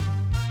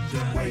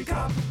The Wake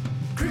Up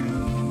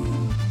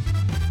Crew.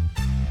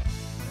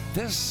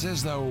 This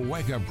is the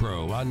Wake Up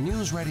Crew on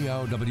News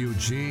Radio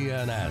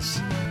WGNS.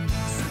 So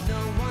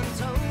no one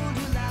told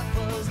you life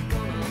was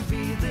gonna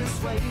be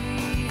this way.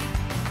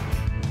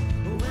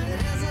 When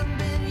it hasn't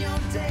been your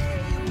day,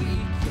 your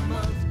week, your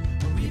month,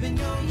 or even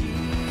your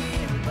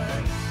year.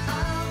 But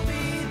I'll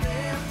be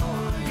there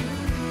for you,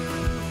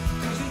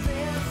 'cause you're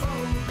there for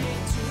me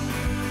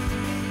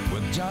too.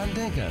 With John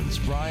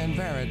Dinkins, Brian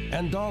Barrett,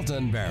 and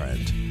Dalton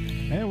Barrett.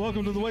 And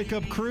welcome to the Wake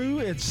Up Crew.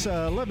 It's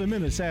 11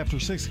 minutes after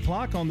 6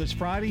 o'clock on this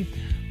Friday,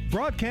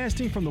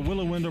 broadcasting from the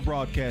Willow Window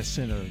Broadcast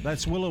Center.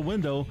 That's Willow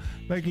Window,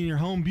 making your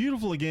home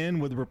beautiful again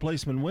with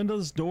replacement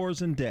windows,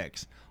 doors, and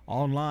decks.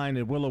 Online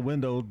at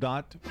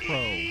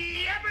willowwindow.pro.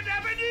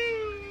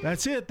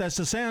 That's it. That's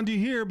the sound you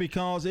hear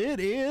because it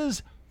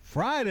is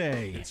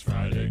Friday. It's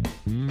Friday.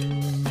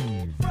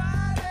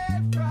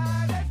 Friday,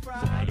 Friday,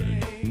 Friday.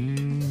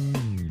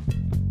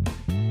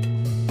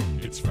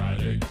 It's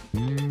Friday.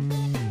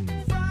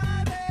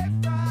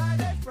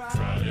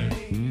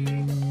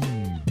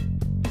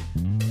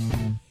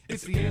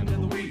 It's the end of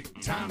the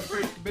week, time to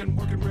break. Been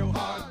working real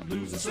hard,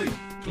 losing sleep.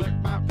 Collect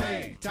my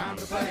pay, time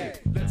to play.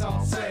 Let's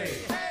all say,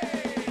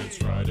 hey! It's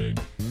Friday.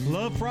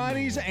 Love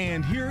Fridays,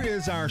 and here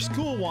is our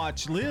school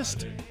watch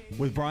list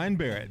with Brian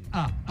Barrett.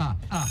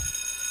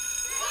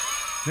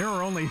 There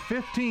are only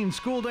 15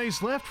 school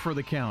days left for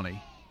the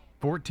county,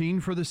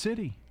 14 for the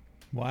city.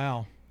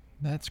 Wow.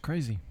 That's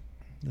crazy.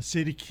 The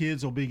city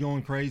kids will be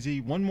going crazy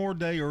one more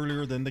day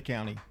earlier than the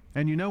county.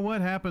 And you know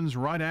what happens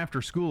right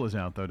after school is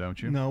out, though, don't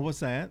you? No,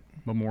 what's that?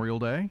 Memorial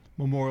Day.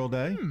 Memorial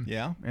Day?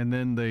 Yeah. And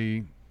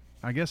then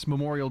I guess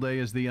Memorial Day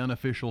is the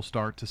unofficial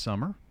start to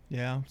summer.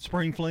 Yeah.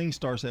 Spring Fling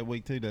starts that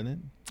week too, doesn't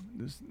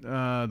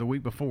it? The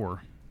week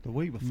before. The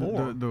week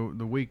before?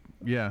 The week,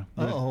 yeah.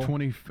 The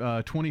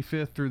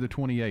 25th through the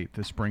 28th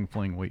is Spring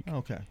Fling week.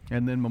 Okay.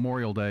 And then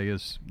Memorial Day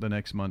is the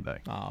next Monday.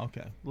 Oh,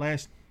 okay.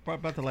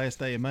 About the last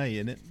day of May,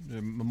 isn't it?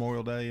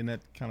 Memorial Day, isn't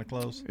that kind of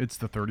close? It's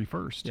the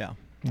 31st. Yeah.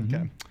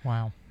 Okay.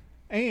 Wow.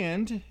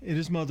 And it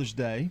is Mother's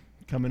Day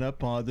coming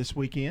up this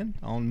weekend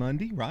on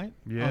Monday, right?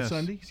 Yes. On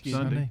Sunday, excuse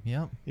Sunday. me.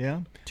 Yep. Yeah.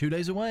 2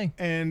 days away.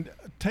 And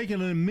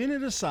taking a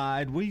minute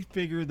aside, we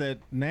figure that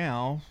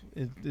now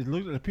it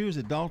appears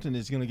that Dalton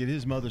is going to get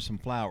his mother some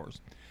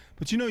flowers.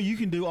 But you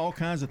can do all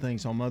kinds of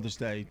things on Mother's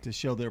Day to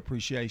show their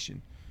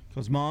appreciation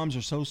because moms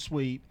are so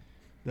sweet.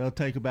 They'll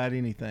take about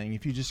anything.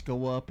 If you just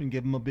go up and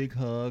give them a big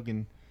hug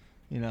and,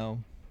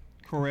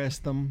 caress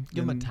them.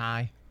 Give them a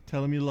tie.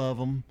 Tell them you love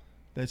them.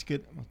 That's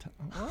good.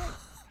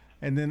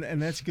 And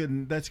that's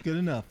good. That's good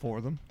enough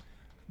for them.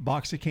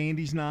 Box of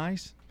candy's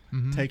nice.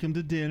 Mm-hmm. Take them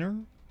to dinner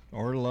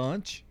or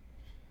lunch.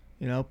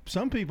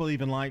 Some people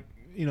even like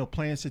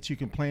plants that you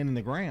can plant in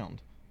the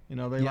ground. They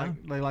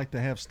like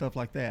to have stuff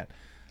like that.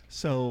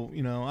 So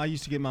I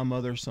used to get my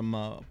mother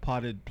some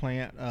potted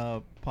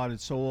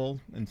soil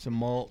and some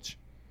mulch.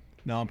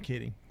 No, I'm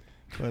kidding.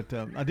 But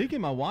I did get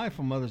my wife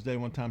on Mother's Day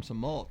one time some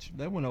mulch.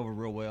 That went over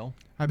real well.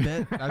 I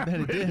bet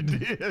it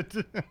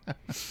did.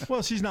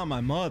 Well, she's not my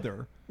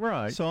mother.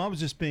 Right. So I was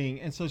just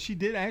and so she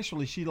did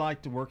actually, she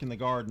liked to work in the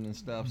garden and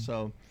stuff.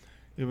 So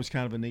it was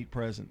kind of a neat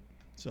present.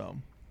 So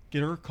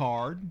get her a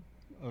card,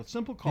 a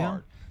simple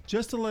card,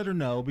 just to let her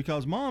know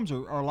because moms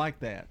are like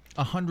that.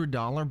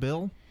 $100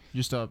 bill?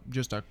 Just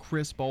a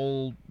crisp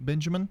old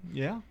Benjamin?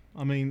 Yeah.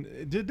 I mean,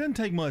 it doesn't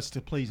take much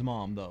to please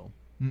mom though.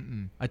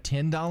 Mm-mm. A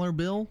 $10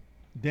 bill?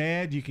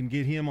 Dad, you can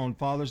get him on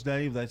Father's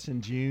Day. That's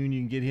in June. You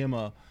can get him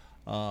a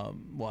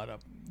weed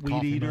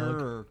Coffee eater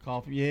mug. or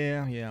coffee.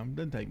 Yeah.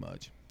 Doesn't take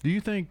much. Do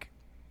you think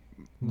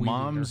Weed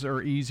moms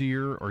are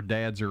easier or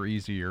dads are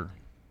easier?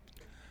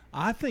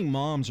 I think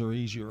moms are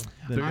easier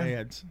than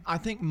dads. I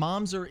think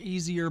moms are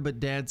easier, but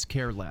dads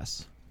care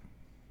less.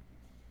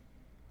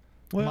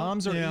 Well,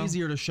 Moms are yeah.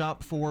 easier to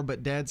shop for,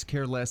 but dads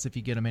care less if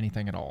you get them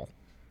anything at all.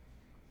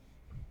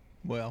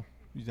 Well,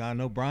 I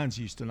know Brian's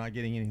used to not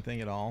getting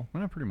anything at all.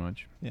 Well, pretty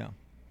much. Yeah.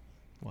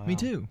 Wow. Me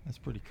too. That's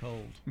pretty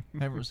cold.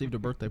 I haven't received a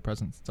birthday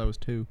present since I was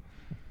 2.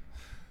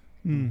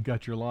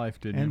 Got your life,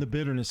 didn't you? And the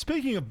bitterness.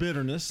 Speaking of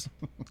bitterness,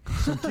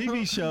 some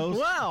TV shows.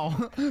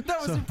 Wow,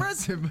 that was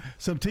impressive.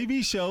 Some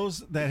TV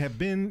shows that have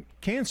been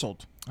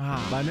canceled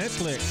by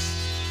Netflix.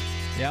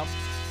 Yep.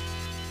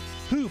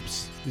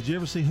 Hoops. Did you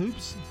ever see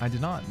Hoops? I did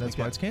not. That's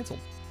Okay. why it's canceled.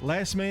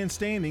 Last Man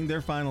Standing,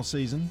 their final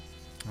season.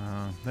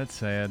 That's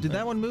sad. Did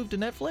that one move to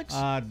Netflix?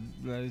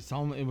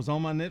 It was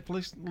on my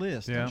Netflix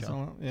list. Yeah.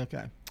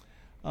 Okay.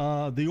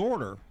 The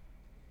Order.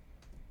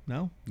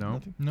 No? No.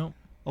 Nothing? no.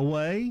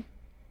 Away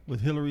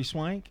with Hilary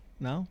Swank.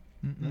 No?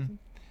 Nothing?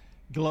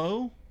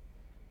 Glow.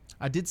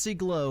 I did see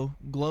Glow.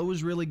 Glow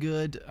was really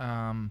good,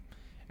 and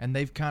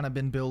they've kind of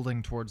been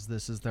building towards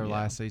this as their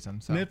last season.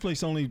 So.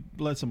 Netflix only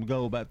lets them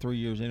go about 3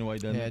 years anyway,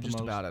 doesn't it? Yeah, the just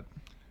most? about it.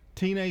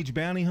 Teenage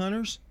Bounty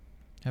Hunters.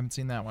 Haven't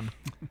seen that one.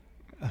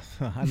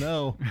 I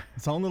know.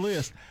 It's on the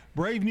list.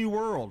 Brave New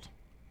World.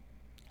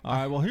 All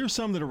right, well, here's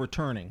some that are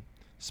returning.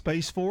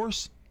 Space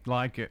Force.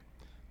 Like it.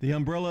 The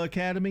Umbrella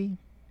Academy.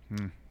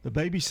 The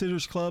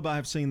Babysitter's Club. I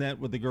have seen that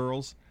with the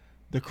girls.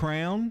 The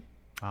Crown.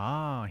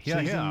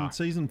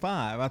 Season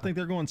 5. I think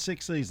they're going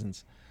 6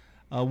 seasons.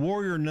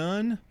 Warrior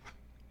Nun.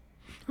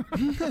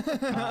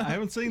 I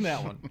haven't seen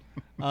that one.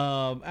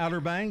 Outer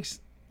Banks.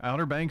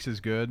 Outer Banks is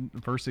good.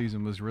 The first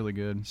season was really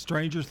good.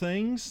 Stranger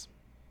Things.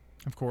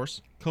 Of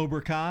course.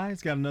 Cobra Kai.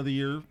 It's got another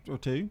year or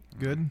 2.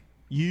 Good.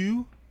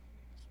 You.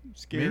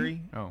 Scary.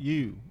 Me? Oh.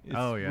 You. It's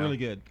really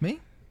good. Me?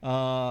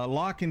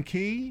 Lock and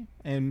Key,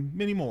 and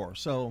many more.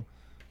 So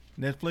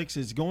Netflix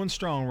is going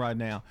strong right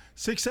now.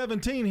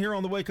 6:17 here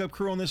on the Wake Up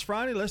Crew on this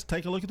Friday. Let's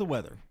take a look at the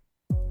weather.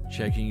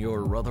 Checking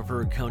your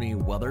Rutherford County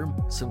weather.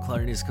 Some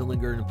cloudiness could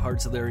linger in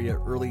parts of the area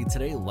early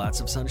today.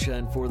 Lots of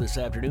sunshine for this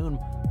afternoon.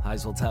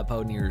 Highs will top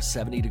out near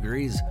 70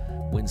 degrees.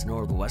 Winds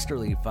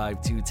northwesterly 5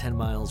 to 10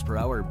 miles per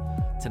hour.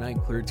 Tonight,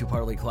 clear to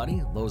partly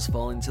cloudy. Lows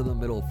fall into the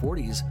middle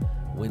 40s.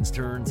 Winds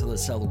turn to the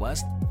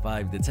southwest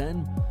 5 to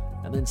 10.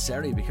 And then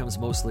Saturday becomes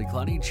mostly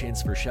cloudy.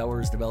 Chance for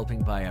showers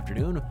developing by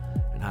afternoon.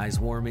 And highs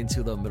warm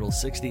into the middle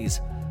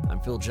 60s.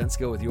 I'm Phil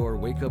Jensko with your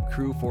Wake Up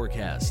Crew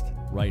forecast.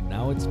 Right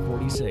now, it's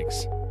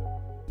 46.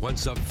 When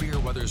severe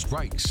weather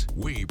strikes,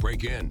 we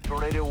break in.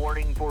 Tornado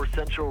warning for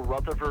central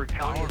Rutherford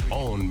County. Our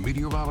own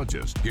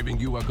meteorologist giving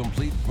you a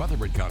complete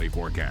Rutherford County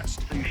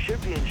forecast. So you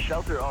should be in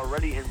shelter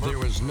already in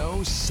There is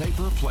no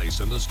safer place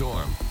in the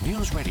storm.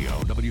 News Radio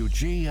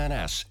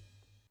WGNS.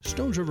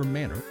 Stones River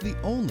Manor, the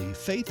only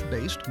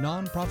faith-based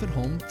nonprofit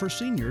home for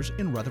seniors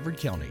in Rutherford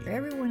County.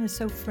 Everyone is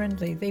so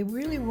friendly. They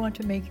really want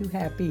to make you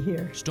happy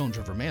here. Stones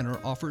River Manor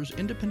offers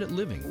independent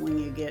living. When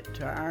you get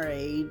to our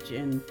age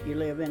and you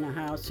live in a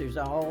house, there's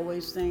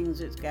always things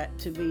that's got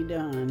to be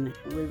done.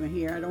 Living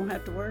here, I don't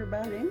have to worry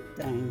about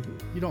anything.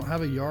 You don't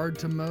have a yard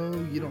to mow.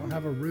 You don't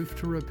have a roof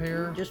to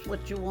repair. Just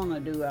what you want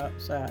to do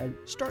outside.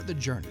 Start the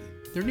journey.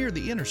 They're near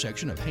the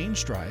intersection of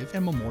Haynes Drive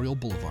and Memorial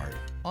Boulevard.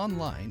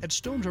 Online at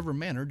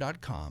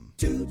stonesrivermanor.com.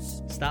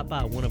 Stop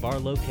by one of our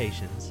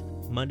locations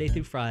Monday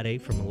through Friday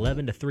from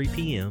 11 to 3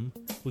 p.m.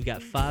 We've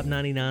got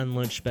 $5.99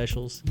 lunch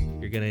specials.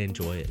 You're going to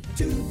enjoy it.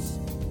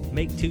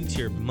 Make Toots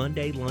your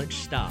Monday lunch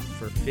stop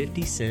for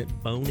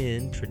 50-cent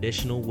bone-in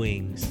traditional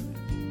wings.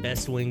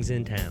 Best wings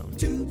in town.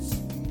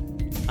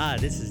 Hi,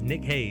 this is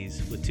Nick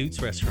Hayes with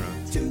Toots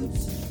Restaurants.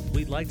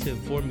 We'd like to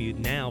inform you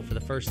now for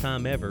the first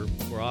time ever,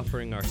 we're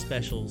offering our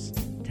specials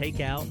take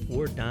out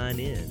or dine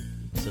in.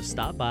 So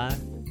stop by,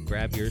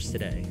 grab yours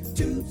today.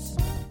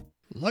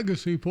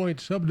 Legacy Point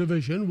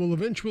subdivision will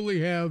eventually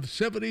have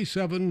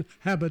 77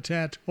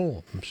 Habitat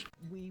homes.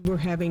 We were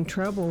having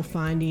trouble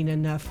finding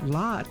enough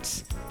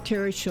lots.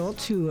 Terry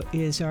Schultz, who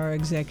is our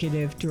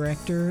executive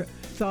director,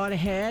 thought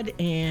ahead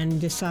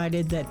and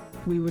decided that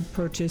we would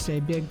purchase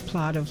a big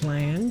plot of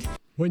land.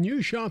 When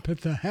you shop at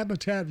the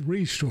Habitat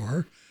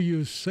Restore,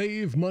 you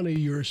save money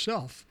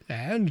yourself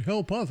and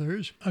help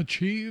others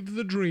achieve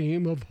the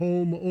dream of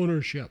home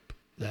ownership.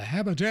 The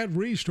Habitat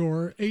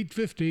Restore,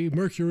 850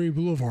 Mercury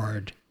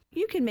Boulevard.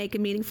 You can make a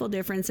meaningful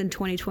difference in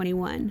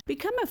 2021.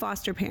 Become a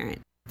foster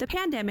parent. The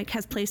pandemic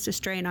has placed a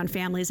strain on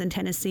families in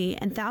Tennessee,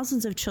 and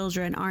thousands of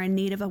children are in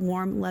need of a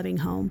warm, loving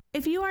home.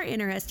 If you are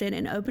interested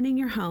in opening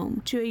your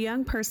home to a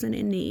young person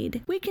in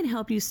need, we can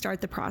help you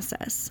start the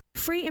process.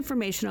 Free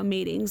informational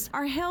meetings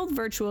are held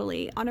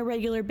virtually on a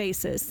regular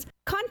basis.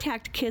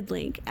 Contact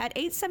KidLink at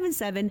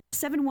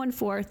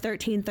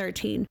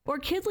 877-714-1313 or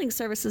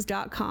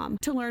kidlinkservices.com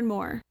to learn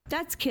more.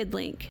 That's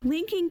KidLink,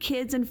 linking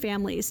kids and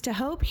families to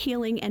hope,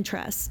 healing, and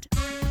trust.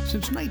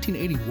 Since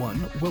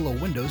 1981, Willow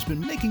Window's been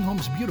making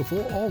homes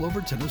beautiful all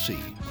over Tennessee,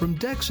 from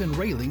decks and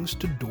railings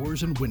to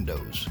doors and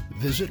windows.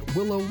 Visit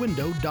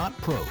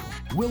willowwindow.pro.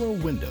 Willow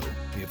Window,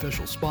 the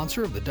official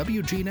sponsor of the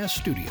WGNS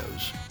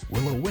studios.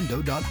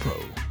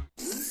 willowwindow.pro.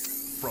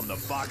 From the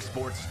Fox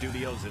Sports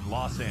Studios in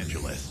Los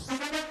Angeles,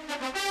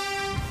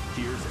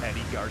 here's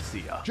Eddie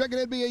Garcia. Checking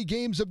NBA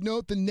games of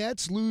note, the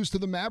Nets lose to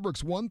the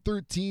Mavericks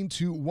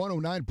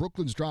 113-109.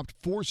 Brooklyn's dropped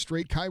 4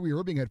 straight. Kyrie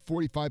Irving had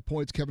 45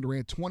 points. Kevin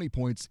Durant 20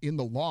 points in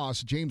the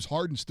loss. James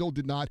Harden still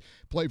did not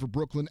play for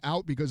Brooklyn,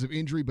 out because of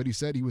injury, but he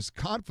said he was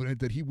confident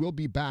that he will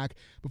be back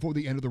before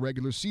the end of the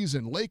regular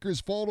season. Lakers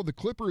fall to the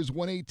Clippers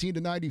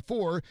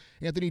 118-94.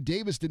 Anthony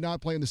Davis did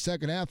not play in the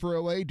second half for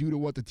LA due to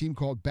what the team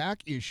called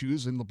back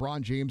issues, and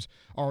LeBron James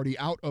already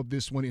out of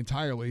this one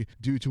entirely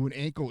due to an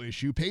ankle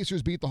issue.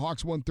 Pacers beat the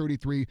Hawks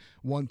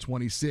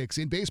 133-126.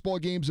 In baseball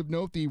games of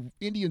note, the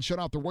Indians shut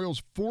out the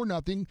Royals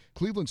 4-0.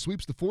 Cleveland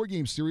sweeps the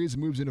 4-game series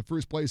and moves into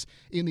first place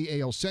in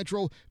the AL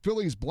Central.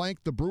 Phillies blank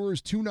the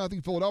Brewers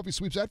 2-0. Philadelphia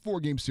sweeps that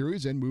 4-game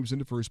series and moves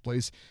into first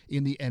place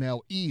in the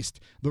NL East.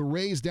 The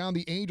Rays down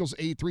the Angels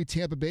 8-3.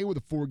 Tampa Bay with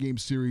a 4-game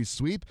series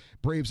sweep.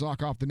 Braves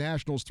knock off the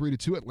Nationals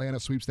 3-2. Atlanta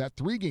sweeps that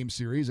 3-game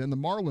series, and the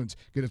Marlins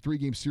get a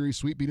 3-game series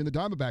sweep, beating the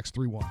Diamondbacks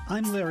 3-1.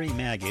 I'm Larry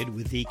Magid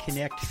with the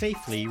Connect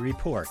Safely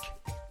report.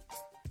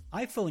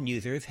 iPhone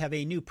users have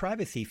a new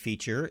privacy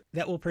feature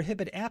that will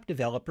prohibit app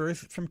developers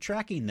from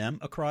tracking them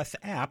across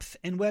apps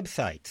and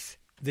websites.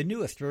 The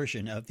newest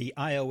version of the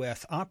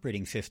iOS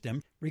operating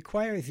system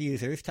requires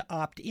users to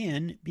opt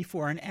in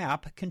before an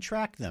app can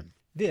track them.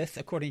 This,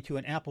 according to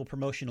an Apple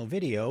promotional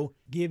video,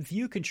 gives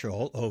you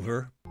control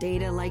over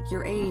data like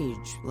your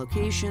age,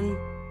 location,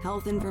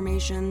 health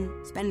information,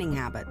 spending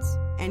habits,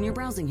 and your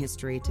browsing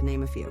history, to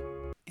name a few.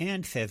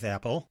 And, says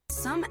Apple,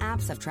 some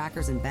apps have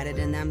trackers embedded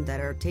in them that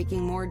are taking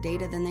more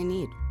data than they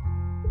need,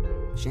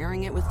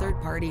 sharing it with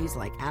third parties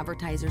like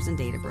advertisers and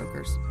data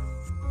brokers.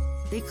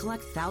 They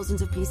collect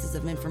thousands of pieces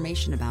of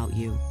information about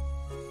you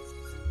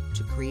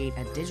to create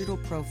a digital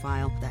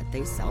profile that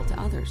they sell to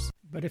others.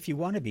 But if you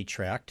want to be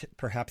tracked,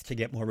 perhaps to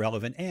get more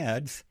relevant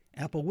ads,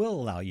 Apple will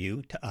allow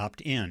you to opt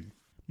in.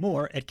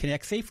 More at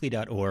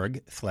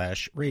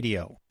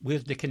connectsafely.org/radio.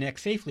 With the Connect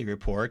Safely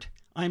report,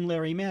 I'm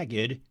Larry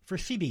Magid for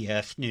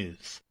CBS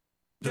News.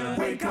 The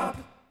Wake Up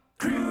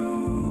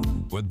Crew.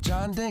 With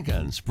John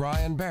Dinkins,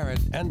 Brian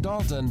Barrett, and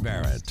Dalton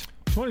Barrett.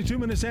 22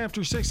 minutes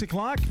after 6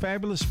 o'clock.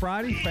 Fabulous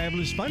Friday.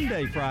 Fabulous Fun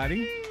Day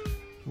Friday.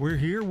 We're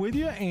here with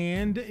you,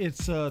 and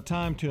it's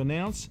time to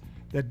announce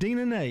that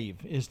Dina Nave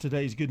is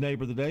today's Good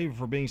Neighbor of the Day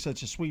for being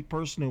such a sweet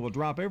person who will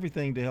drop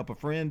everything to help a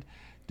friend.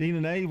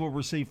 Dina Nave will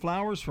receive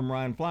flowers from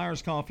Ryan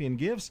Flowers Coffee and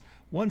Gifts,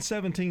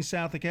 117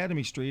 South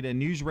Academy Street, and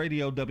News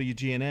Radio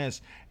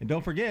WGNS. And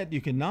don't forget,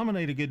 you can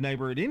nominate a good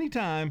neighbor at any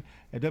time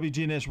at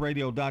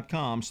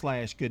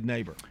WGNSradio.com/Good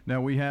Neighbor.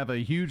 Now, we have a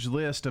huge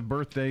list of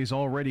birthdays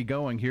already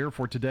going here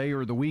for today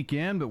or the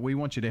weekend, but we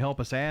want you to help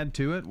us add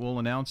to it. We'll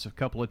announce a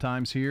couple of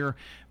times here,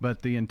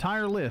 but the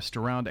entire list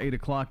around 8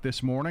 o'clock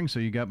this morning, so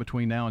you got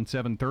between now and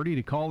 7:30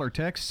 to call or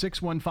text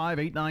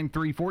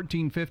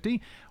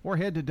 615-893-1450 or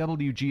head to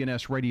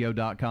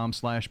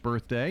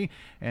WGNSradio.com/birthday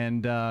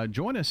and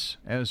join us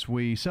as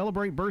we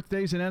celebrate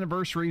birthdays and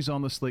anniversaries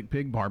on the Slick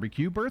Pig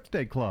Barbecue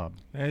Birthday Club.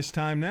 It's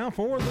time now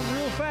for the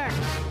Real Fact.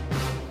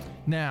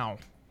 Now,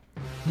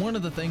 one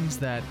of the things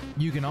that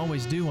you can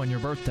always do on your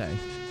birthday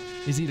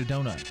is eat a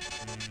donut.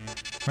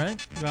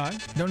 Right? Right.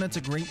 Donut's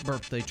a great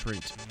birthday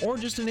treat, or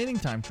just an eating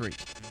time treat.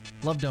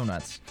 Love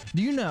donuts.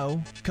 Do you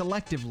know,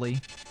 collectively,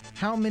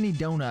 how many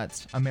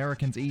donuts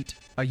Americans eat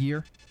a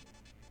year?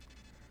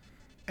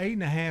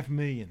 8.5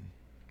 million.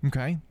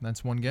 Okay,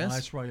 that's one guess. Oh,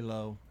 that's really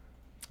low.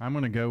 I'm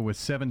going to go with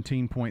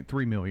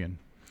 17.3 million.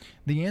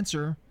 The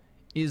answer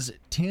is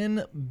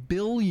 10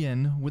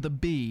 billion with a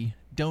B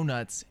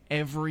donuts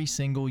every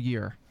single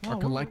year are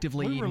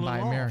collectively eaten by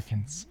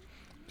Americans.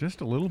 Just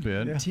a little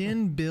bit. Yeah.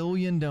 10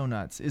 billion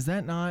donuts. Is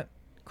that not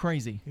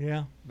crazy?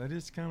 Yeah, that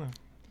is kind of.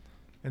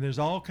 And there's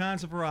all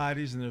kinds of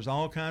varieties, and there's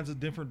all kinds of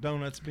different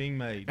donuts being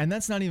made. And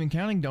that's not even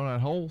counting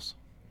donut holes.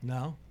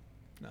 No.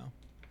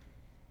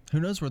 Who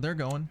knows where they're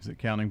going? Is it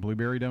counting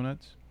blueberry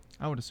donuts?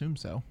 I would assume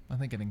so. I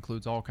think it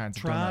includes all kinds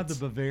of Try donuts.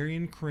 the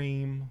Bavarian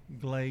cream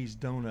glazed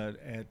donut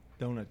at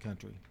Donut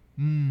Country.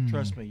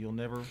 Trust me, you'll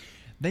never.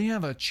 They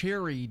have a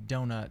cherry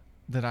donut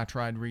that I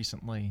tried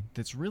recently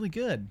that's really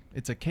good.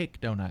 It's a cake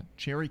donut,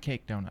 cherry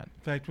cake donut.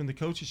 In fact, when the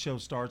coaches show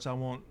starts,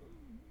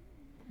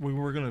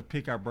 we're going to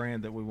pick our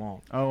brand that we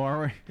want. Oh,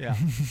 are we? Yeah.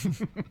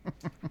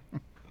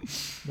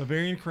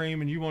 Bavarian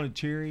cream, and you wanted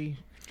cherry.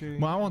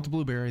 Well, I want the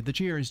blueberry. The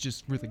cherry is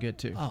just really good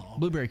too. Oh, okay.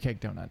 Blueberry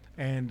cake donut.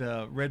 And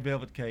red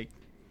velvet cake.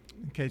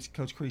 In case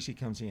Coach Creasy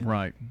comes in.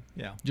 Right.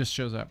 Yeah. Just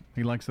shows up.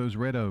 He likes those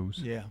red O's.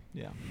 Yeah.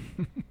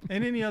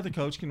 And any other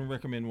coach can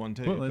recommend one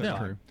too. Well, that's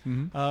true.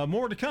 Mm-hmm.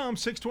 More to come,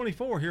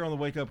 6:24 here on the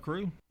Wake Up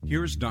Crew.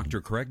 Here's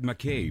Dr. Craig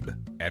McCabe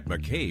at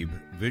McCabe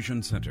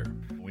Vision Center.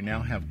 We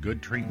now have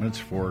good treatments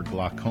for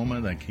glaucoma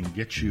that can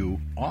get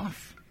you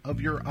off of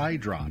your eye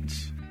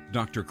drops.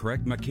 Dr.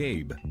 Craig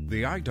McCabe,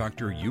 the eye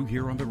doctor you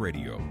hear on the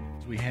radio.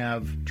 We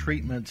have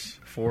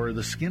treatments for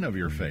the skin of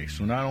your face.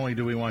 So not only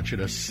do we want you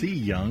to see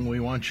young, we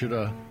want you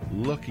to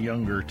look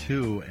younger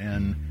too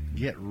and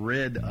get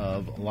rid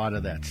of a lot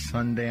of that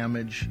sun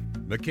damage.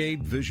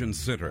 McCabe Vision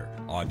Center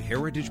on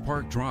Heritage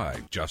Park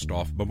Drive, just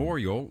off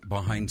Memorial,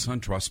 behind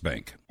SunTrust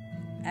Bank.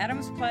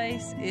 Adams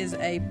Place is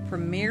a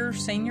premier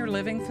senior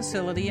living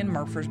facility in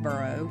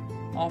Murfreesboro,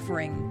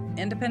 offering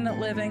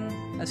independent living,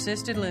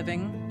 assisted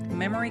living,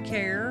 memory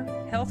care,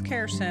 health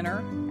care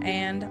center,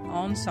 and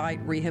on-site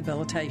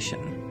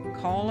rehabilitation.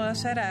 Call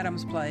us at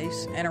Adams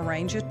Place and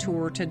arrange a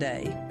tour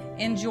today.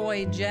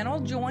 Enjoy gentle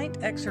joint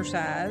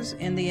exercise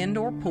in the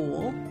indoor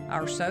pool,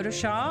 our soda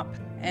shop,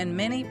 and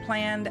many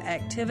planned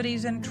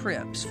activities and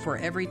trips for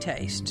every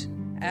taste.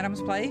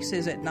 Adams Place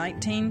is at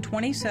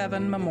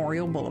 1927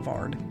 Memorial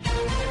Boulevard.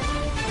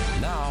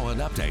 Now an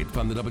update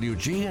from the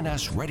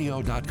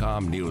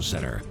WGNSradio.com News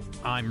Center.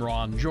 I'm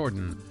Ron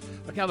Jordan.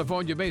 A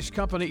California-based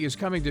company is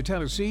coming to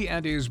Tennessee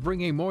and is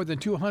bringing more than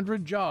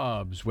 200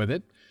 jobs with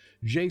it.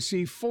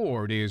 J.C.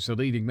 Ford is the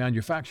leading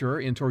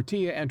manufacturer in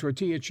tortilla and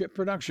tortilla chip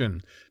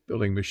production,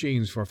 building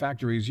machines for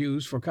factories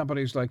used for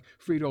companies like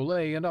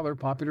Frito-Lay and other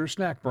popular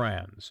snack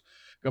brands.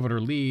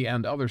 Governor Lee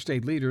and other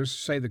state leaders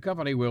say the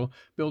company will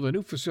build a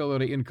new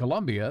facility in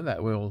Columbia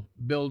that will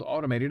build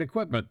automated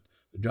equipment.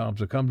 The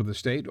jobs will come to the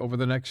state over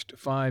the next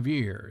 5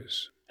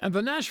 years. And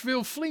the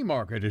Nashville Flea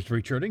Market is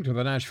returning to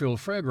the Nashville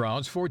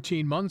Fairgrounds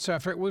 14 months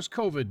after it was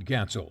COVID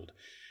canceled.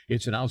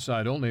 It's an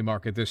outside-only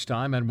market this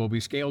time and will be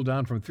scaled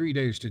down from 3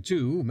 days to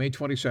 2, May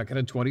 22nd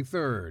and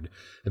 23rd.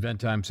 Event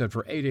time set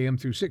for 8 a.m.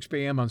 through 6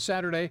 p.m. on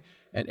Saturday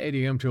and 8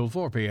 a.m. till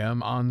 4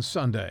 p.m. on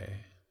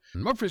Sunday.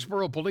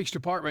 Murfreesboro Police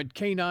Department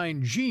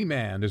K-9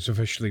 G-Man is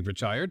officially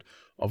retired.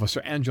 Officer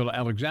Angela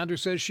Alexander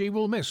says she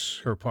will miss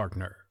her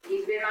partner.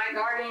 He's been my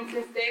guardian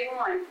since day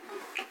one.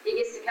 He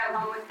gets to come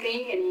home with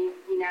me, and he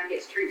now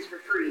gets treats for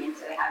free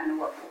instead of having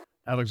to work for.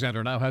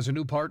 Alexander now has a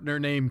new partner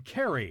named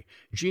Carrie.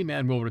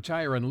 G-Man will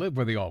retire and live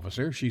with the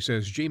officer. She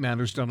says G-Man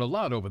has done a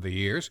lot over the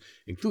years,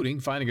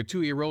 including finding a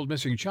 2-year-old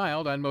missing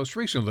child and most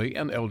recently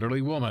an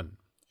elderly woman.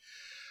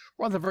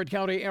 Rutherford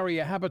County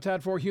Area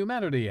Habitat for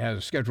Humanity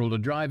has scheduled a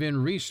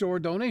drive-in Restore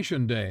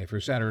Donation Day for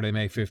Saturday,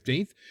 May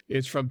 15th.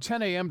 It's from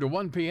 10 a.m. to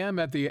 1 p.m.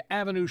 at the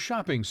Avenue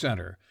Shopping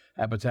Center.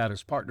 Habitat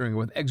is partnering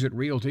with Exit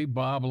Realty,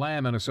 Bob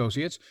Lamb &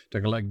 Associates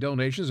to collect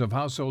donations of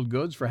household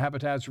goods for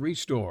Habitat's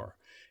Restore.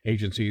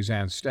 Agencies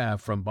and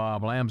staff from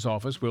Bob Lamb's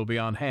office will be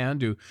on hand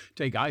to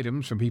take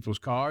items from people's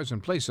cars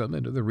and place them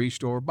into the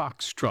Restore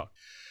box truck.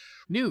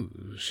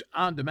 News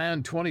on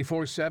demand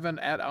 24/7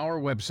 at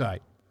our website.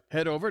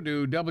 Head over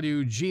to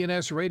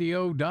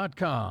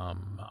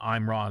WGNSradio.com.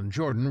 I'm Ron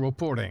Jordan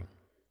reporting.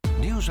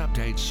 News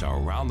updates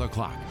around the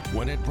clock,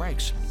 when it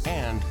breaks,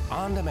 and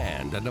on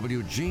demand at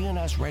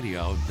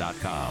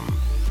WGNSradio.com.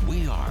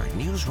 We are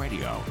News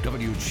Radio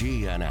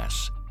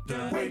WGNS.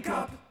 The Wake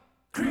Up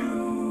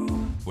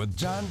Crew. With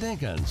John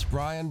Dinkins,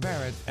 Brian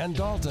Barrett, and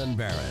Dalton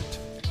Barrett.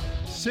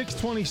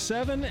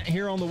 6:27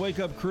 here on the Wake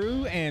Up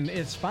Crew, and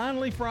it's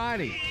finally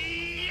Friday.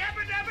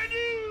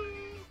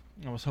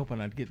 I was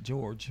hoping I'd get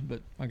George,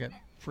 but I got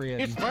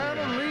Fred. It's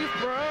finally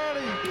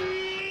Friday.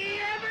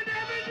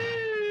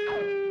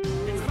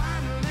 It's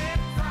finally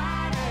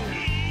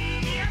Friday.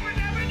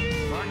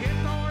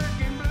 Forget the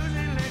working blues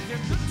and let your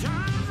good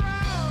times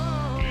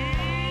roll.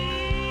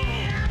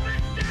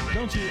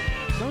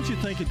 Don't you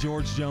think of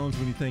George Jones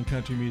when you think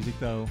country music,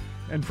 though?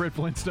 And Fred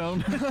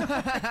Flintstone?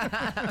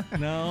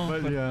 No,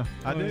 but yeah,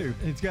 I do.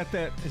 It's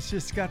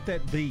just got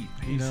that beat,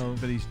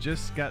 But he's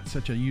just got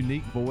such a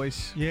unique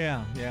voice.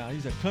 Yeah.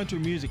 He's a country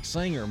music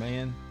singer,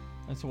 man.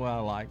 That's what I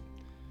like.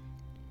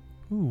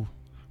 Ooh,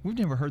 we've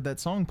never heard that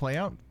song play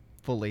out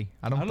fully.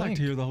 I'd like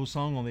to hear the whole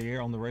song on the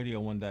air on the radio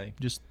one day.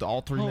 Just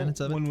all 3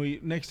 minutes of it. When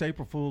next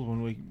April Fool's,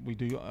 when we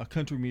do a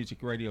country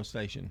music radio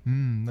station.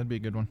 That'd be a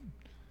good one.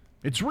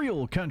 It's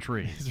real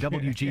country,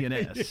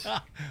 WGNS. Yeah.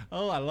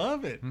 Oh, I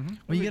love it. Mm-hmm.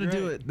 Well, you got to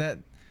do it.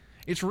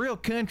 It's real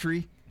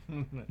country,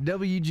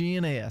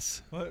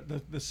 WGNS. Well,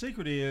 the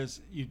secret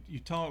is you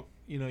talk.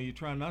 You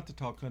try not to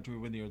talk country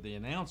when you're the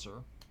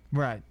announcer.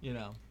 Right.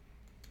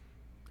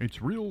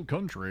 It's real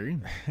country.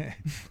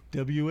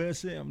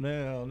 WSM.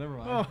 No, never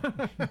mind.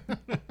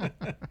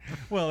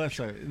 Well, it's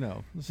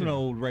an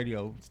old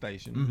radio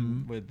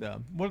station with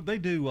what they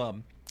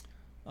do.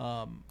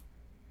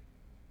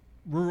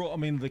 Rural,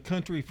 the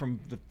country from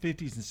the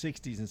 50s and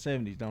 60s and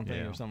 70s, don't they,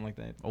 or something like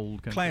that?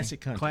 Old country. Classic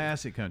country.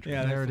 Classic country.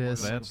 Yeah, there it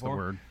is. That's the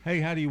word.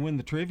 Hey, how do you win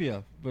the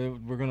trivia? We're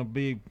going to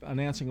be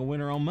announcing a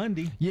winner on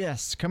Monday.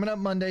 Yes, coming up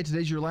Monday.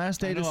 Today's your last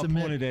day to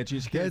submit. I pointed at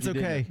you. Yeah, it's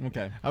okay.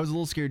 Okay. I was a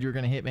little scared you were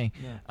going to hit me.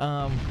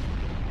 Yeah.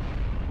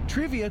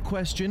 Trivia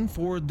question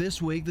for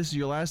this week. This is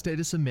your last day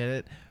to submit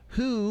it.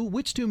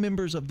 Which two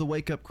members of the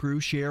Wake Up Crew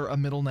share a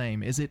middle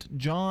name? Is it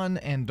John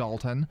and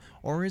Dalton,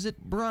 or is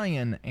it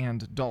Brian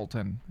and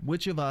Dalton?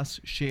 Which of us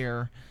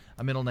share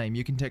a middle name?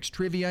 You can text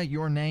trivia,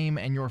 your name,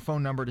 and your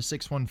phone number to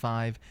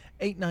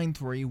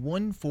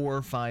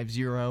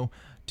 615-893-1450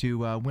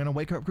 to win a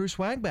Wake Up Crew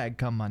swag bag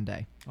come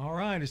Monday. All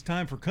right, it's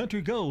time for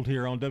Country Gold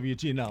here on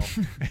WGNO.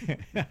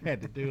 I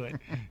had to do it.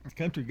 It's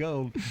Country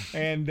Gold,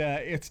 and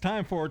it's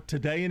time for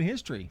Today in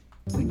History.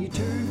 When you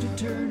turn to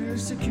Turner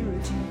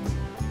Security,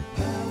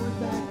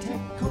 powered by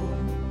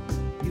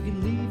TechCore, you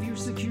can leave your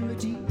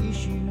security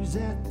issues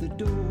at the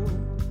door.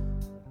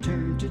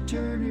 Turn to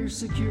Turner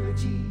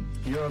Security.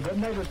 You're a good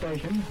neighbor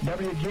station,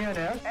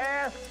 WGNS.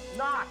 Ask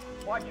not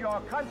what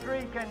your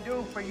country can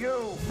do for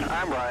you.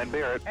 I'm Ryan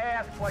Barrett.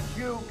 Ask what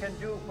you can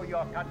do for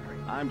your country.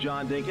 I'm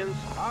John Dinkins.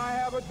 I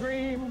have a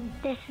dream.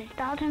 This is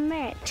Dalton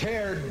Merritt.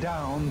 Tear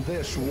down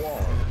this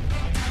wall.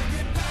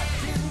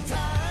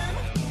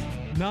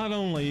 Not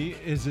only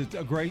is it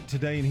a great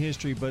Today in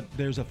History, but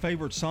there's a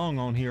favorite song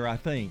on here, I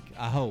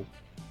hope,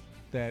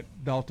 that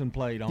Dalton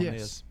played on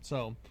this.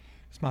 So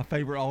it's my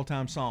favorite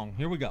all-time song.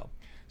 Here we go.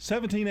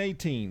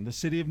 1718, the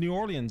city of New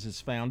Orleans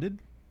is founded.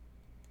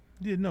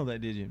 You didn't know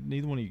that, did you?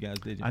 Neither one of you guys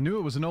did. You? I knew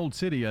it was an old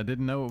city. I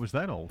didn't know it was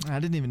that old. I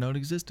didn't even know it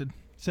existed.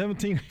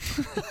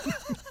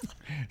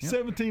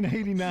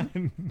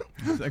 1789.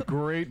 It's a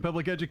great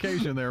public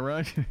education there,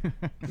 right?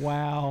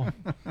 Wow.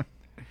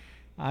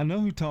 I know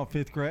who taught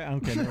fifth grade.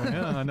 Okay,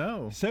 yeah, I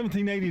know.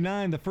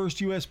 1789, the first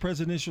U.S.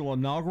 presidential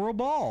inaugural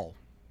ball.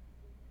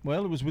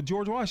 Well, it was with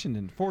George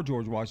Washington, for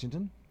George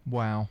Washington.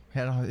 Wow.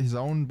 Had his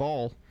own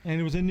ball. And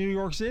it was in New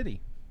York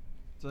City.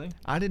 See?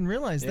 I didn't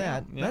realize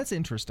that. Yeah. That's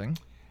interesting.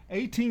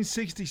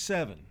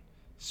 1867,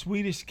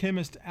 Swedish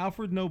chemist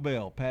Alfred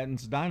Nobel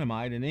patents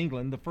dynamite in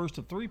England, the first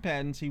of 3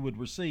 patents he would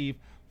receive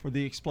for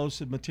the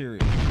explosive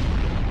material.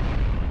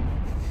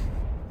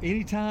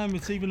 anytime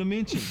it's even a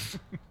mention.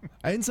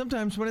 And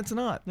sometimes when it's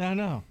not. I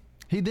know.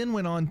 He then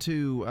went on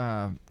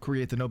to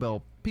create the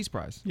Nobel Peace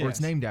Prize, or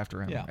it's named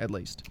after him, at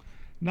least.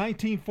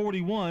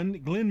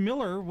 1941, Glenn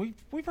Miller.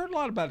 We've heard a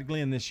lot about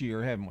Glenn this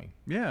year, haven't we?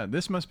 Yeah,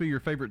 this must be your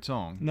favorite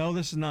song. No,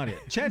 this is not it.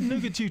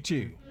 Chattanooga Choo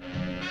Choo.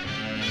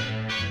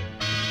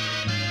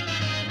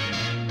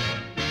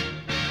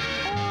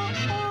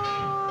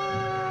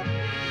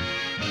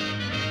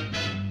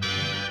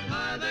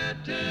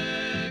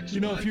 You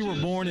know, if you were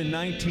born in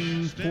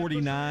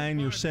 1949,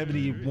 you're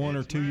 71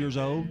 or 2 years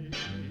old.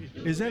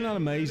 Is that not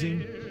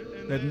amazing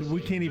that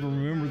we can't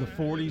even remember the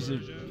 40s?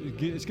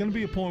 It's going to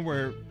be a point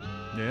where,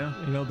 you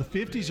know, the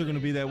 50s are going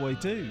to be that way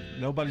too.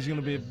 Nobody's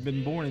going to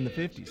been born in the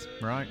 50s.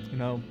 Right. You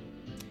know,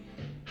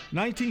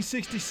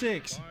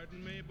 1966.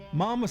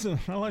 Mamas, I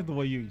like the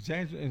way you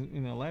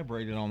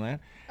elaborated on that.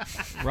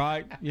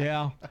 Right,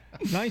 yeah.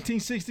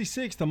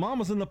 1966, the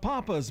Mamas and the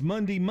Papas,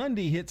 Monday,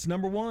 Monday hits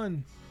number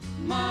 1.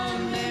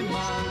 Monday,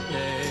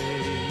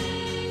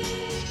 Monday,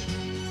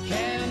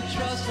 can't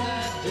trust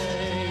that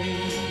day.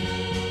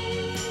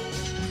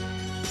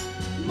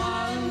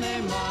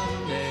 Monday,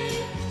 Monday,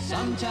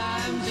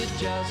 sometimes it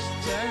just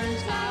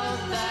turns out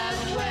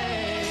that way.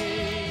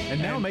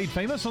 And now made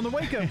famous on the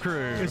Wake Up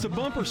Crew. It's a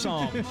bumper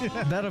song.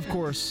 That, of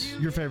course,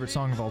 your favorite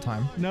song of all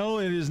time. No,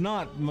 it is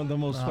not the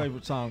most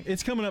favorite song.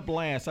 It's coming up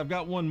last. I've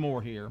got one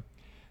more here.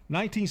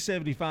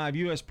 1975,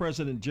 U.S.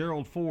 President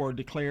Gerald Ford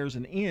declares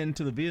an end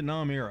to the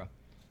Vietnam era,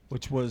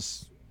 which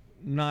was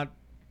not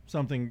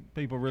something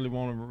people really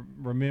want to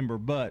remember,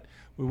 but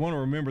we want to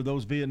remember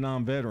those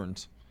Vietnam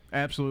veterans.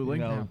 Absolutely.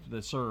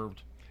 That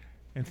served.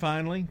 And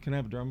finally, can I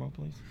have a drum roll,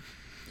 please?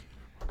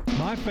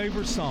 My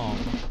favorite song,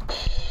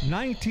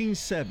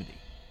 1970.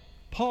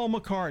 Paul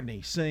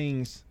McCartney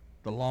sings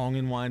The Long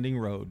and Winding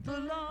Road. The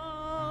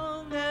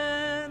long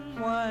and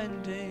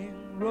winding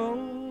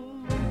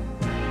road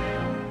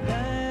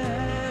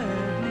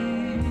that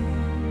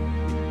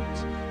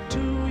leads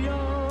to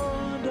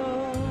your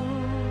door.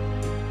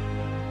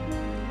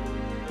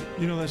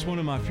 You know, that's one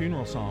of my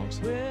funeral songs.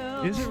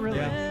 Is it really?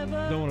 Yeah.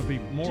 Don't want to be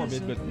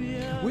morbid, but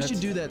we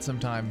should do that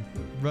sometime.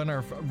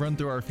 Run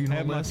through our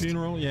funeral list. My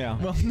funeral, yeah.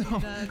 Well,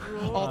 no,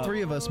 all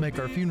three of us make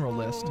our funeral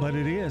list. But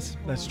it is.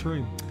 That's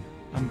true.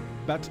 I'm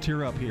about to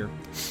tear up here.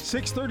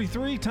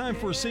 6:33, time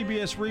for a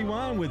CBS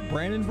Rewind with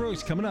Brandon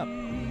Brooks coming up.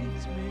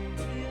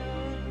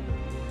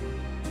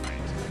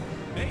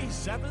 May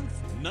 7th,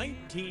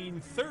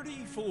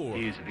 1934.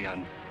 He is the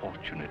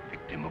unfortunate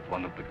victim of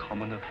one of the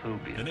commoner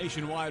phobias. The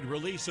nationwide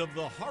release of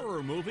the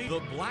horror movie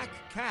The Black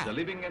Cat. The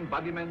living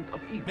embodiment of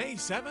evil. May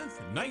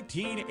 7th,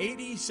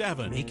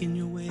 1987. Making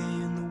your way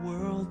in the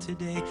world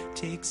today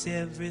takes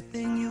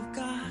everything you've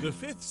got. The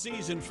 5th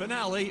season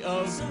finale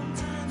of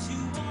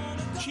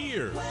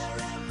Cheers.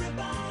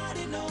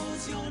 Everybody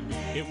knows your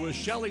name. It was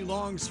Shelley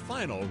Long's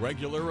final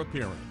regular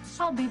appearance.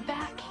 I'll be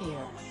back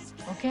here,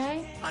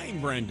 okay?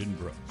 I'm Brandon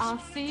Brooks. I'll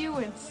see you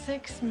in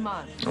 6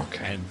 months.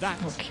 Okay. And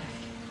that's okay.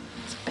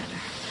 It's better.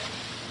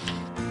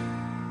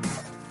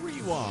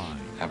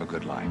 Rewind. Have a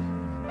good life.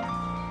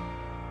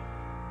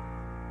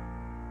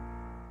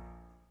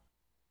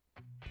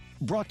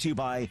 Brought to you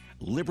by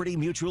Liberty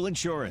Mutual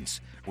Insurance.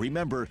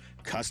 Remember,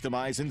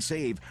 customize and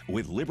save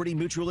with Liberty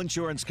Mutual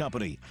Insurance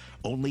Company.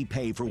 Only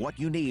pay for what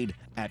you need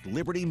at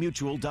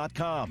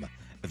libertymutual.com.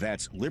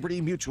 That's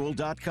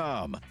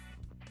libertymutual.com.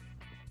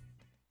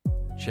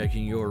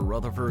 Checking your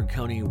Rutherford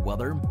County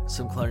weather.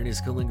 Some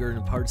cloudiness could linger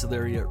in parts of the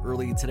area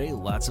early today.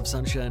 Lots of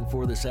sunshine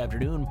for this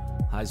afternoon.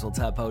 Highs will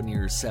top out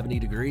near 70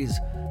 degrees.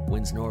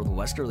 Winds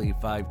northwesterly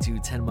 5 to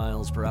 10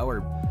 miles per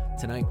hour.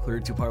 Tonight, clear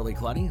to partly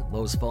cloudy.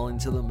 Lows fall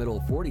into the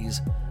middle 40s.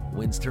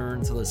 Winds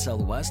turn to the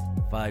southwest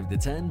 5 to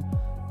 10.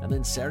 And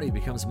then Saturday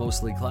becomes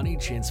mostly cloudy.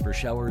 Chance for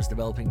showers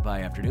developing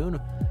by afternoon.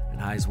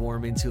 And highs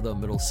warm into the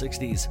middle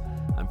 60s.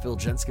 I'm Phil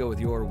Jensko with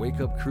your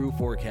Wake Up Crew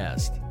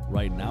forecast.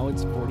 Right now,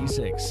 it's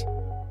 46.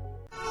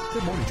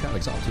 Good morning.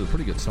 Traffic's off to a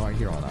pretty good start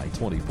here on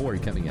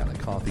I-24 coming out of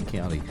Coffee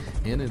County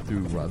in and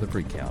through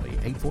Rutherford County.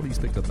 840's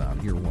picked up out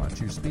here.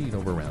 Watch your speed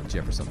over around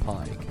Jefferson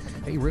Pike.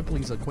 Hey,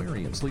 Ripley's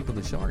Aquarium, Sleep of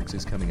the Sharks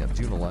is coming up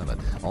June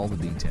 11th. All the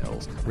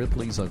details,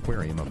 Ripley's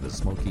Aquarium of the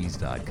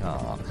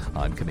Smokies.com.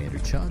 I'm Commander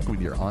Chuck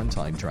with your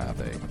on-time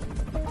traffic.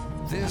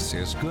 This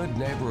is Good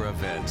Neighbor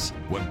Events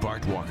with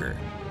Bart Walker.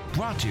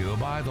 Brought to you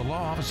by the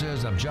law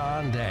offices of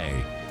John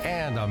Day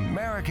and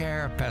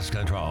AmeriCare Pest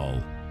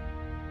Control.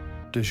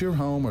 Does your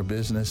home or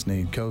business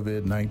need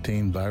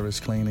COVID-19 virus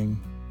cleaning?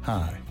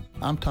 Hi,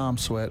 I'm Tom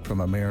Sweat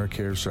from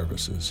AmeriCare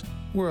Services.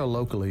 We're a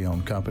locally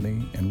owned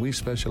company, and we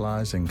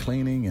specialize in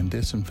cleaning and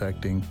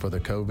disinfecting for the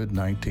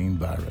COVID-19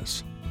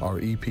 virus.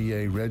 Our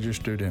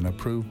EPA-registered and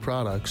approved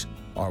products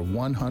are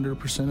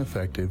 100%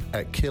 effective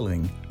at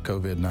killing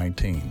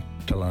COVID-19.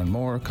 To learn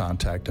more,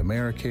 contact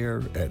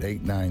AmeriCare at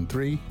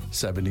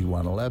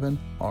 893-7111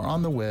 or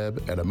on the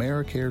web at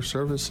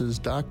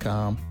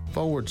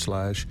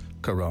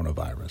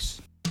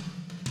americareservices.com/coronavirus.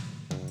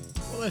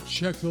 Let's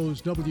check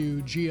those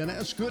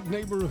WGNS Good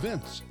Neighbor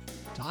events.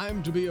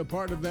 Time to be a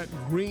part of that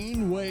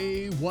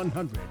Greenway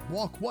 100.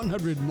 Walk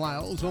 100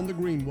 miles on the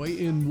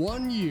Greenway in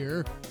 1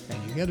 year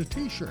and you get a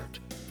t-shirt.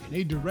 You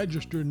need to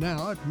register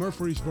now at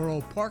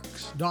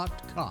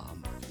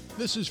murfreesboroparks.com.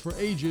 This is for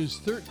ages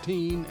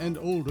 13 and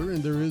older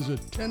and there is a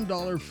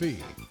 $10 fee.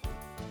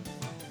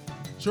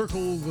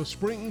 Circle the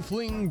Spring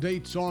Fling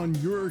dates on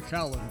your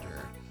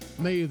calendar.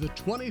 May the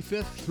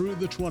 25th through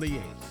the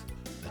 28th.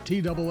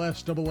 The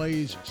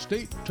TSSAA's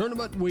State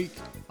Tournament Week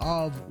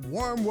of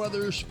Warm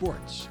Weather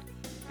Sports.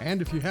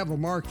 And if you have a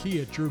marquee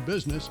at your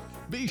business,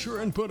 be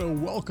sure and put a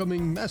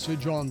welcoming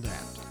message on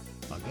that.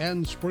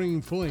 Again,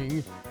 Spring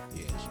Fling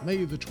is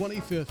May the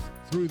 25th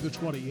through the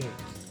 28th.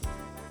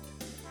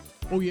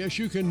 Oh yes,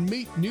 you can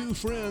meet new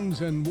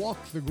friends and walk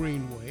the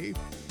Greenway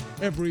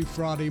every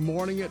Friday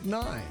morning at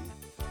 9.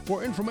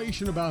 For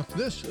information about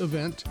this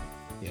event,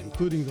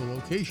 including the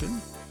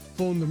location,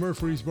 phone the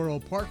Murfreesboro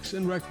Parks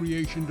and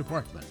Recreation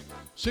Department,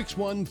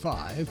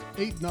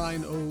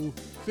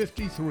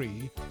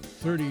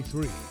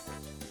 615-890-5333.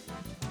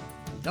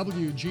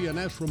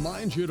 WGNS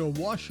reminds you to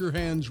wash your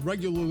hands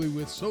regularly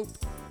with soap,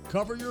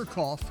 cover your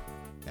cough,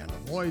 and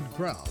avoid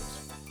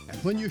crowds.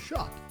 And when you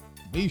shop,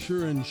 be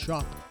sure and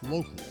shop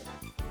local.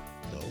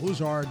 Those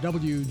are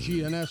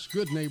WGNS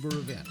Good Neighbor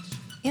events.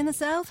 In the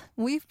South,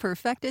 we've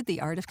perfected the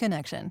art of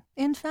connection.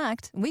 In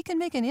fact, we can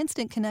make an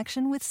instant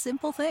connection with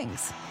simple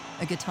things.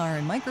 A guitar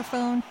and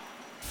microphone,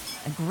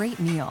 a great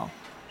meal,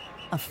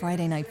 a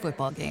Friday night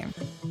football game.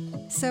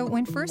 So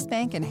when First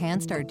Bank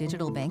enhanced our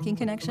digital banking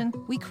connection,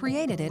 we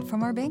created it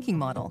from our banking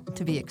model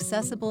to be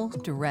accessible,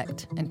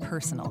 direct, and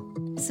personal.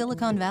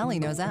 Silicon Valley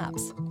knows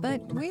apps,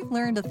 but we've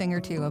learned a thing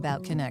or two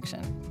about connection.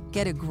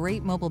 Get a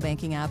great mobile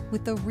banking app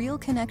with the real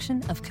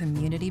connection of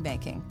community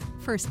banking.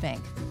 First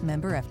Bank,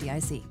 member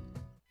FDIC.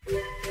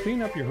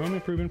 Clean up your home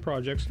improvement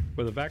projects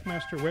with a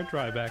VacMaster Wet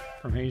Dry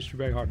Vac from Haynes True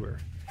Bay Hardware.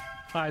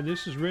 Hi,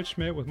 this is Rich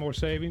Smith with more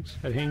savings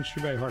at Haynes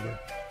True Bay Hardware.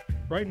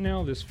 Right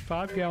now, this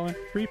 5-gallon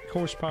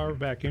 3-horsepower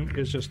vacuum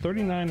is just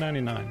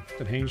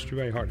 $39.99 at Haynes True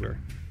Bay Hardware.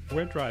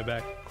 Wet Dry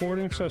Vac cord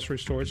and accessory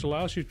storage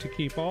allows you to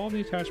keep all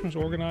the attachments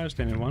organized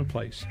and in one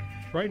place.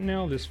 Right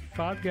now, this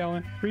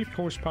 5-gallon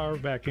 3-horsepower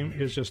vacuum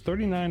is just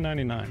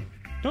 $39.99.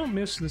 Don't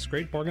miss this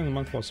great bargain of the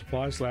month while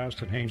supplies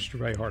last at Haynes True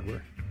Bay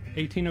Hardware,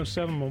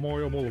 1807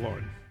 Memorial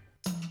Boulevard.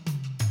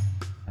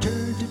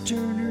 Turn to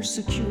Turner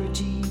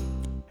Security.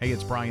 Hey,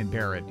 it's Brian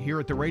Barrett. Here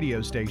at the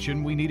radio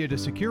station, we needed a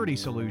security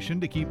solution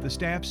to keep the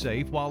staff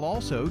safe while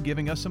also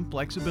giving us some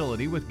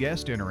flexibility with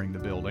guests entering the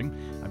building.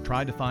 I've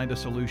tried to find a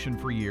solution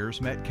for years,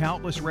 met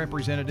countless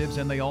representatives,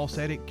 and they all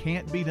said it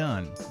can't be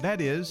done. That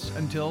is,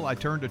 until I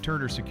turned to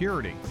Turner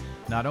Security.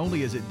 Not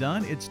only is it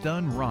done, it's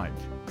done right.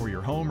 For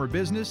your home or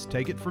business,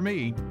 take it from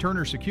me,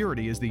 Turner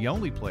Security is the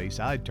only place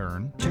I'd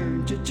turn.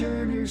 Turn to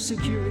Turner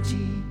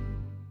Security.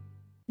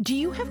 Do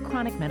you have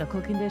chronic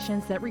medical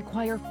conditions that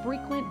require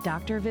frequent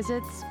doctor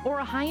visits or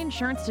a high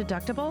insurance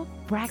deductible?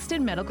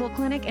 Braxton Medical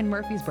Clinic in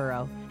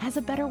Murfreesboro has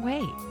a better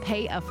way.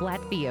 Pay a flat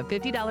fee of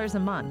 $50 a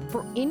month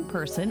for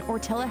in-person or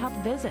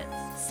telehealth visits.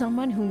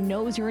 Someone who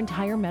knows your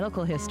entire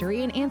medical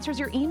history and answers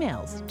your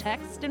emails,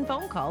 texts, and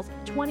phone calls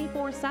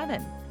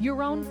 24/7.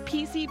 Your own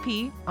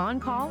PCP on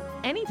call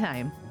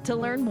anytime. To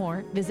learn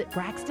more, visit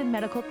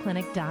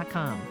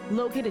BraxtonMedicalClinic.com,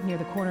 located near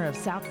the corner of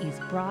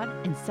Southeast Broad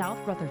and South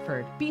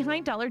Rutherford,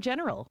 behind Dollar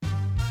General.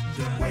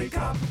 Wake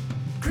Up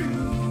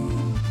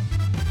Crew.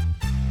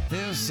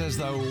 This is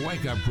the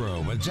Wake Up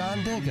Crew with John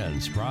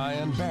Dinkins,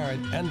 Brian Barrett,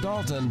 and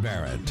Dalton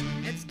Barrett.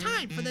 It's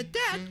time for the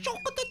dad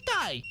joke of the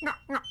day.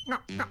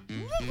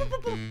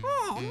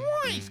 Oh,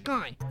 nice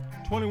guy.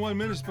 21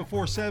 minutes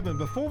before 7.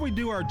 Before we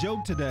do our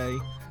joke today,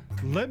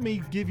 let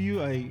me give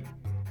you a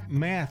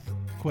math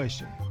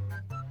question.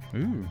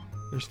 Ooh.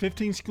 There's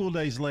 15 school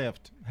days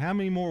left. How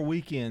many more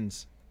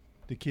weekends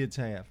do kids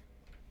have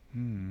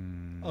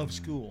of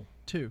school?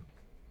 2.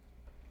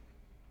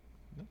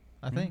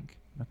 I think.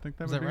 I think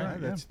that Is would that be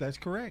right? right. That's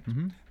correct.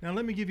 Mm-hmm. Now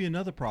let me give you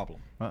another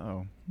problem.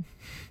 Uh-oh.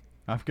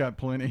 I've got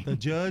plenty. The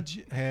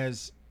judge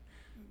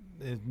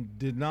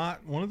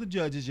one of the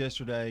judges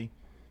yesterday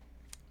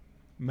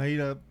made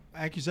a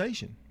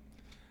accusation.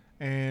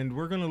 And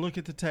we're going to look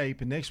at the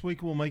tape, and next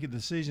week we'll make a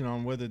decision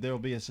on whether there will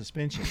be a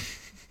suspension.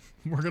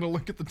 We're going to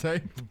look at the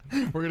tape?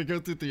 We're going to go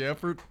through the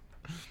effort?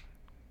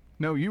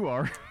 No, you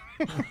are.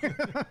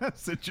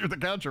 Since you're the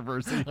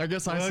controversy. I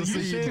guess I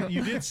secede.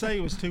 You did say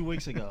it was 2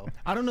 weeks ago.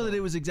 I don't know that it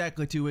was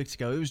exactly 2 weeks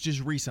ago. It was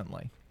just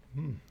recently.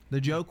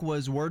 The joke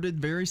was worded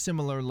very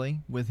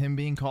similarly, with him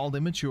being called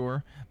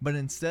immature, but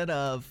instead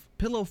of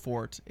pillow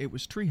fort, it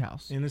was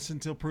treehouse.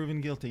 Innocent until proven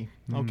guilty.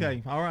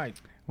 Okay, all right.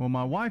 Well,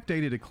 my wife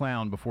dated a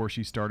clown before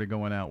she started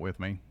going out with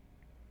me.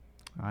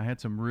 I had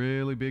some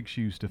really big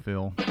shoes to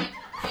fill.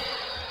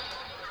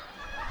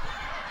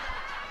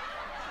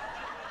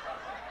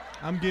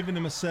 I'm giving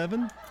him a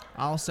 7.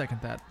 I'll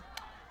second that.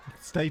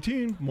 Stay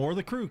tuned. More of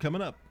the crew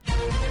coming up.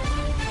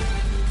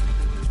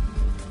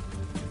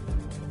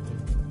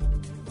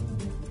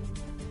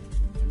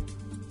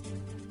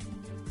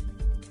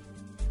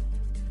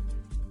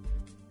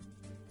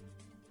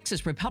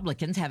 Texas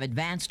Republicans have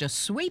advanced a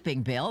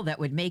sweeping bill that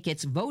would make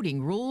its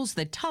voting rules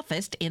the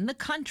toughest in the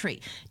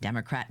country.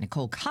 Democrat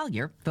Nicole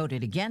Collier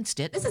voted against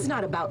it. This is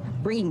not about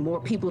bringing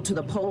more people to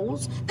the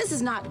polls. This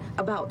is not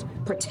about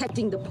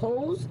protecting the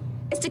polls.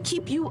 It's to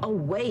keep you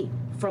away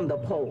from the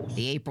polls.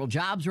 The April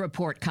jobs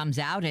report comes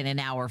out in an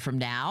hour from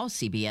now.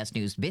 CBS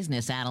News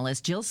business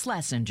analyst Jill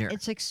Schlesinger.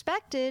 It's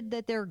expected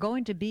that there are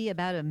going to be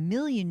about 1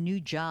 million new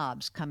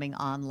jobs coming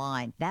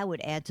online. That would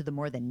add to the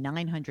more than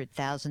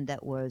 900,000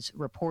 that was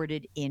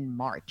reported in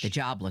March. The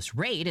jobless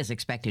rate is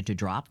expected to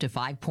drop to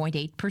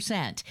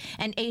 5.8%.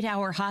 An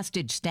 8-hour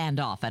hostage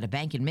standoff at a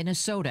bank in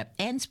Minnesota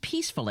ends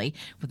peacefully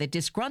with a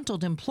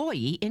disgruntled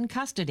employee in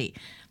custody.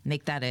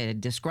 Make that a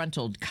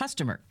disgruntled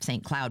customer.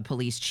 St. Cloud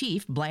Police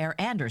Chief Blair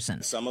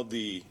Anderson. Some of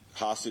the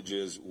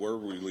hostages were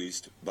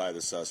released by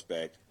the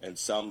suspect, and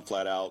some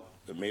flat out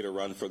made a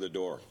run for the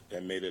door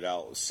and made it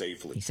out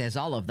safely. He says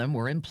all of them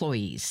were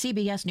employees.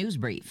 CBS News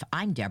Brief.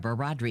 I'm Deborah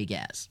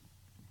Rodriguez.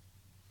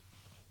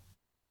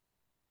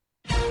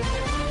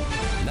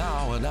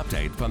 Now an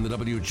update from the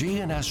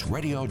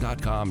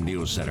WGNSradio.com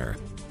News Center.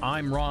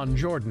 I'm Ron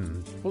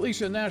Jordan.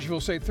 Police in Nashville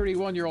say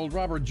 31-year-old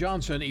Robert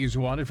Johnson is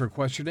wanted for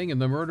questioning in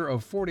the murder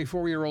of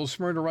 44-year-old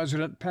Smyrna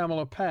resident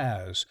Pamela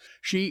Paz.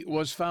 She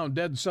was found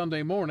dead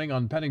Sunday morning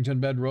on Pennington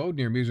Bed Road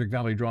near Music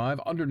Valley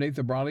Drive underneath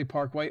the Brawley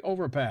Parkway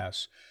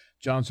overpass.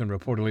 Johnson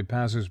reportedly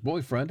Paz's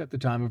boyfriend at the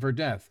time of her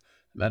death.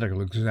 The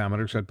medical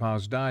examiner said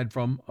Paz died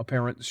from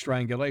apparent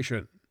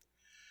strangulation.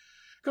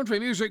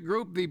 Country music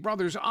group the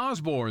Brothers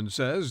Osborne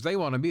says they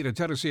want to meet a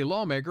Tennessee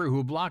lawmaker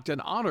who blocked an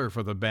honor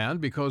for the band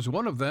because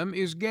one of them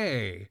is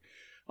gay.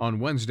 On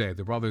Wednesday,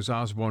 the Brothers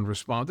Osborne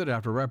responded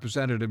after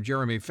Representative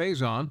Jeremy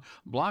Faison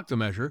blocked the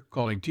measure,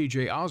 calling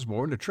T.J.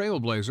 Osborne a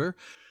trailblazer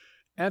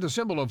and a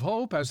symbol of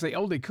hope as the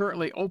only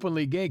currently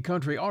openly gay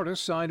country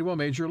artist signed to a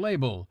major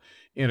label.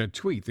 In a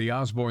tweet, the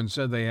Osbornes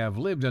said they have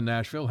lived in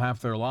Nashville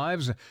half their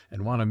lives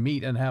and want to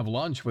meet and have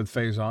lunch with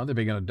Faison to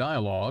begin a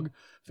dialogue.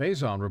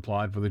 Faison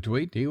replied for the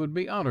tweet he would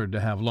be honored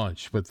to have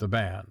lunch with the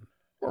band.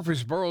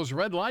 Murfreesboro's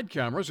red light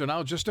cameras are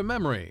now just a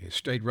memory.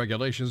 State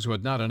regulations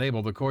would not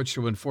enable the courts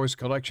to enforce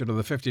collection of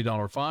the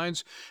 $50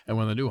 fines, and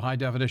when the new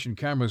high-definition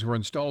cameras were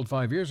installed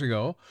 5 years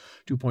ago,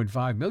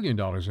 $2.5 million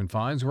in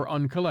fines were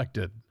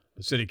uncollected.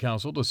 The city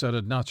council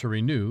decided not to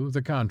renew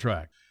the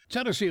contract.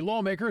 Tennessee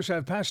lawmakers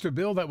have passed a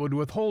bill that would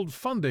withhold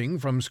funding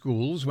from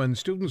schools when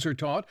students are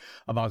taught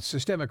about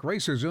systemic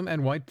racism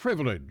and white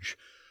privilege.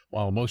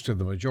 While most of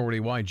the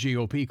majority-white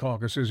GOP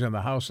caucuses in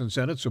the House and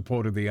Senate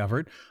supported the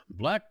effort,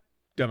 black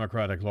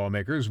Democratic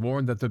lawmakers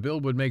warned that the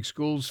bill would make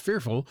schools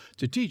fearful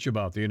to teach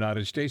about the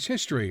United States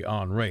history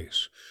on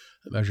race.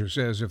 The measure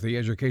says if the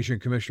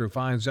education commissioner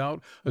finds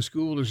out a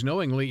school is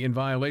knowingly in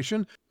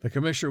violation, the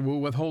commissioner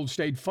will withhold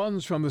state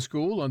funds from the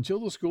school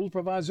until the school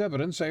provides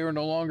evidence they are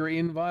no longer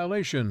in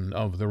violation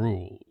of the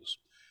rules.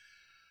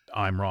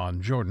 I'm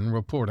Ron Jordan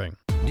reporting.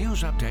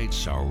 News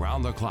updates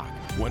around the clock,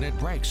 when it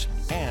breaks,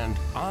 and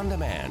on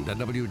demand at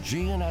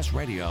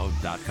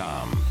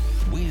WGNSradio.com.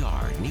 We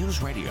are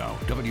News Radio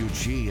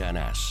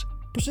WGNS.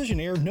 Precision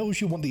Air knows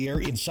you want the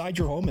air inside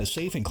your home as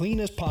safe and clean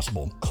as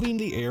possible. Clean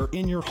the air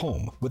in your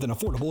home with an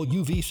affordable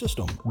UV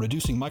system,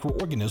 reducing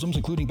microorganisms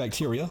including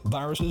bacteria,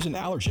 viruses, and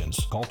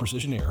allergens. Call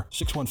Precision Air,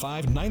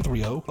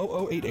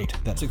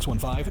 615-930-0088. That's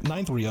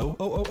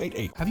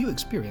 615-930-0088. Have you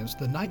experienced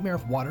the nightmare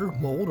of water,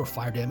 mold, or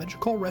fire damage?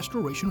 Call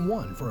Restoration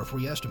One for a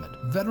free estimate.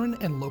 Veteran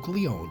and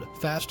locally owned,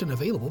 fast and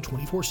available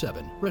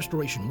 24/7.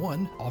 Restoration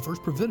One offers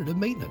preventative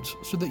maintenance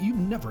so that you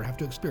never have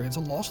to experience a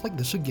loss like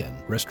this again.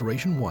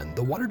 Restoration One,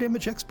 the water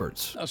damage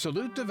experts. A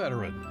salute to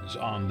veterans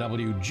on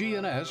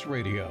WGNS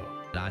Radio.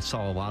 I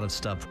saw a lot of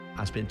stuff.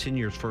 I spent 10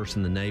 years first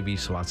in the Navy,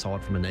 so I saw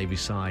it from a Navy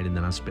side, and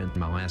then I spent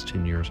my last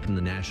 10 years in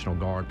the National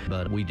Guard.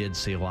 But we did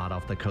see a lot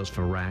off the coast of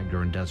Iraq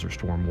during Desert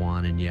Storm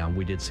 1, and yeah,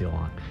 we did see a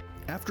lot.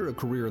 After a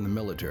career in the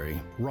military,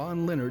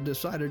 Ron Leonard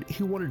decided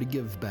he wanted to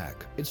give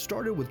back. It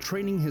started with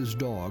training his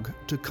dog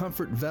to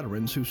comfort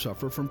veterans who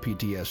suffer from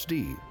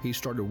PTSD. He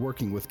started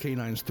working with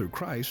Canines Through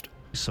Christ.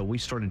 So we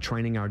started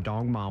training our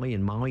dog Molly,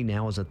 and Molly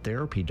now is a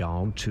therapy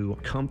dog to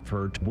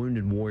comfort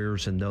wounded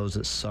warriors and those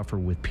that suffer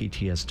with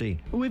PTSD.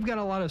 We've got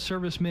a lot of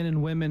servicemen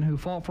and women who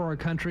fought for our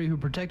country, who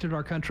protected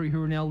our country,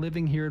 who are now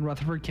living here in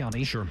Rutherford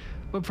County. Sure.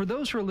 But for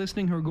those who are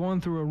listening who are going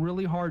through a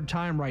really hard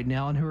time right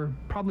now and who are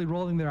probably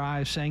rolling their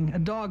eyes saying, a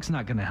dog's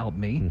not going to help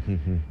me,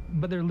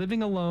 but they're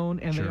living alone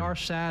and Sure. they are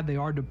sad, they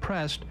are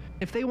depressed,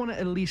 if they want to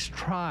at least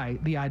try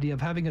the idea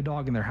of having a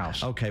dog in their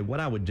house. Okay, what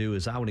I would do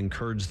is I would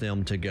encourage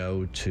them to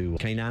go to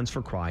Canines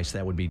for Christ.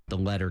 That would be the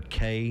letter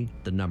K,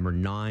 the number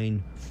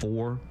 9,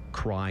 4,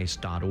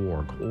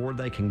 Christ.org, or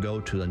they can go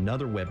to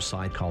another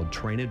website called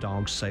Train a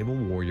Dog Save a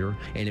Warrior,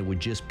 and it would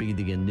just be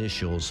the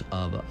initials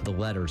of the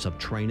letters of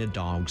Train a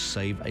Dog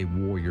Save a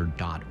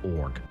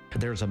Warrior.org.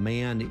 There's a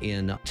man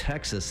in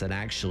Texas that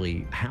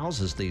actually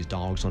houses these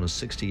dogs on a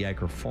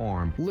 60-acre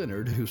farm.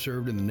 Leonard, who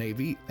served in the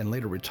Navy and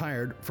later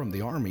retired from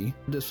the Army,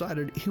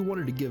 decided he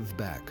wanted to give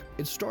back.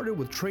 It started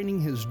with training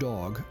his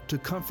dog to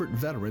comfort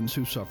veterans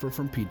who suffer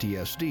from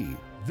PTSD.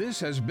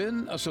 This has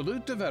been a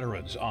Salute to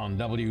Veterans on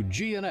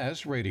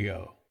WGNS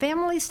Radio.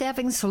 Family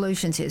Staffing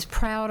Solutions is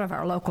proud of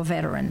our local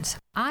veterans.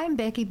 I'm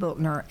Becky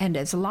Bookner, and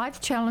as life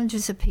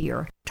challenges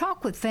appear,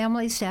 talk with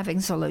Family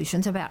Staffing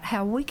Solutions about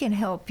how we can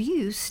help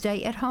you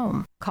stay at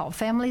home. Call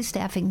Family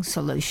Staffing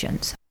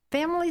Solutions.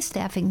 Family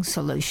Staffing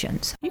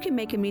Solutions. You can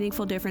make a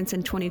meaningful difference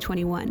in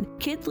 2021.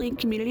 KidLink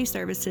Community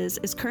Services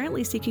is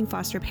currently seeking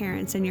foster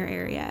parents in your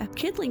area.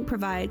 KidLink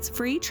provides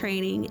free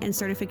training and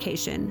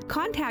certification.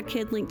 Contact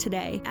KidLink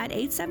today at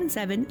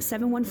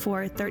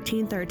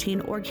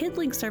 877-714-1313 or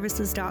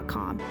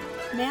kidlinkservices.com.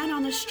 Man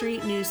on the Street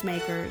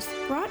Newsmakers,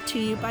 brought to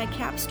you by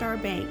Capstar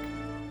Bank.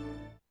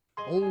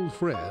 Old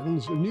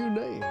friends, new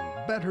name,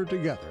 better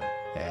together.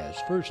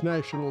 As First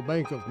National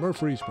Bank of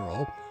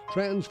Murfreesboro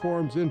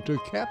transforms into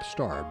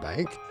Capstar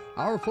Bank,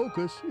 our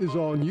focus is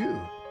on you.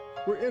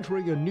 We're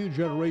entering a new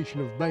generation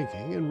of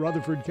banking in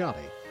Rutherford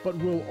County, but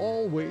will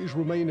always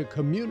remain a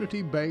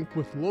community bank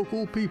with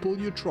local people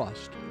you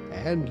trust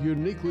and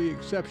uniquely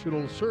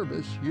exceptional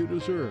service you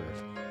deserve.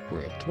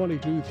 We're at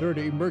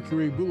 2230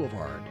 Mercury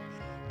Boulevard.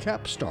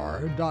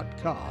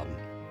 Capstar.com.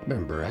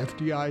 Member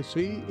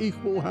FDIC,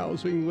 Equal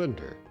Housing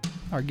Lender.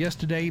 Our guest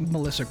today,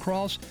 Melissa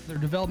Cross, their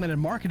Development and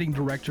Marketing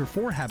Director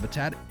for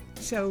Habitat.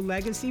 So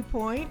Legacy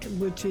Point,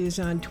 which is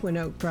on Twin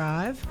Oak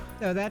Drive,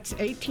 so that's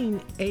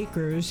 18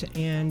 acres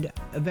and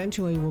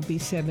eventually will be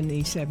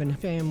 77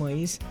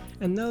 families.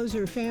 And those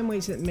are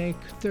families that make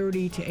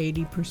 30 to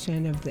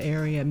 80% of the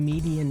area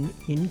median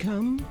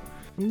income.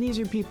 And these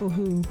are people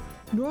who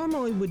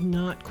normally would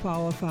not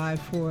qualify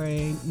for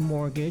a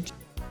mortgage,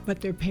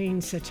 but they're paying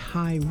such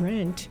high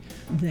rent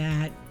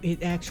that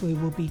it actually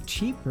will be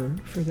cheaper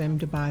for them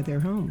to buy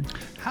their home.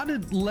 How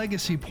did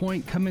Legacy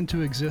Point come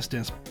into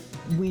existence?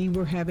 We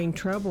were having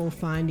trouble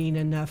finding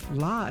enough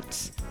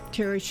lots.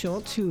 Terry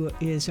Schultz, who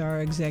is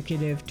our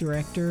executive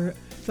director,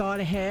 thought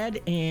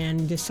ahead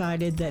and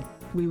decided that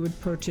we would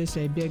purchase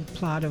a big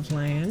plot of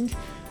land.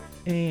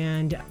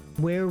 And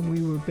where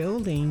we were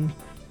building,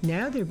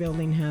 now they're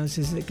building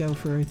houses that go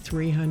for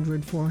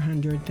 $300,000,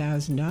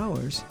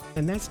 $400,000.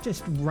 And that's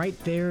just right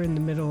there in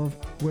the middle of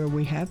where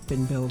we have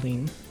been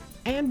building.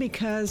 And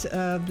because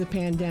of the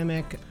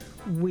pandemic,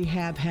 we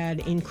have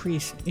had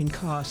increase in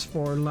costs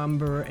for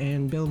lumber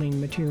and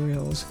building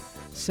materials.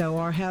 So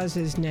our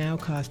houses now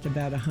cost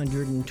about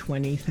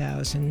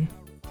 $120,000.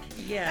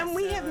 Yes. And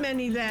we have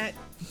many that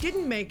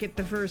didn't make it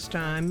the first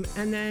time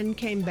and then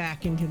came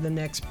back into the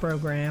next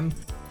program.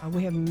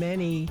 We have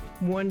many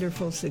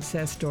wonderful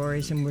success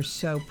stories, and we're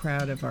so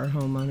proud of our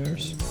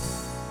homeowners.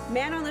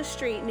 Man on the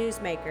Street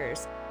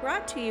Newsmakers,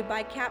 brought to you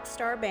by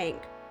Capstar Bank.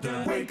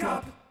 The Wake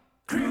Up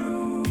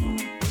Crew.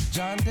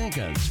 John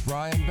Dinkins,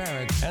 Brian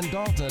Barrett, and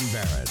Dalton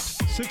Barrett.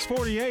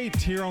 6:48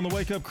 here on the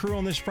Wake Up Crew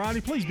on this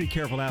Friday. Please be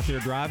careful out there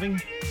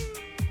driving.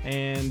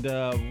 And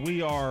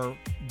we are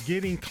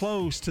getting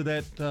close to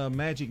that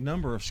magic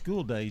number of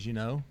school days, you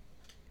know.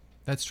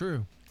 That's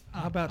true.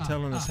 How about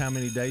telling us how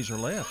many days are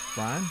left,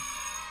 Brian?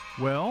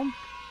 Well,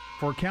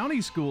 for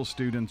county school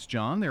students,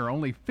 John, there are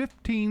only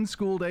 15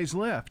 school days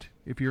left.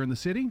 If you're in the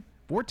city,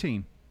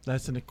 14.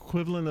 That's an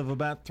equivalent of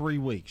about 3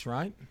 weeks,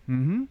 right?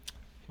 Mm-hmm.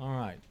 All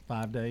right.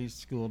 5 days,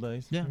 school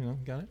days. Yeah. You know,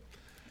 got it.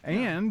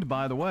 And,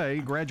 by the way,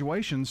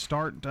 graduations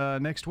start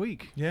next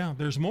week. Yeah,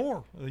 there's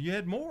more. You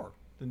had more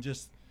than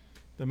just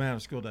the amount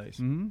of school days.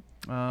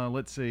 Mm-hmm.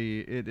 Let's see.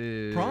 It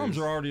is... Proms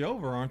are already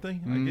over, aren't they?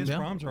 I guess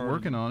proms are already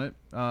working on it.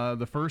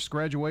 The first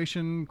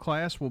graduation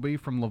class will be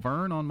from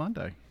Laverne on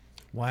Monday.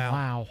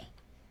 Wow.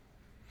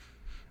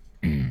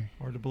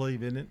 Hard to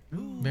believe, isn't it?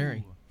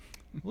 Very.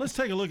 Let's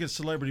take a look at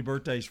celebrity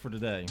birthdays for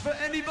today. For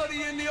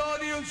anybody in the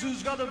audience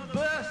who's got a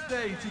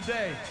birthday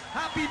today,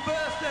 happy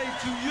birthday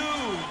to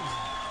you.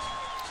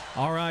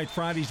 All right,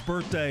 Friday's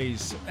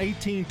birthdays.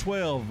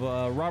 1812,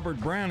 Robert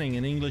Browning,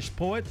 an English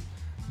poet,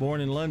 born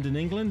in London,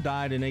 England,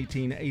 died in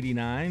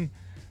 1889.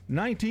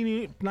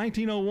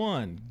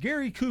 1901,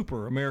 Gary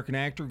Cooper, American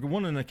actor,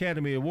 won an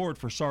Academy Award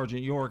for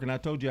Sergeant York, and I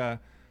told you I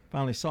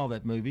finally saw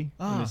that movie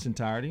in its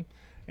entirety.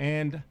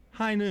 And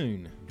High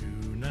Noon. Do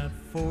not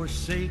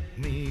forsake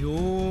me,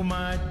 oh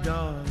my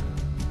darling,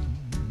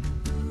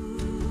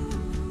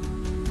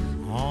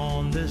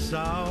 on this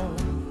our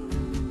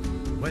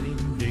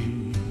wedding day.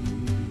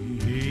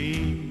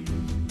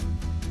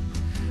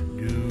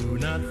 Do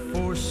not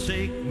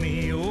forsake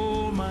me,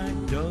 oh my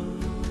darling.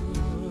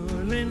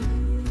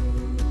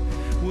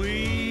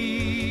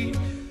 We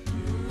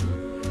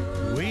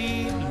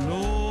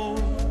know.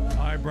 All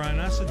right, Brian,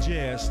 I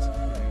suggest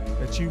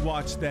that you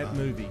watch that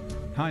movie.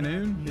 High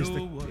Noon?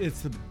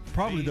 It's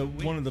probably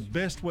one of the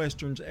best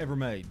Westerns ever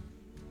made.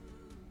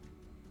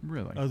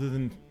 Really? Other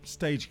than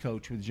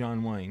Stagecoach with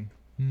John Wayne.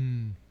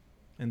 And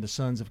The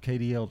Sons of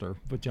Katie Elder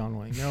with John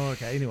Wayne. No,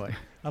 okay, anyway.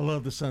 I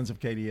love The Sons of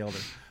Katie Elder.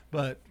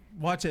 But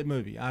watch that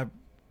movie. I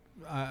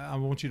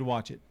want you to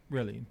watch it,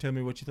 really, and tell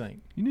me what you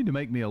think. You need to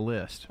make me a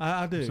list.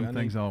 I do. Some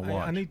things I'll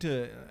watch. I need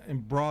to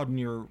broaden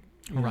your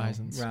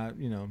horizons. Right,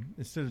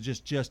 instead of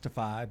just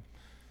Justified,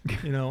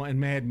 and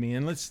Mad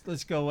Men.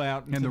 Let's go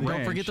out and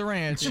don't forget the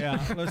ranch.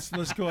 Yeah,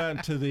 let's go out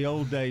into the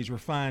old days.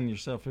 Refine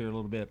yourself here a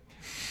little bit.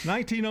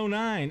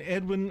 1909,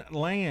 Edwin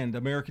Land,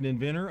 American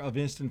inventor of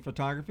instant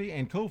photography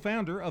and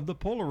co-founder of the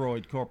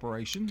Polaroid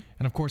Corporation.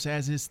 And of course,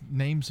 as his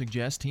name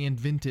suggests, he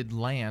invented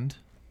land,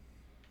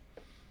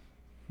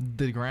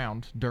 the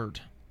ground,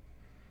 dirt.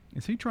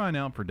 Is he trying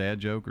out for dad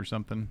joke or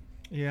something?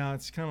 Yeah,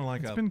 it's kind of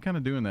like It's been kind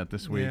of doing that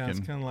this week. Yeah, it's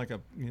kind of like a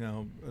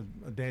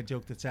dad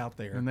joke that's out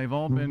there. And they've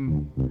all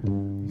been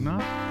not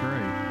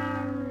great.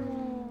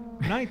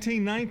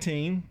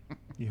 1919,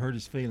 you hurt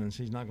his feelings.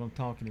 He's not going to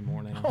talk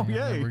anymore now. Oh,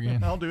 yay.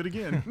 I'll do it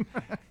again.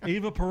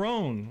 Eva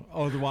Perón,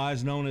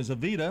 otherwise known as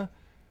Evita,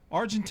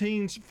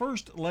 Argentina's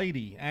first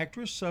lady,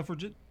 actress,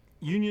 suffragette,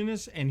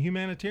 unionist, and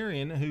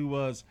humanitarian who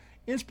was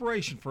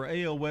inspiration for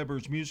A.L.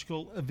 Weber's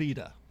musical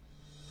Evita.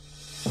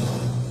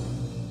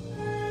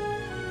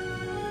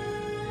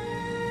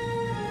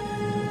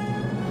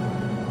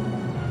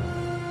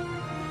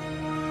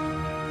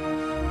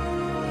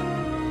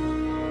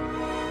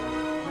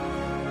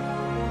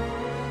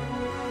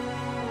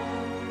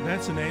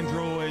 That's an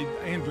Android.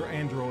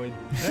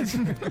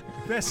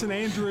 That's an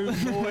Andrew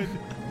Lloyd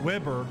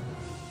Webber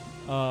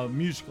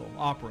musical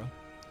opera,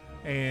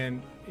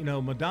 and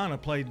Madonna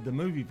played the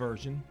movie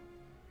version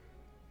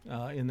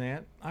in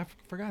that. I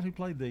forgot who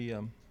played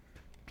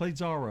played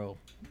Zorro.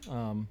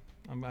 I'm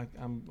a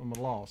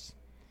loss.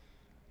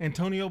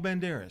 Antonio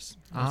Banderas.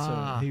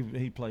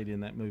 He played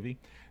in that movie.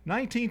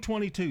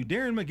 1922.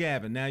 Darren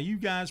McGavin. Now you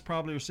guys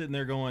probably are sitting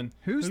there going,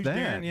 "Who's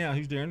that?" Darren? Yeah,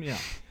 who's Darren? Yeah.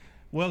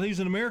 Well, he's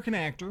an American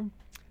actor.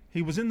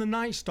 He was in The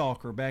Night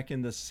Stalker back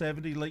in the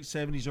late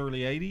 70s,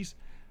 early 80s,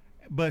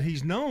 but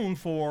he's known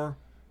for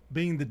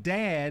being the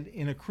dad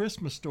in A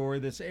Christmas Story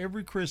that's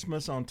every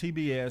Christmas on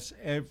TBS,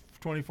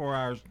 24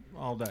 hours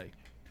all day.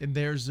 And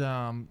there's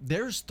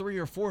 3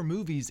 or 4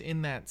 movies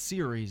in that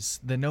series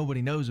that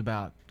nobody knows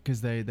about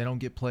because they don't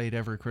get played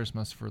every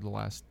Christmas for the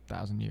last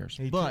 1,000 years.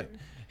 He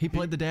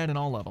played the dad in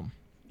all of them.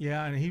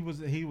 Yeah, and he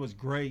was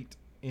great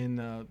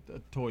in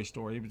Toy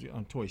Story. He was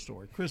on Toy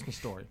Story, Christmas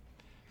Story.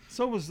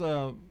 So was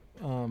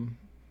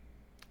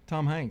Tom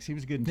Hanks. He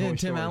was good in Toy Story.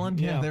 Tim Allen.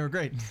 Yeah, they were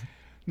great.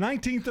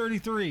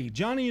 1933,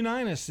 Johnny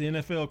Unitas, the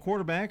NFL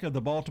quarterback of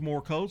the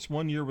Baltimore Colts,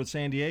 1 year with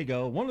San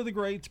Diego, one of the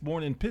greats,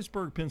 born in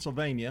Pittsburgh,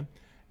 Pennsylvania.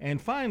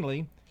 And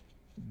finally,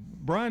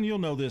 Brian, you'll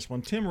know this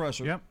one, Tim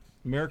Russert,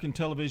 American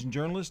television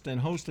journalist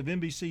and host of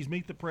NBC's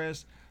Meet the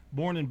Press,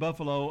 born in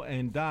Buffalo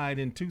and died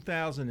in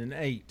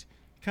 2008.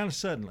 Kind of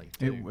suddenly.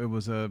 It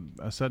was a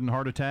sudden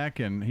heart attack,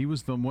 and he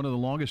was one of the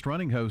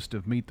longest-running hosts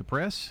of Meet the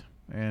Press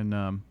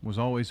and was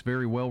always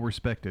very well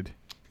respected.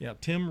 Yeah,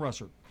 Tim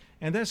Russert.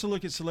 And that's a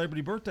look at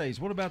celebrity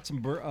birthdays. What about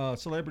some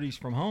celebrities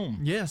from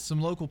home? Yes,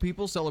 some local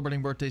people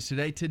celebrating birthdays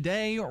today.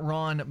 Today,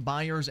 Ron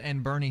Byers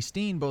and Bernie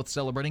Steen both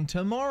celebrating.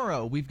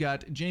 Tomorrow, we've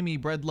got Jamie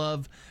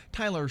Breedlove,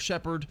 Tyler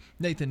Shepard,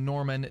 Nathan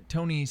Norman,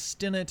 Tony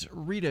Stinnett,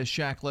 Rita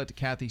Shacklett,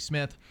 Kathy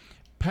Smith,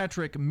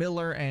 Patrick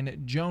Miller, and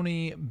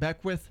Joni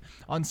Beckwith.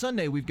 On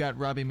Sunday, we've got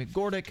Robbie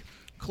McGordick,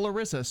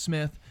 Clarissa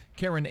Smith,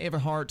 Karen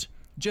Everhart,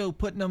 Joe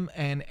Putnam,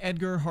 and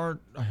Edgar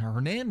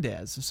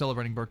Hernandez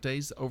celebrating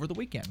birthdays over the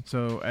weekend.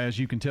 So, as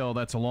you can tell,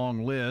 that's a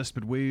long list,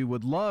 but we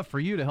would love for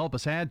you to help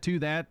us add to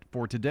that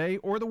for today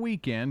or the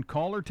weekend.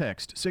 Call or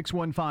text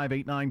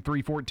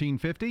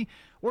 615-893-1450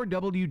 or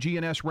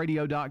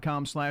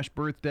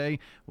WGNSradio.com/birthday.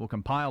 We'll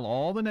compile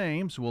all the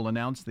names. We'll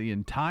announce the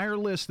entire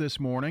list this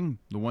morning,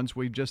 the ones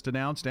we've just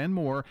announced and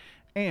more,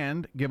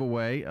 and give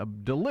away a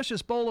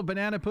delicious bowl of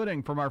banana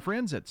pudding from our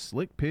friends at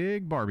Slick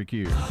Pig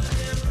Barbecue.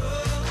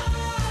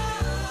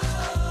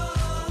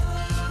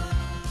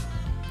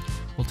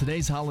 Well,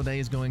 today's holiday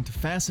is going to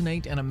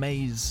fascinate and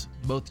amaze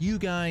both you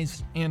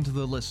guys and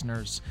the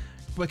listeners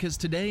because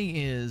today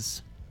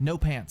is No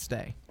Pants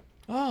Day.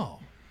 Oh,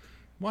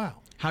 wow.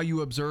 How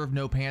you observe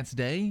No Pants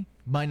Day?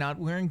 By not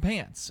wearing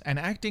pants and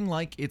acting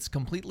like it's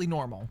completely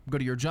normal. Go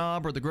to your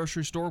job or the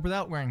grocery store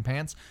without wearing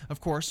pants. Of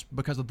course,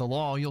 because of the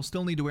law, you'll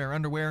still need to wear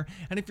underwear.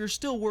 And if you're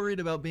still worried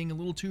about being a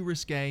little too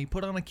risque,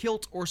 put on a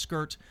kilt or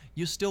skirt.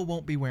 You still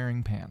won't be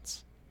wearing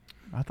pants.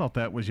 I thought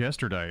that was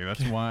yesterday.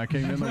 That's why I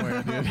came in the way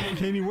I did.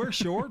 Can you wear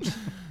shorts?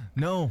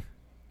 No.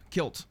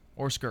 Kilt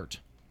or skirt.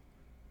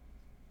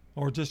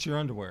 Or just your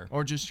underwear.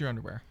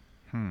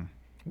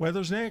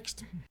 Weather's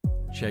next.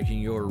 Checking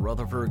your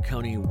Rutherford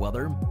County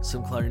weather.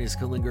 Some cloudiness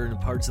could linger in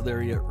parts of the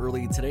area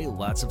early today.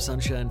 Lots of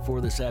sunshine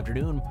for this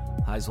afternoon.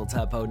 Highs will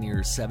top out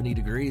near 70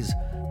 degrees.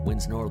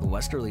 Winds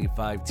northwesterly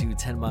 5 to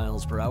 10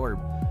 miles per hour.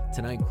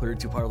 Tonight, clear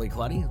to partly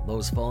cloudy.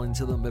 Lows fall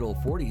into the middle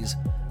 40s.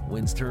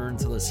 Winds turn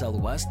to the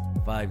southwest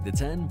 5 to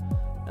 10.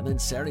 And then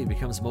Saturday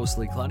becomes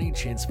mostly cloudy.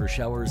 Chance for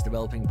showers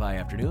developing by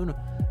afternoon.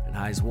 And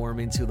highs warm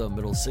into the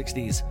middle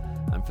 60s.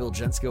 I'm Phil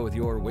Jensko with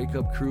your Wake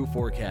Up Crew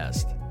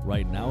forecast.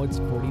 Right now, it's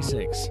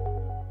 46.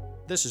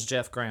 This is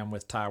Jeff Graham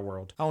with Tire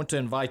World. I want to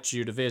invite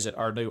you to visit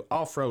our new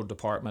off-road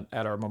department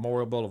at our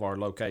Memorial Boulevard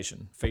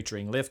location,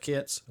 featuring lift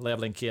kits,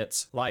 leveling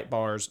kits, light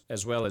bars,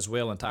 as well as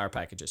wheel and tire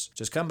packages.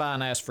 Just come by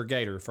and ask for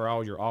Gator for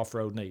all your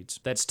off-road needs.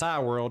 That's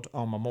Tire World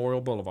on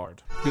Memorial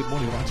Boulevard. Good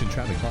morning. Watching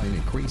traffic volume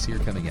increase here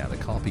coming out of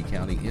Coffee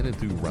County in and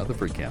through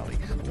Rutherford County.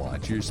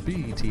 Watch your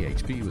speed.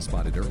 THP was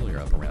spotted earlier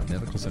up around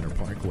Medical Center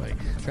Parkway.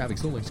 Traffic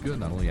still looks good,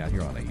 not only out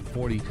here on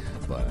 840,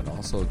 but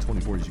also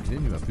 24 as you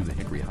continue up through the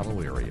Hickory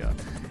Hollow area.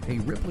 Hey,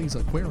 Ripley's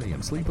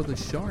Aquarium, Sleep with the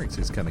Sharks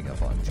is coming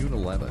up on June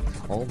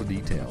 11th. All the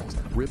details,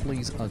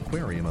 Ripley's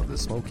Aquarium of the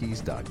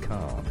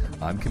Smokies.com.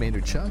 I'm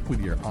Commander Chuck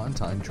with your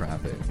on-time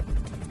traffic.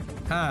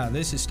 Hi,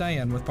 this is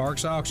Stan with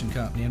Parks Auction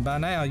Company, and by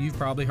now you've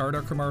probably heard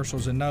our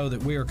commercials and know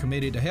that we are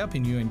committed to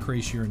helping you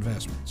increase your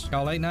investments.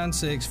 Call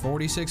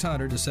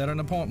 896-4600 to set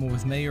an appointment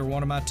with me or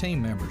one of my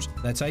team members.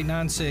 That's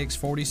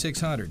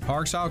 896-4600.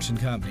 Parks Auction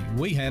Company.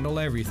 We handle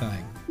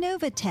everything.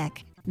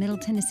 Novatech, Middle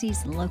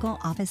Tennessee's local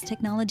office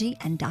technology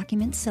and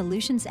document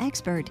solutions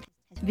expert.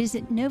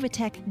 Visit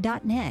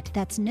Novatech.net.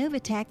 That's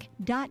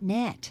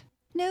Novatech.net.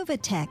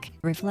 Novatech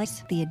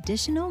reflects the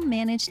additional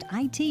managed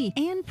IT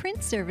and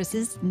print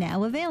services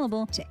now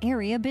available to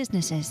area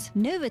businesses.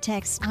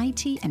 Novatech's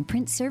IT and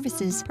print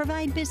services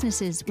provide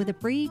businesses with a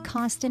free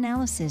cost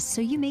analysis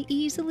so you may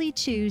easily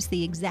choose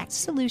the exact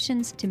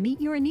solutions to meet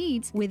your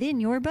needs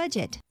within your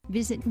budget.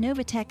 Visit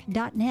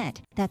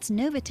Novatech.net. That's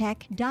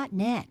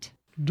Novatech.net.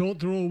 Don't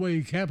throw away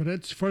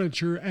cabinets,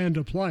 furniture, and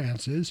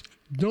appliances.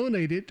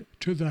 Donate it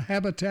to the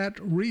Habitat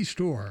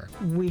Restore.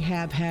 We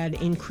have had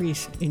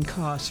increase in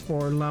costs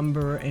for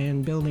lumber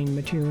and building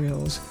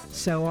materials,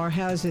 so our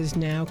houses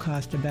now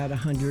cost about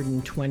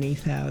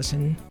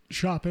 $120,000.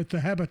 Shop at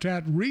the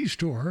Habitat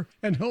Restore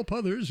and help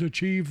others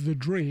achieve the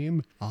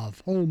dream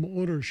of home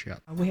ownership.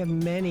 We have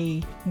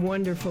many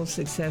wonderful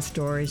success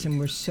stories, and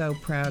we're so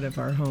proud of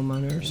our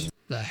homeowners.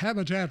 The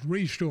Habitat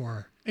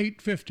Restore,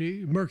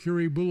 850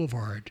 Mercury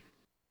Boulevard.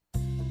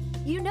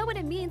 You know what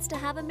it means to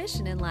have a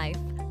mission in life,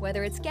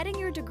 whether it's getting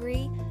your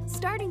degree,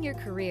 starting your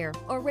career,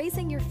 or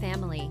raising your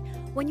family.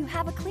 When you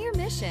have a clear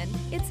mission,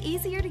 it's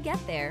easier to get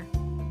there.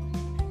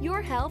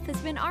 Your health has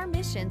been our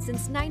mission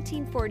since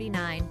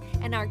 1949,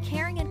 and our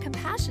caring and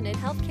compassionate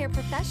healthcare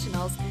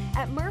professionals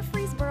at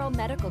Murfreesboro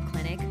Medical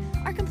Clinic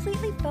are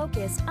completely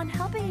focused on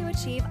helping you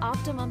achieve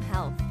optimum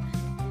health.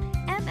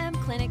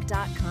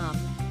 mmclinic.com.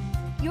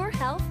 Your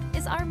health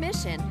is our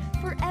mission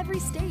for every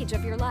stage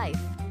of your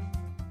life.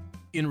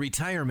 In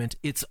retirement,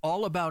 it's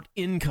all about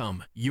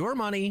income. Your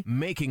money,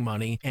 making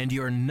money, and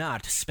you're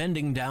not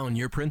spending down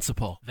your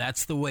principal.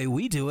 That's the way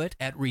we do it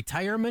at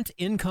Retirement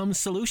Income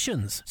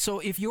Solutions. So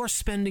if you're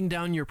spending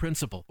down your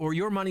principal or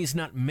your money's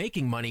not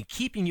making money,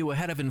 keeping you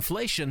ahead of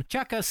inflation,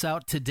 check us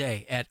out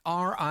today at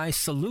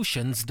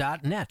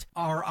risolutions.net.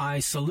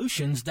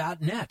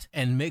 risolutions.net.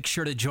 And make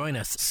sure to join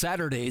us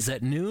Saturdays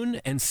at noon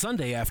and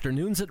Sunday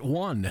afternoons at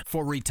 1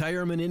 for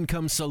Retirement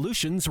Income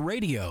Solutions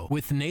Radio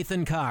with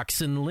Nathan Cox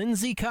and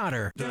Lindsay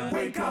Cotter. The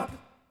Wake Up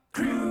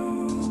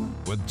Crew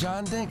with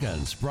John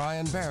Dinkins,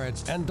 Brian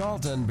Barrett, and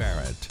Dalton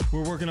Barrett.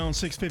 We're working on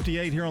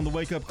 6:58 here on the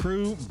Wake Up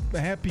Crew.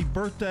 Happy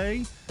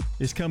birthday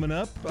is coming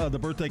up, the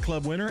birthday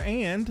club winner,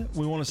 and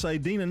we want to say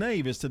Dina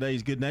Nave is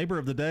today's good neighbor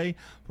of the day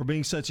for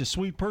being such a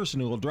sweet person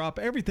who will drop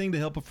everything to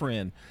help a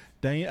friend.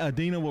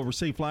 Dina will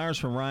receive flowers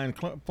from Ryan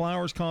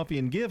Flowers, Coffee,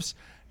 and Gifts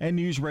and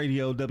News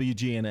Radio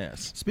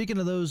WGNS. Speaking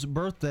of those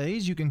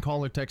birthdays, you can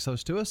call or text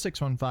those to us,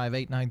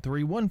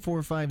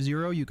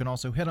 615-893-1450. You can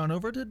also head on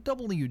over to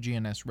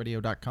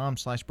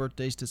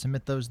WGNSradio.com/birthdays to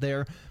submit those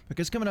there,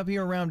 because coming up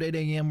here around 8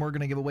 a.m., we're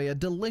going to give away a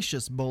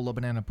delicious bowl of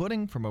banana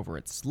pudding from over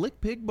at Slick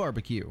Pig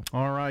Barbecue.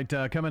 All right,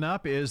 coming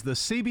up is the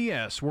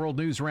CBS World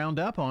News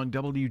Roundup on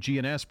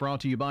WGNS, brought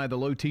to you by the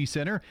Low T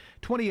Center,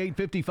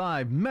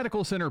 2855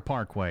 Medical Center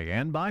Parkway,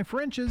 and by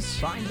French's.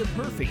 Find the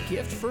perfect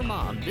gift for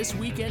mom this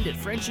weekend at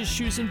French's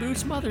Shoes and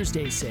Boots Mother's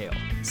Day sale.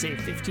 Save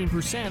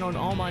 15% on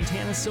all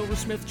Montana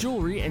Silversmith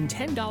jewelry and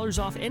 $10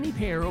 off any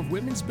pair of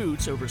women's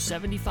boots over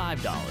 $75.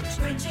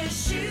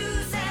 French's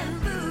Shoes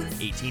and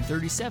Boots.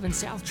 1837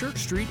 South Church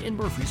Street in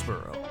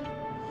Murfreesboro.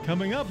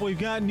 Coming up, we've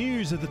got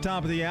news at the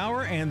top of the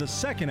hour and the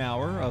second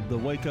hour of the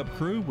Wake Up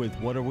Crew with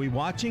What Are We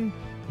Watching?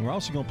 And we're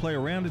also going to play a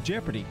round of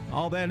Jeopardy.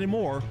 All that and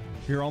more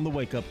here on the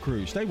Wake Up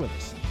Crew. Stay with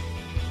us.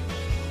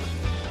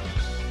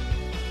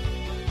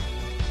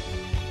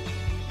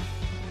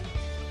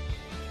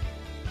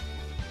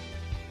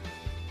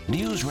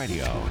 News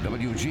Radio,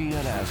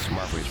 WGNS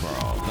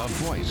Murfreesboro, the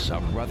voice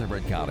of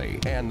Rutherford County,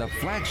 and the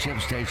flagship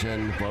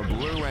station for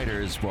Blue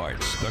Raiders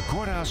sports. The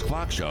Courthouse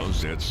Clock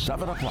shows it's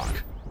 7 o'clock.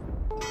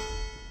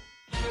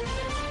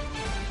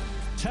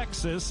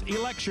 Texas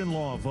election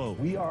law vote.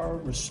 We are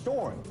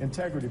restoring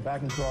integrity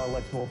back into our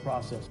electoral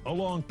process.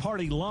 Along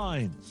party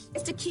lines.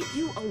 It's to keep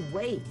you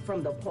away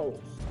from the polls.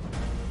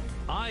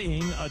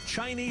 Eyeing a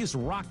Chinese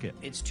rocket.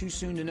 It's too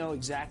soon to know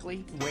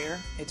exactly where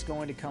it's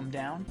going to come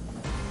down.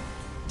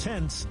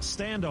 Tense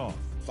standoff.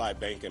 5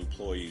 bank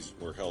employees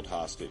were held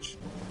hostage.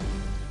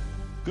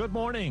 Good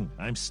morning.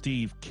 I'm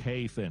Steve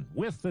Kathan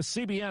with the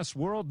CBS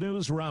World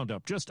News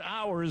Roundup. Just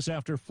hours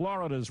after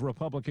Florida's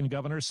Republican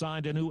governor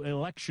signed a new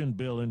election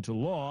bill into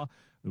law,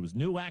 there was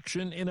new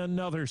action in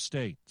another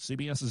state.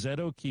 CBS's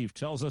Ed O'Keefe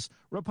tells us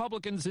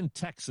Republicans in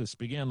Texas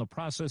began the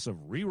process of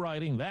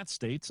rewriting that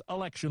state's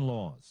election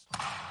laws.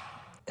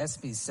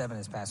 SB 7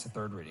 has passed a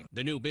third reading.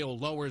 The new bill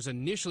lowers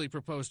initially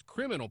proposed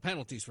criminal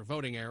penalties for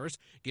voting errors,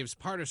 gives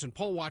partisan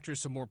poll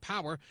watchers some more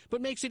power,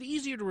 but makes it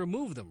easier to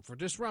remove them for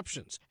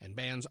disruptions, and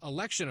bans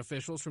election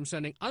officials from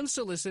sending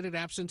unsolicited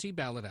absentee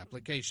ballot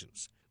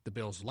applications. The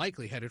bill's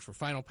likely headed for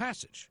final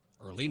passage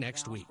early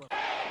next week.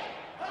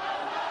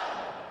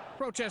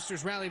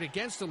 Protesters rallied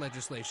against the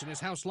legislation as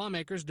House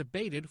lawmakers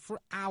debated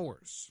for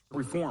hours.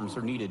 Reforms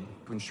are needed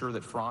to ensure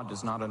that fraud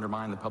does not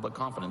undermine the public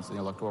confidence in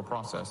the electoral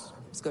process.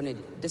 It's going to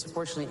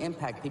disproportionately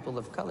impact people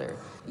of color.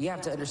 You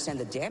have to understand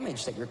the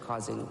damage that you're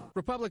causing.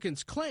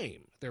 Republicans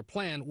claim their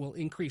plan will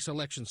increase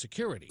election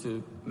security.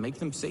 To make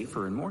them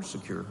safer and more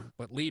secure.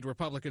 But lead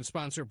Republican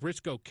sponsor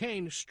Briscoe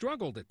Cain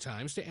struggled at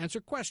times to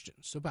answer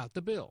questions about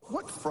the bill.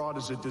 What fraud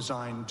is it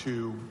designed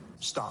to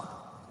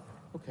stop?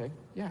 Okay,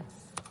 yeah.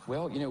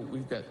 Well,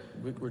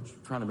 we're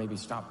trying to maybe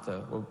stop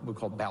what we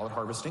call ballot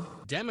harvesting.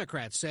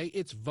 Democrats say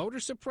it's voter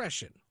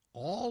suppression,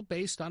 all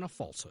based on a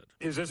falsehood.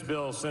 Is this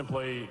bill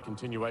simply a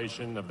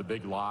continuation of the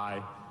big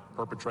lie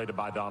perpetrated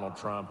by Donald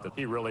Trump that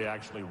he really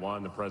actually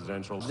won the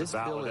presidential? This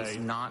bill is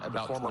not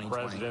about the former 2020.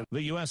 president.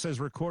 The U.S. has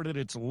recorded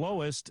its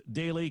lowest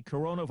daily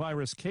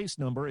coronavirus case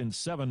number in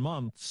 7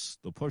 months.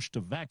 The push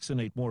to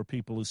vaccinate more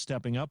people is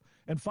stepping up,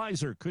 and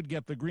Pfizer could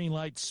get the green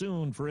light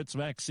soon for its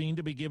vaccine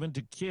to be given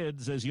to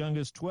kids as young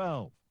as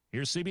 12.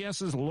 Here's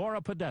CBS's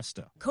Laura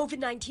Podesta.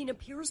 COVID-19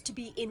 appears to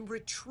be in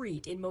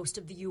retreat in most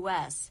of the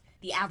U.S.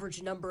 The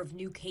average number of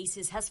new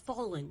cases has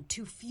fallen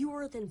to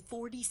fewer than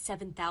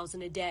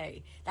 47,000 a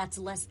day. That's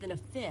less than a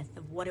fifth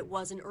of what it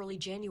was in early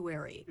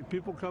January.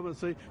 People come and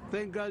say,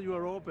 thank God you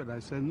are open. I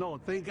said, no,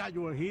 thank God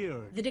you are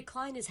here. The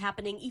decline is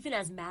happening even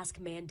as mask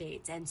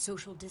mandates and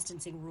social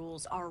distancing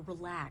rules are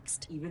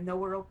relaxed. Even though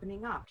we're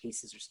opening up,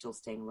 cases are still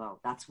staying low.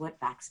 That's what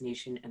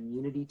vaccination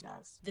immunity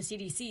does. The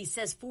CDC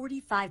says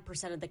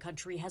 45% of the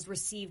country has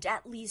received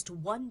at least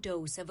one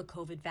dose of a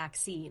COVID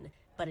vaccine.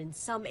 But in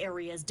some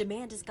areas,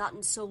 demand has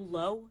gotten so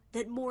low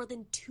that more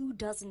than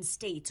 24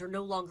 states are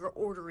no longer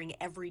ordering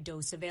every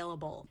dose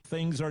available.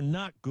 Things are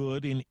not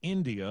good in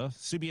India.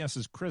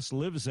 CBS's Chris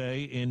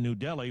Livesay in New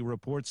Delhi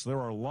reports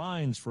there are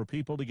lines for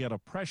people to get a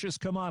precious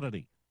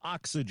commodity,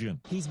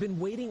 oxygen. He's been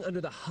waiting under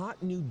the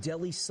hot New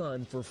Delhi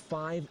sun for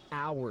 5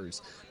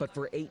 hours. But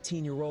for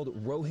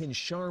 18-year-old Rohin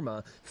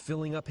Sharma,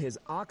 filling up his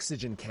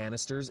oxygen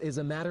canisters is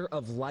a matter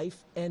of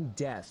life and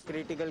death.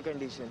 Critical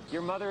condition.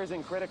 Your mother is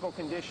in critical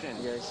condition.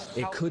 Yes.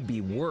 It could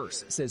be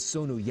worse, says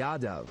Sonu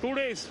Yadav. 2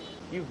 days.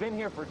 You've been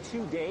here for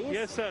 2 days?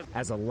 Yes, sir.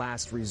 As a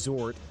last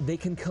resort, they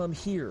can come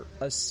here,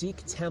 a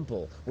Sikh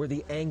temple where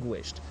the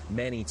anguished,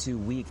 many too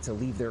weak to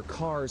leave their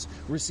cars,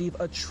 receive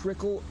a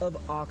trickle of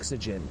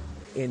oxygen.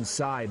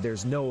 Inside,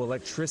 there's no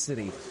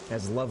electricity.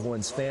 As loved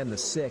ones fan the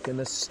sick in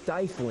the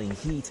stifling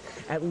heat,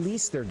 at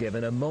least they're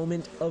given a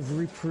moment of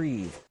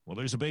reprieve. Well,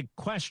 there's a big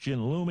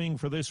question looming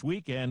for this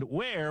weekend.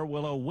 Where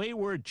will a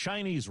wayward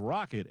Chinese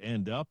rocket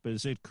end up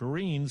as it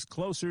careens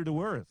closer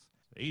to Earth?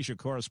 Asia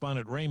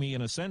correspondent Ramy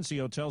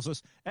Inocencio tells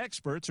us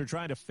experts are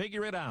trying to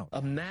figure it out.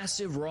 A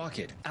massive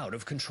rocket out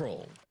of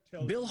control.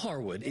 Bill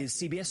Harwood is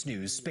CBS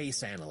News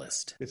space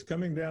analyst. It's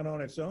coming down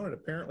on its own and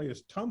apparently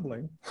is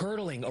tumbling.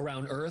 Hurtling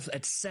around Earth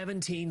at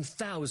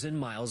 17,000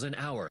 miles an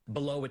hour.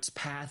 Below its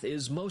path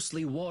is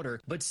mostly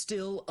water, but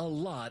still a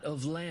lot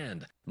of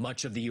land.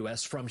 Much of the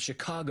U.S. from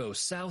Chicago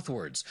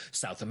southwards,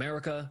 South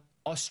America,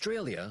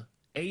 Australia,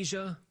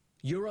 Asia,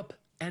 Europe,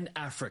 and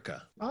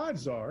Africa.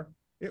 Odds are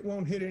it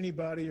won't hit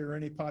anybody or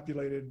any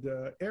populated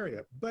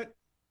area, but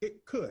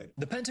it could.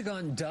 The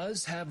Pentagon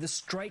does have the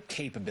strike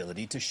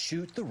capability to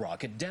shoot the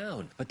rocket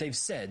down, but they've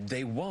said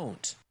they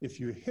won't.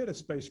 If you hit a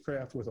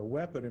spacecraft with a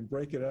weapon and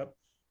break it up,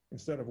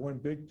 instead of one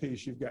big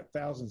piece, you've got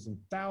thousands and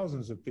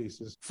thousands of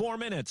pieces. 4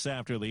 minutes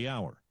after the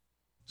hour.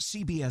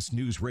 CBS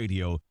News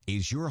Radio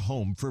is your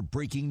home for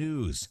breaking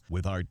news.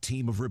 With our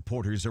team of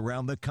reporters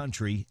around the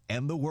country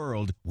and the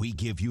world, we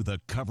give you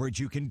the coverage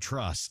you can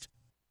trust.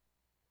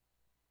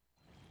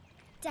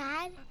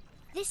 Dad,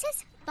 this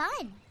is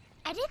fun.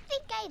 I didn't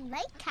think I'd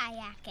like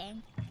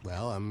kayaking.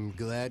 Well, I'm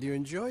glad you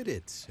enjoyed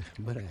it,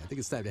 but I think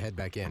it's time to head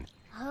back in.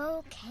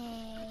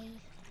 Okay.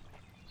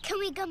 Can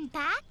we come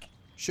back?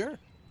 Sure.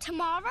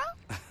 Tomorrow?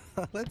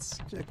 Let's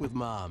check with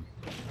Mom.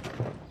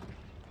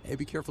 Hey,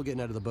 be careful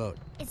getting out of the boat.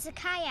 It's a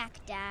kayak,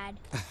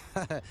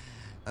 Dad.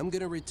 I'm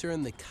gonna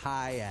return the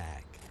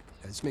kayak.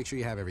 Just make sure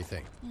you have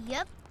everything.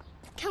 Yep.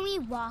 Can we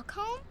walk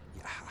home?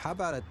 How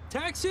about a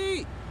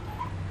taxi?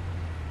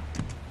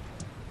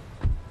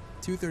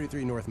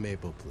 233 North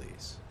Maple,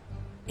 please.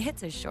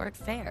 It's a short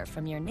fare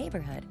from your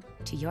neighborhood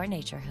to your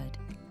naturehood.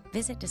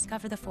 Visit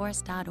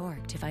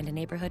discovertheforest.org to find a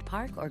neighborhood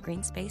park or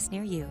green space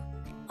near you.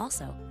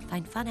 Also,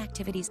 find fun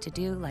activities to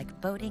do like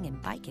boating and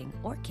biking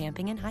or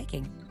camping and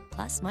hiking,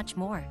 plus much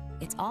more.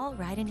 It's all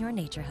right in your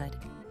naturehood.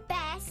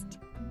 Best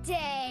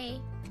day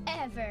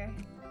ever.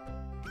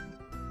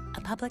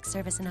 A public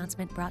service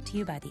announcement brought to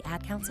you by the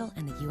Ad Council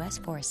and the U.S.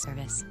 Forest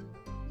Service.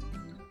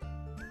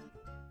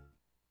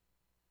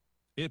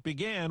 It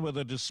began with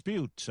a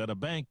dispute at a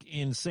bank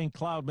in St.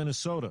 Cloud,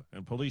 Minnesota,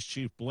 and Police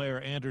Chief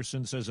Blair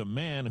Anderson says a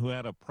man who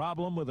had a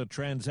problem with a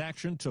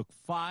transaction took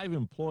 5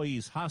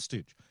 employees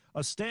hostage. A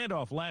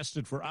standoff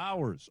lasted for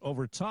hours.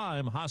 Over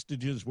time,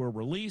 hostages were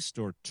released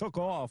or took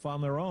off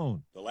on their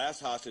own. The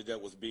last hostage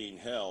that was being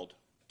held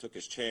took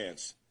his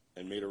chance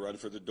and made a run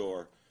for the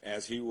door.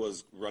 As he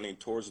was running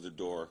towards the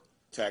door,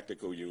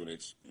 tactical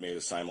units made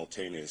a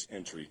simultaneous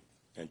entry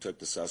and took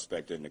the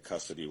suspect into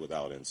custody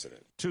without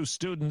incident. 2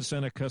 students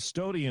and a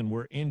custodian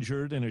were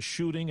injured in a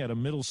shooting at a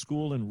middle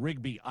school in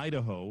Rigby,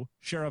 Idaho.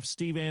 Sheriff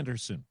Steve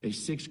Anderson. A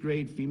 6th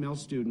grade female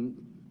student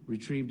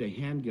retrieved a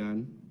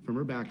handgun from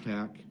her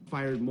backpack,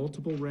 fired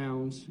multiple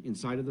rounds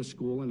inside of the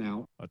school and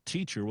out. A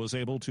teacher was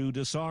able to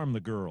disarm the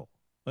girl.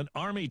 An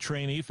Army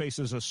trainee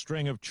faces a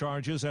string of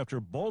charges after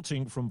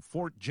bolting from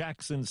Fort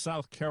Jackson,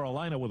 South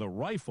Carolina with a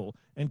rifle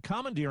and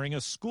commandeering a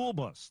school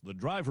bus. The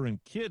driver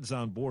and kids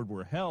on board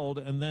were held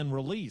and then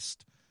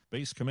released.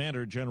 Base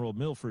Commander General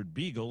Milford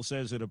Beagle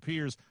says it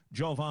appears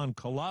Jovan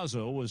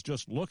Collazo was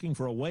just looking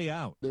for a way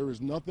out. There is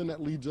nothing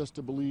that leads us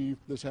to believe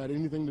this had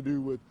anything to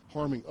do with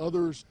harming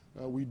others.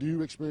 We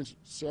do experience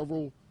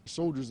several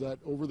soldiers that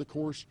over the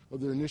course of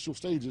their initial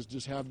stages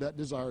just have that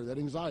desire, that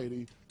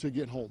anxiety to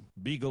get home.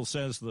 Beagle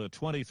says the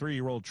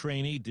 23-year-old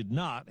trainee did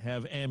not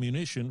have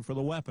ammunition for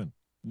the weapon.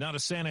 Now to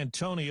San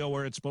Antonio,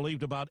 where it's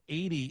believed about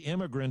 80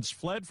 immigrants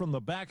fled from the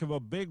back of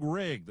a big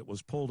rig that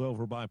was pulled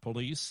over by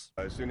police.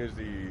 As soon as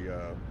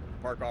the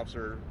park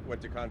officer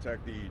went to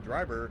contact the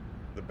driver,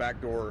 the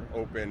back door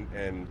opened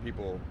and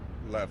people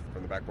left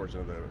from the back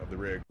portion of the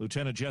rig.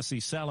 Lieutenant Jesse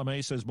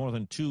Salome says more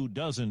than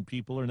 24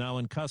 people are now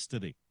in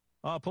custody.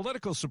 A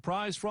political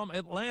surprise from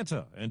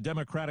Atlanta and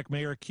Democratic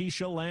Mayor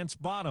Keisha Lance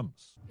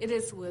Bottoms. It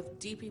is with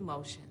deep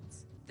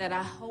emotions that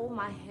I hold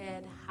my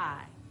head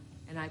high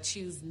and I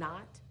choose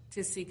not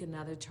to seek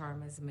another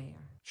term as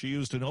mayor. She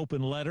used an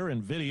open letter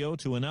and video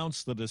to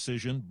announce the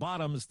decision.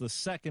 Bottoms, the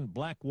second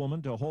black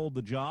woman to hold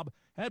the job,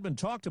 had been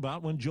talked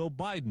about when Joe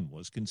Biden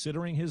was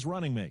considering his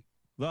running mate.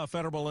 The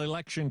Federal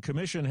Election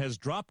Commission has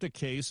dropped a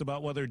case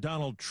about whether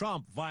Donald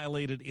Trump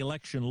violated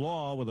election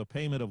law with a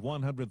payment of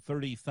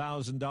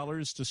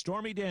 $130,000 to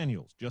Stormy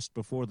Daniels just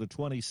before the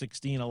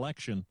 2016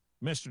 election.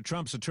 Mr.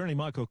 Trump's attorney,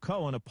 Michael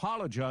Cohen,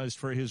 apologized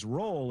for his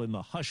role in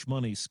the hush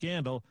money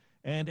scandal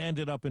and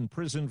ended up in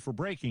prison for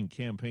breaking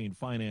campaign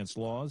finance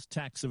laws,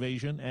 tax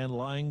evasion, and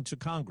lying to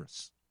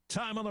Congress.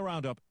 Time on the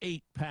roundup,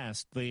 8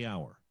 past the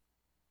hour.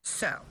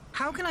 So,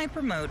 how can I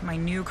promote my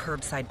new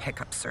curbside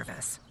pickup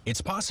service? It's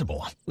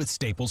possible with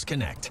Staples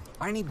Connect.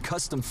 I need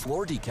custom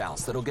floor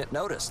decals that'll get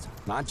noticed,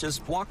 not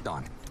just walked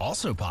on.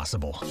 Also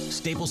possible,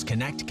 Staples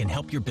Connect can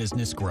help your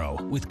business grow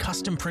with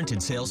custom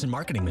printed sales and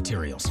marketing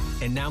materials.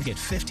 And now get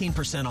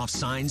 15% off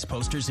signs,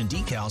 posters, and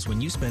decals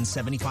when you spend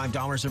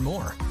 $75 or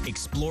more.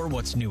 Explore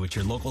what's new at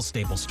your local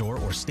Staples store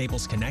or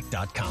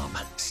staplesconnect.com.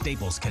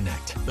 Staples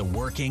Connect, the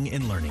working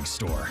and learning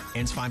store.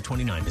 Ends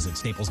 5/29. Visit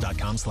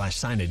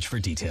staples.com/signage for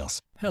details.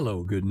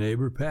 Hello, good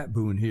neighbor. Pat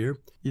Boone here.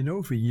 You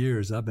know, for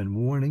years I've been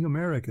warning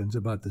Americans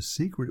about the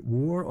secret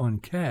war on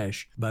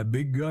cash by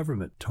big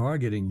government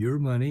targeting your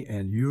money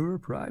and your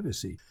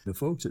privacy. The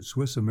folks at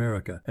Swiss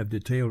America have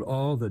detailed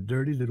all the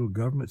dirty little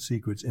government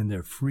secrets in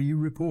their free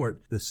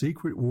report, The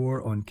Secret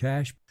War on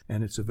Cash,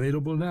 and it's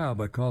available now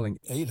by calling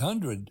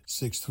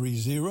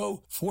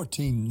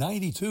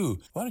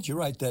 800-630-1492. Why don't you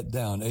write that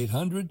down?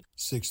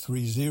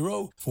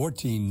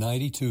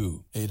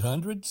 800-630-1492.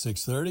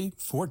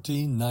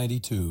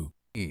 800-630-1492.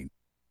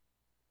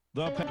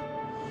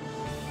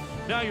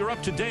 Now you're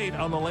up to date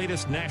on the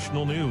latest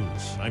national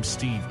news. I'm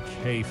Steve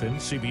Kathan,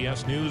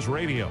 CBS News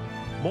Radio.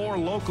 More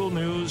local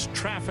news,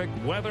 traffic,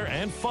 weather,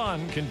 and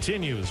fun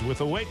continues with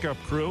the Wake Up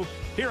Crew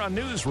here on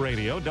News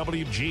Radio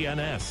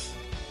WGNS.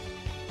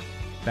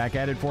 Back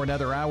at it for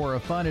another hour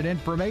of fun and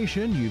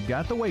information. You've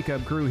got the Wake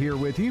Up Crew here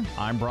with you.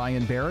 I'm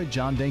Brian Barrett,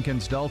 John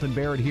Dinkins, Dalton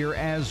Barrett here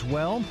as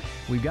well.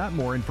 We've got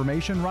more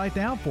information right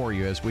now for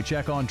you as we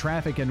check on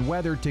traffic and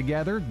weather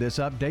together. This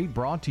update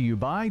brought to you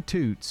by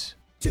Toots.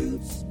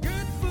 Toots,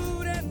 good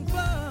food and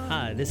fun.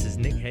 Hi, this is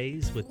Nick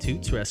Hayes with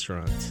Toots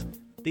Restaurants.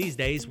 These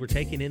days, we're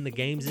taking in the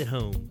games at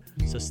home,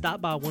 so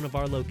stop by one of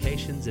our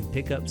locations and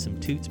pick up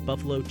some Toots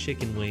Buffalo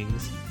chicken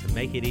wings to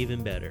make it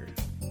even better.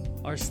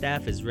 Our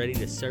staff is ready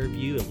to serve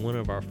you at one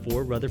of our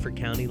 4 Rutherford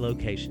County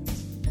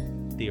locations.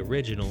 The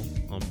Original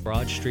on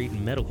Broad Street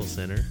and Medical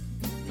Center,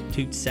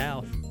 Toots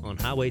South on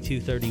Highway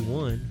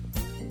 231,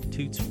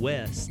 Toots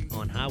West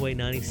on Highway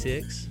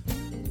 96,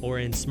 or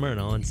in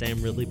Smyrna on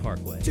Sam Ridley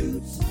Parkway.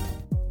 Toots.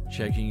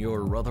 Checking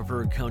your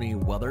Rutherford County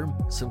weather.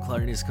 Some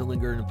cloudiness could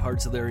linger in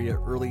parts of the area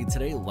early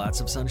today.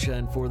 Lots of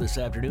sunshine for this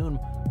afternoon.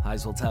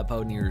 Highs will top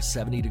out near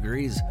 70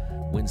 degrees.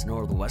 Winds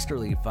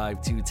northwesterly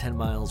 5 to 10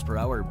 miles per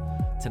hour.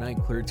 Tonight,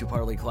 clear to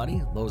partly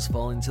cloudy. Lows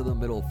fall into the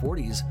middle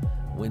 40s.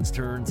 Winds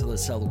turn to the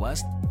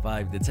southwest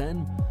 5 to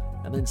 10.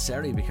 And then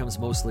Saturday becomes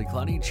mostly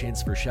cloudy.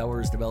 Chance for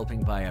showers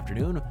developing by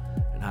afternoon.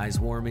 And Highs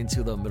warm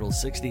into the middle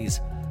 60s.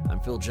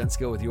 I'm Phil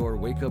Jensko with your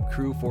Wake Up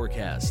Crew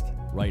forecast.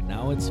 Right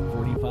now it's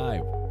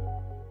 45.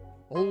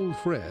 Old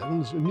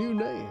friends, new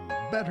name,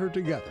 better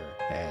together,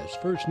 as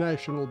First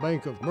National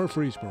Bank of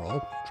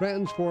Murfreesboro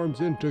transforms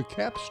into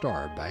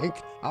Capstar Bank.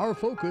 Our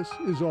focus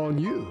is on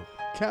you.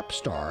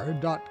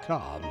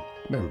 Capstar.com.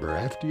 Member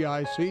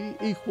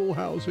FDIC, equal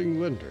housing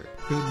lender.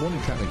 Good morning.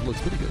 Traffic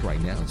looks pretty good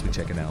right now as we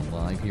check it out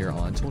live here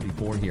on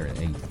 24 here at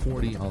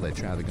 840. All that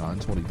traffic on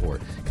 24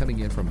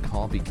 coming in from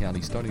Coffee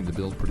County, starting to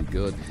build pretty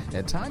good.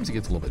 At times it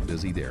gets a little bit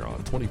busy there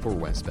on 24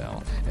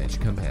 westbound as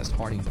you come past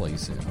Harding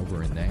Place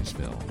over in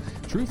Nashville.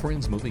 True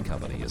Friends Moving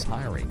Company is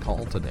hiring.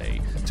 Call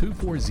today,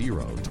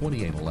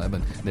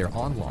 240-2811. They're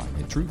online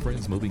at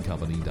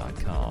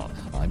truefriendsmovingcompany.com.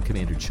 I'm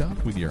Commander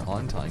Chuck with your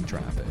on-time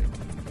traffic.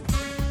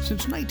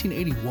 Since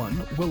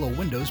 1981, Willow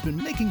Window's been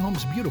making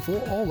homes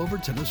beautiful all over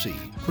Tennessee,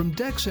 from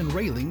decks and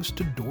railings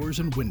to doors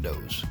and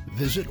windows.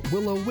 Visit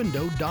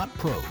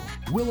willowwindow.pro.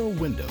 Willow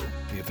Window,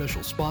 the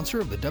official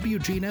sponsor of the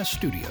WGNS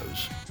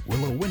studios.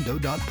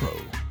 willowwindow.pro.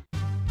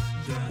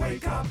 The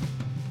Wake Up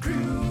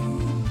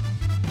Crew.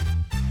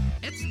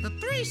 It's the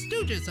Three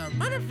Stooges of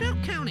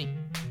Rutherford County.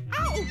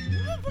 Ow!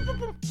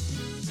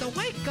 The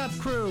Wake Up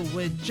Crew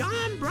with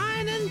John,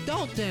 Brian, and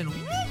Dalton.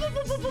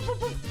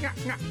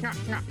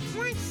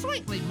 Slight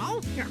slightly,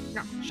 Mo.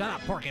 Shut up,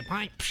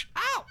 porcupine.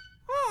 Ow!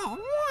 Oh,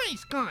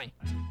 nice guy.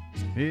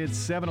 It's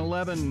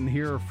 7:11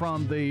 here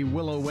from the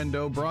Willow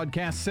Window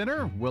Broadcast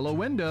Center. Willow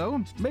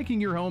Window,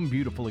 making your home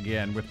beautiful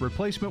again with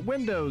replacement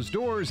windows,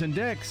 doors, and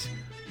decks.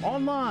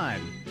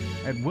 Online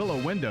at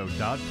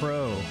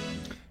willowwindow.pro.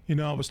 You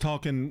know, I was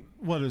talking,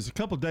 a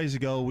couple of days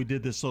ago, we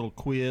did this little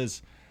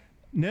quiz.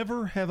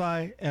 Never have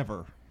I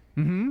ever.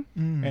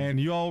 Mm-hmm.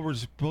 And you all were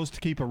supposed to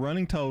keep a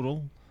running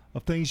total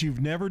of things you've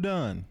never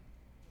done,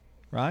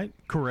 right?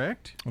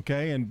 Correct.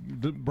 Okay,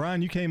 and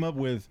Brian, you came up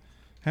with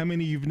how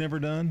many you've never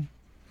done?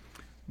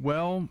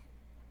 Well,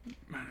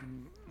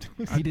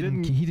 he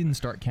didn't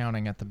start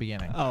counting at the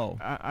beginning. Oh,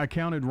 I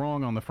counted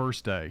wrong on the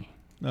first day.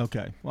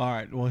 Okay. All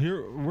right. Well,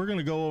 here we're going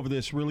to go over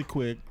this really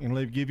quick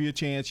and give you a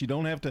chance. You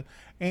don't have to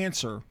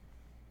answer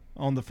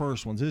on the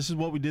first ones. This is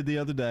what we did the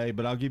other day,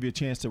 but I'll give you a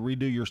chance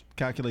to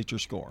calculate your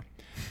score.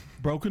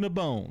 Broken a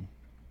bone,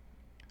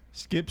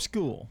 skipped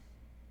school,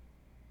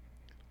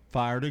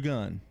 fired a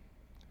gun,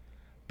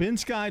 been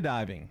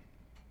skydiving,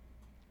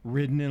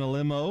 ridden in a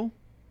limo,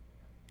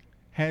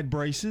 had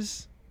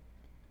braces,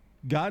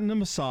 gotten a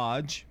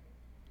massage,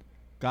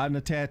 gotten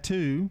a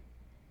tattoo,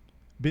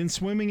 been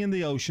swimming in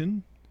the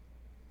ocean,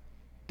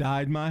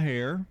 dyed my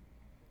hair,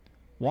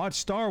 watched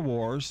Star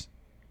Wars,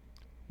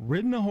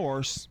 ridden a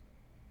horse,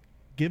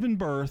 given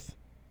birth,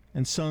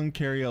 and sung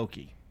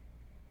karaoke.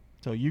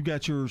 So you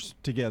got yours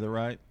together,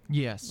 right?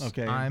 Yes.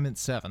 Okay. I'm at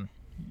 7.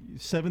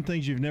 7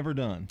 things you've never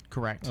done.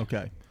 Correct.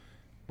 Okay.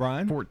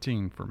 Brian?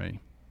 14 for me.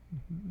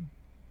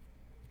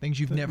 Things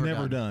you've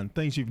never done.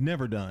 Things you've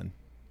never done.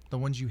 The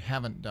ones you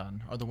haven't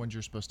done are the ones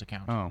you're supposed to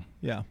count. Oh.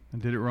 Yeah. I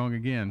did it wrong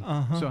again.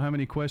 Uh-huh. So how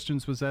many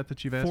questions was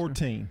that you've asked?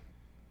 14.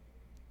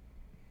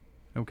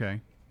 Okay.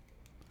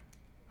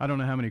 I don't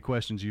know how many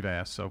questions you've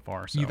asked so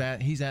far. So.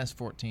 He's asked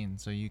 14,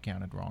 so you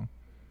counted wrong,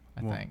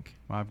 I think.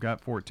 Well, I've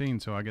got 14,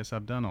 so I guess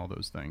I've done all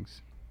those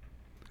things.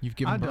 You've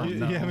given birth?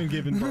 You haven't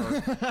given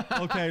birth.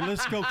 Okay,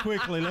 let's go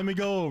quickly. Let me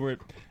go over it.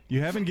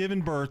 You haven't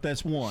given birth.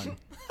 That's 1.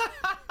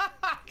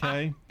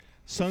 Okay.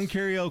 Sung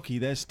karaoke.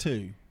 That's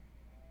 2.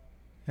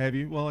 Have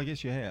you? Well, I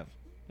guess you have.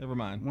 Never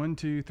mind. 1,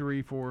 2,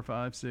 3, 4,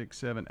 5, 6,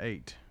 7,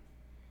 8.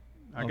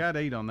 I got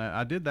 8 on that.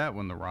 I did that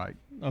one right.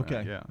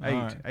 Okay. Yeah.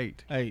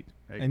 Right. 8.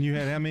 And you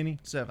had how many?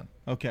 7.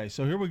 Okay,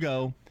 so here we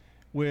go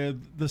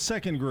with the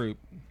second group.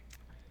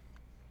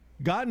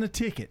 Gotten a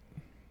ticket.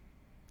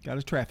 Got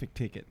a traffic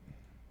ticket.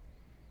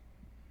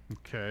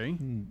 Okay.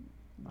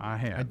 I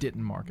have. I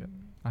didn't mark it.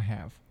 I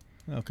have.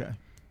 Okay.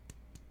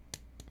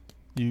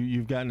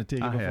 You've gotten a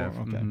ticket before? Have.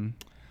 Okay.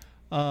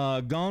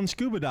 Mm-hmm. Gone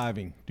scuba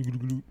diving.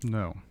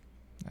 No.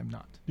 I'm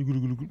not.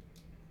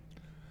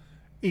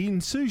 Eating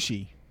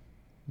sushi.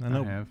 I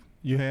know. I have.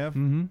 You have?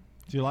 Mm-hmm.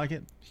 Do you like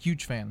it?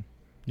 Huge fan.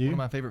 You? One of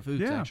my favorite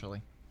foods,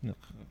 actually. No.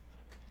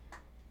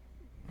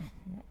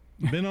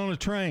 Been on a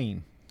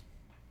train.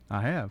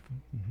 I have.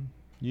 Mm-hmm.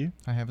 You?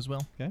 I have as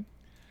well. Okay.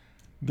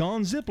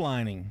 Gone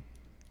ziplining.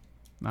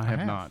 I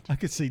have not. I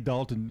could see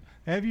Dalton.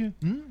 Have you?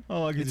 Mm?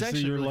 Oh, I could It's see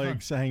actually your really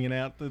legs hanging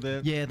out through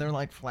that. Yeah, they're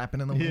like flapping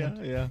in the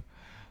wind.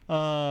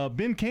 Yeah.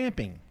 Been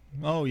camping.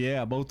 Oh,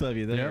 yeah, both of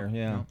you there. Yep.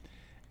 Yeah. Yep.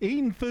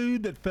 Eating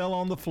food that fell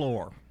on the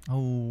floor.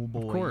 Oh,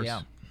 boy. Of course.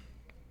 Yeah.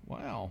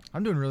 Wow.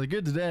 I'm doing really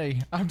good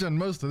today. I've done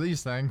most of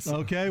these things.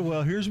 Okay,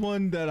 well, here's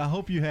one that I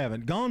hope you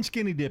haven't. Gone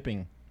skinny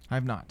dipping. I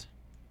have not.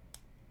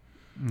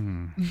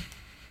 You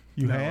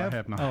No, have? I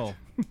have not. Oh.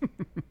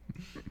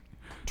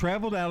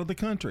 Traveled out of the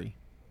country.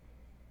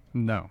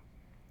 No.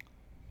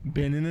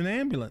 Been in an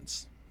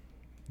ambulance.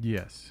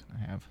 Yes. I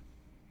have.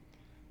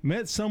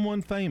 Met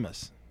someone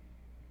famous.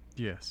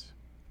 Yes.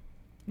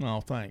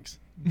 Oh, thanks.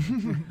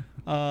 Been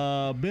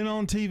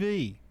on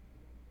TV.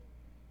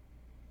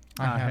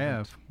 I haven't,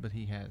 have. but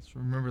he has.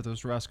 Remember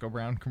those Roscoe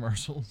Brown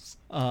commercials?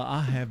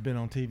 I have been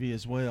on TV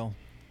as well.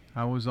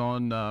 I was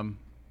on,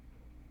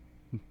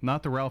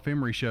 not the Ralph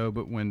Emery show,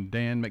 but when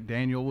Dan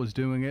McDaniel was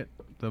doing it,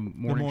 the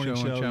morning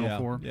show on Channel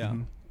 4. Yeah.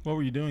 Mm-hmm. What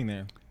were you doing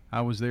there?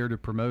 I was there to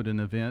promote an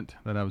event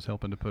that I was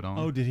helping to put on.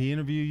 Oh, did he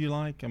interview you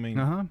like? I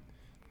mean,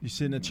 you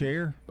sit in a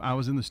chair? I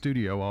was in the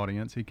studio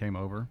audience. He came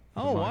over.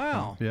 Oh,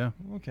 wow. Yeah.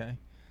 Okay.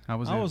 I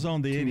was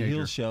on the Eddie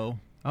Hill show.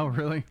 Oh,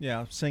 really?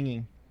 Yeah,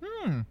 singing.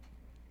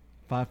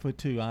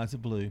 5'2", eyes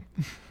of blue.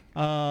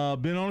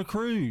 Been on a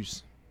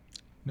cruise?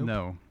 Nope.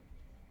 No.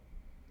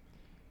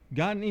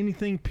 Gotten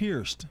anything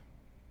pierced?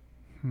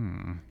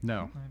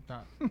 No.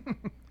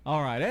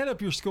 All right, add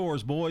up your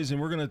scores, boys,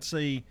 and we're going to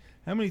see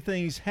how many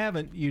things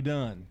haven't you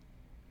done.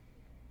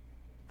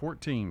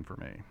 14 for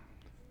me.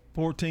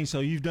 14,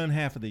 so you've done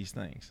half of these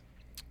things.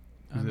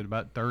 Is it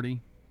about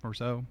 30 or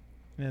so?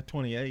 Yeah,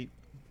 28.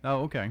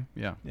 Oh, okay.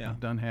 Yeah. Yeah. I've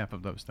done half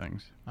of those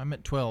things. I'm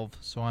at 12,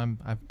 so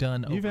I've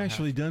done. You've over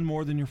actually half. done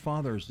more than your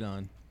father's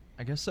done.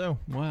 I guess so.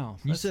 Wow.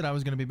 You said I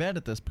was going to be bad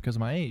at this because of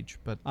my age,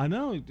 but I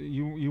know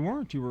you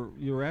weren't. You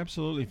were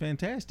absolutely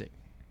fantastic.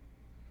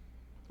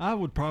 I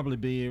would probably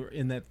be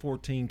in that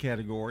 14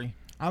 category.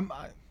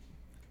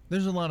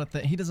 There's a lot of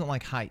things. He doesn't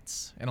like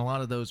heights, and a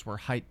lot of those were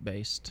height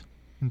based.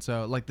 And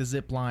so, like the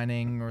zip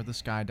lining or the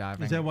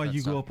skydiving. Is that why you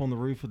stuff. go up on the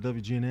roof of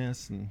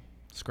WGNS and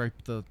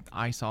scrape the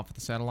ice off of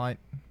the satellite?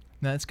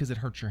 No, that's because it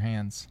hurts your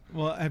hands.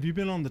 Well, have you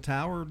been on the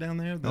tower down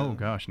there? Oh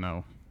gosh,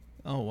 no.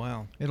 Oh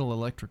wow. It'll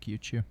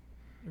electrocute you.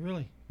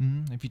 Really?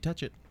 If you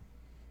touch it.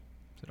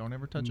 So don't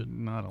ever touch it.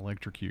 Not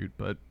electrocute,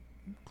 but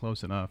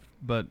close enough.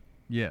 But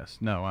yes,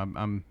 no,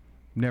 I'm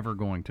never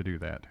going to do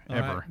that All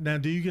ever. right. Now,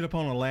 do you get up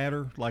on a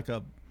ladder like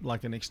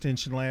an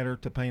extension ladder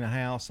to paint a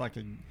house, like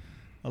a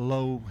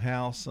low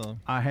house?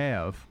 I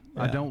have.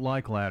 Yeah. I don't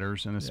like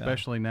ladders, and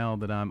especially now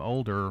that I'm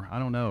older, I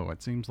don't know.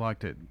 It seems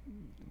like it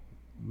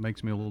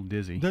makes me a little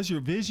dizzy. Does your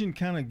vision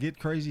kind of get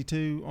crazy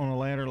too on a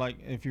ladder? Like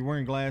if you're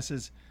wearing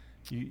glasses,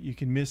 you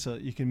can miss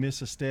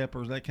a step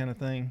or that kind of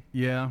thing.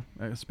 Yeah,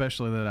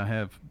 especially that I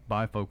have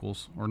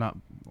bifocals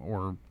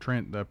or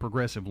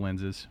progressive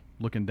lenses.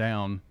 Looking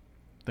down,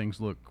 things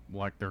look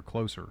like they're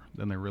closer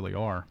than they really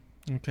are.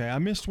 Okay, I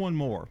missed one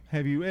more.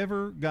 Have you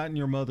ever gotten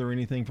your mother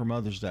anything for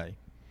Mother's Day?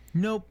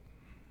 Nope.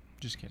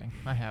 Just kidding.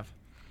 I have.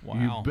 Wow.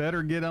 You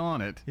better get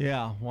on it.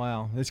 Yeah,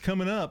 wow. It's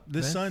coming up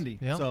this Sunday.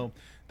 Yep. So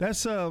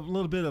that's a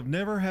little bit of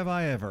Never Have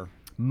I Ever.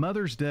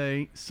 Mother's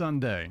Day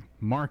Sunday.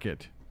 Mark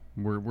it.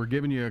 We're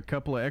giving you a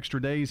couple of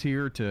extra days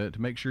here to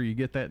make sure you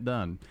get that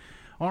done.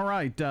 All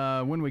right,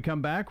 when we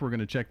come back, we're going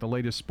to check the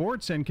latest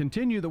sports and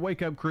continue the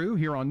Wake Up Crew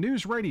here on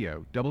News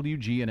Radio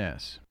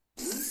WGNS.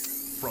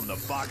 From the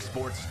Fox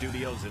Sports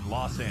Studios in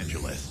Los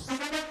Angeles,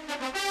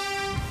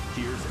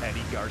 here's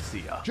Eddie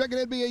Garcia. Checking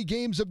NBA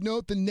games of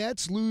note, the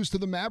Nets lose to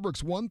the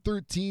Mavericks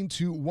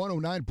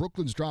 113-109.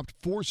 Brooklyn's dropped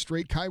 4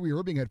 straight. Kyrie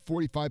Irving had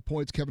 45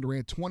 points. Kevin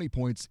Durant 20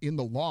 points in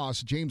the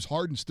loss. James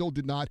Harden still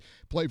did not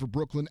play for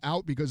Brooklyn,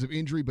 out because of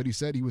injury, but he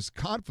said he was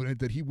confident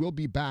that he will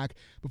be back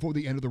before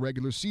the end of the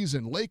regular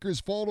season. Lakers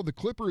fall to the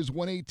Clippers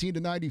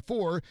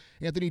 118-94.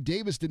 Anthony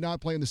Davis did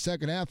not play in the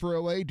second half for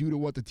LA due to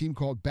what the team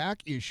called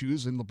back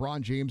issues, and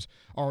LeBron James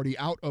already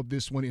out of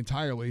this one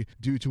entirely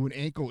due to an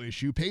ankle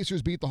issue.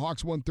 Pacers beat the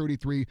Hawks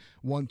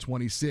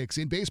 133-126.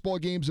 In baseball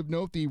games of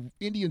note, the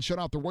Indians shut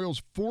out the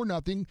Royals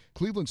 4-0.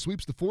 Cleveland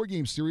sweeps the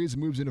 4-game series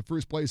and moves into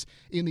first place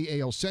in the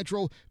AL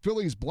Central.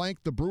 Phillies blank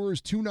the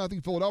Brewers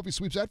 2-0. Philadelphia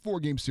sweeps that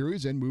 4-game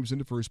series and moves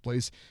into first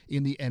place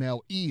in the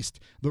NL East.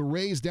 The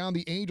Rays down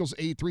the Angels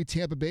 8-3.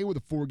 Tampa Bay with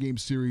a 4-game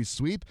series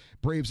sweep.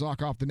 Braves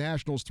knock off the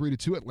Nationals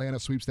 3-2. Atlanta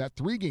sweeps that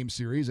 3-game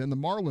series, and the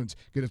Marlins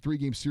get a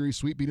 3-game series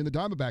sweep, beating the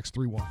Diamondbacks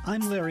 3-1.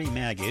 I'm Larry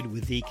Magid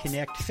with the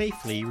Connect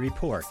Safely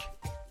report.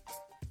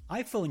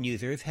 iPhone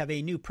users have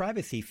a new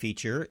privacy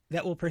feature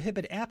that will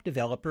prohibit app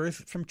developers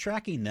from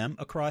tracking them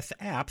across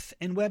apps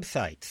and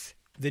websites.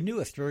 The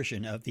newest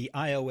version of the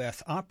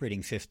iOS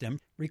operating system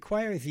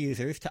requires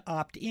users to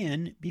opt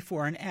in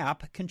before an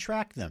app can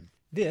track them.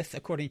 This,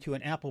 according to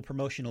an Apple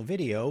promotional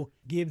video,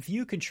 gives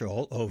you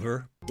control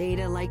over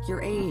data like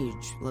your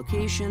age,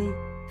 location,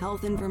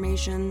 health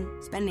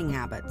information, spending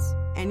habits,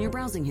 and your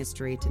browsing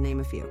history, to name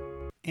a few.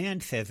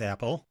 And, says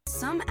Apple,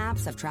 some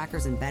apps have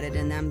trackers embedded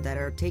in them that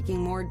are taking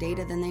more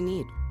data than they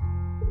need,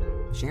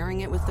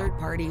 sharing it with third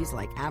parties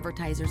like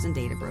advertisers and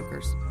data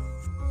brokers.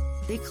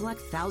 They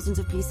collect thousands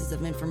of pieces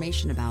of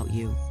information about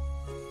you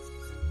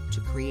to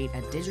create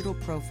a digital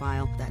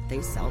profile that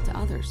they sell to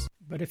others.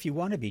 But if you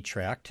want to be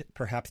tracked,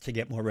 perhaps to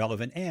get more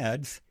relevant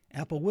ads,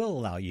 Apple will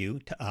allow you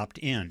to opt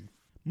in.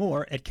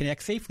 More at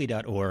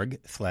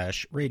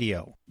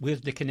connectsafely.org/radio.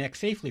 With the Connect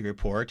Safely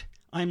report,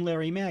 I'm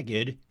Larry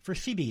Magid for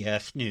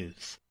CBS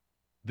News.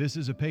 This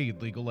is a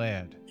paid legal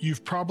ad.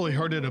 You've probably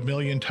heard it a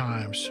million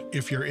times.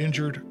 If you're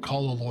injured,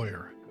 call a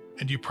lawyer.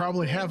 And you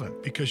probably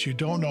haven't, because you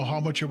don't know how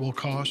much it will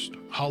cost,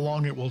 how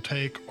long it will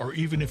take, or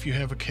even if you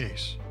have a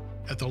case.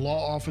 At the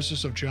law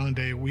offices of John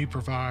Day, we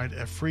provide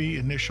a free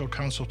initial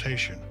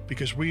consultation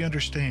because we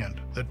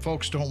understand that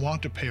folks don't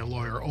want to pay a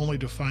lawyer only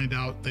to find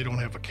out they don't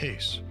have a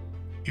case.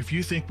 If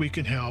you think we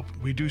can help,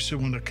 we do so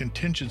on a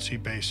contingency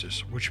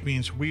basis, which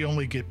means we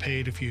only get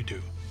paid if you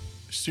do.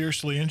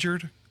 Seriously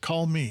injured?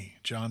 Call me,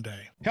 John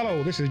Day.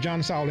 Hello, this is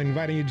John Saul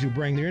inviting you to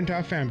bring your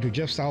entire family to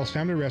Jeff Saul's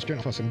Family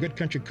Restaurant for some good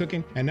country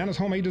cooking and Nana's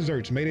homemade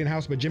desserts made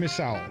in-house by Jimmy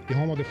Saul, the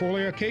home of the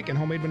 4-layer cake and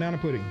homemade banana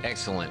pudding.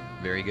 Excellent.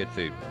 Very good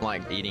food.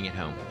 Like eating at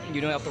home.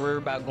 You don't have to worry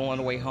about going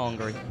away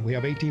hungry. We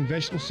have 18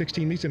 vegetables,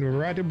 16 meats, and a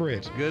variety of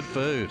breads. Good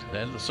food,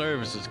 and the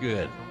service is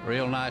good.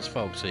 Real nice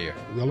folks here.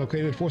 We are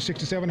located at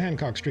 467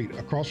 Hancock Street,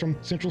 across from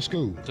Central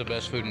School. It's the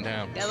best food in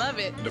town. I love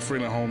it. The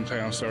Freeland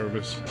Hometown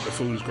service. The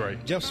food is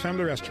great. Jeff's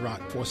Family Restaurant,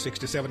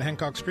 467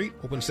 Hancock Street,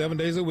 open 7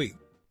 days a week.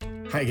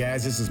 Hi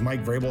guys, this is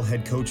Mike Vrabel,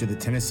 head coach of the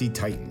Tennessee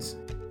Titans.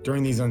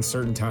 During these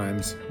uncertain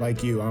times,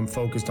 like you, I'm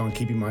focused on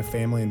keeping my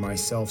family and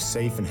myself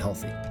safe and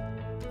healthy.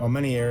 While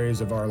many areas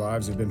of our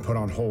lives have been put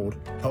on hold,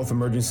 health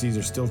emergencies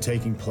are still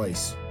taking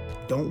place.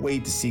 Don't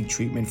wait to seek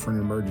treatment for an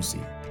emergency.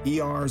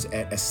 ERs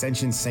at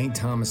Ascension St.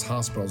 Thomas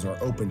hospitals are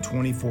open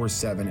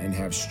 24/7 and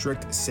have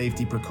strict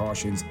safety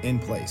precautions in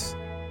place.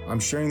 I'm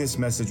sharing this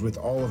message with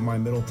all of my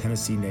Middle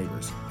Tennessee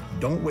neighbors.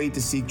 Don't wait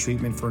to seek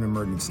treatment for an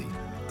emergency.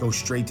 Go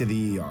straight to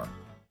the ER.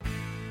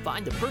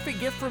 Find the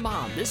perfect gift for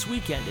Mom this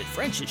weekend at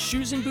French's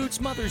Shoes and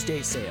Boots Mother's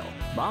Day sale.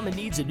 Mama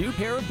needs a new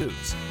pair of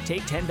boots.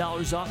 Take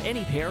 $10 off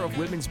any pair of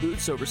women's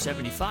boots over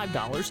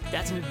 $75.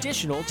 That's an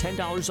additional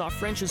 $10 off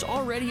French's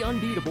already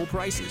unbeatable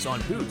prices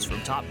on boots from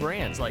top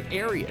brands like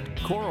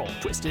Ariat, Coral,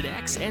 Twisted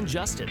X, and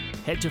Justin.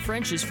 Head to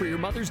French's for your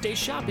Mother's Day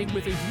shopping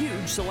with a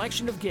huge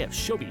selection of gifts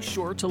she'll be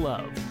sure to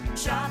love.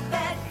 Shop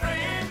at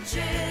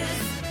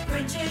French's.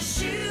 French's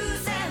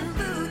Shoes and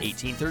Boots.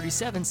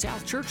 1837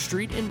 South Church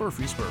Street in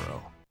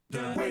Murfreesboro.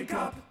 The Wake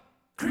Up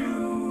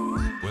Crew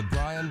with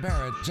Brian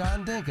Barrett,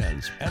 John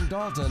Dinkins, and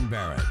Dalton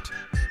Barrett.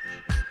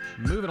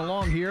 Moving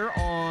along here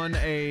on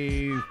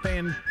a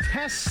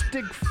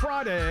fantastic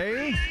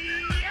Friday.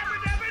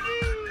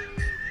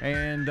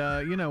 And,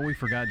 we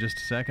forgot just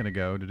a second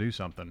ago to do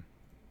something.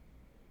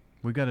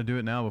 We've got to do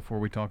it now before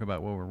we talk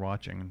about what we're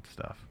watching and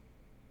stuff.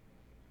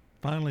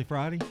 Finally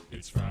Friday?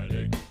 It's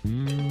Friday.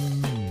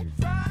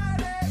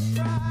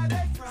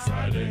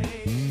 Friday.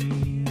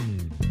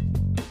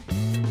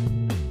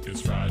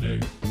 It's Friday.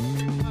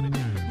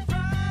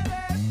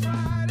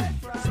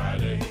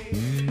 Friday.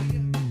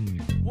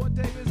 What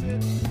day is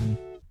it?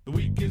 The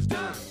week is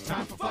done.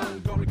 Time for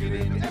fun. Gonna get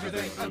into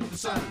everything under the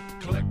sun.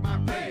 Collect my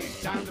pay.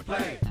 Time to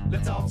play.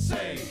 Let's all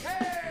say,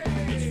 hey!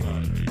 It's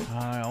Friday.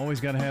 I always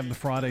got to have the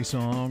Friday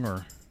song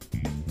or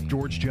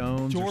George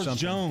Jones or something. George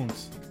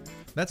Jones.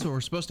 That's what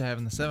we're supposed to have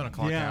in the 7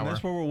 o'clock hour. Yeah,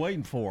 that's what we're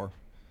waiting for.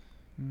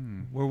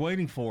 We're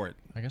waiting for it.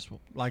 I guess we'll...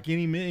 Like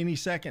any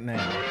second now.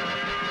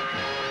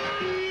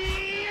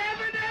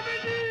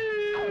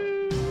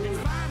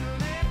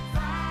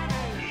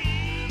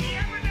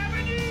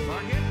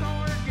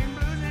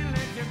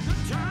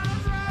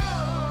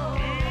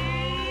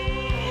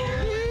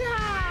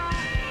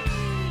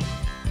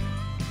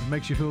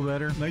 Makes you feel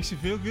better? Makes you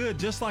feel good,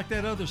 just like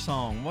that other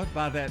song. What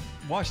by that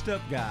washed up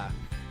guy?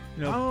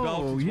 You know,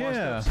 Dalton's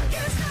yeah. Washed Up.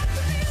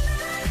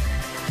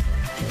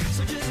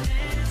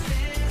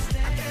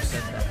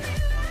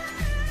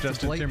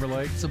 Justin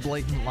Timberlake. It's a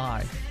blatant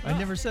lie. I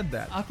never said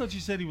that. I thought you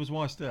said he was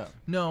washed up.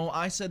 No,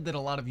 I said that a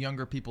lot of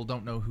younger people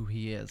don't know who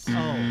he is. Oh.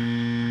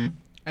 And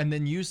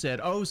then you said,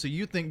 oh, so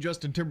you think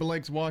Justin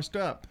Timberlake's washed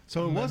up.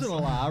 So it wasn't a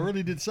lie. I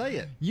really did say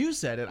it. You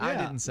said it. I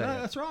Yeah, didn't say no,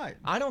 it. that's right.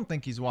 I don't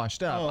think he's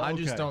washed up. Oh, I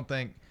just okay. don't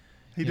think...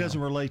 He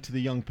doesn't relate to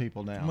the young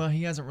people now. Well,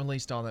 he hasn't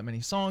released all that many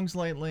songs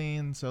lately,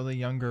 and so the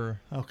younger...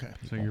 Okay.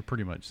 So you're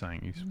pretty much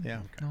saying he's... Yeah.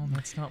 No,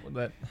 that's not what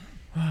that...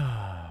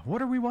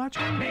 What are we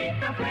watching? Meet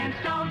the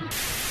Flintstones.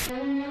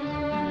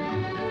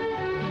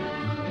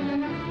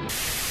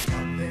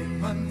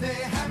 Monday,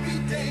 happy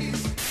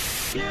days.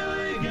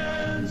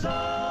 Gilligan's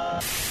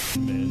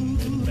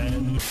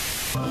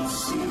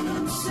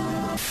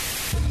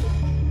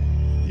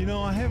You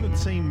know, I haven't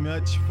seen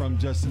much from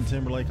Justin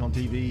Timberlake on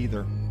TV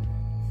either.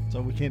 So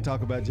we can't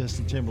talk about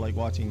Justin Timberlake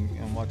watching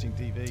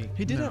TV.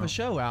 He did have a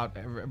show out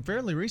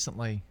fairly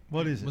recently.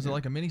 What is it? Was it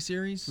like a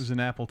miniseries? It was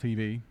an Apple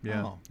TV.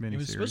 Yeah, Oh. miniseries. It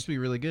was supposed to be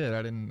really good.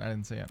 I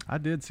didn't see it. I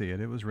did see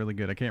it. It was really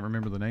good. I can't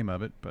remember the name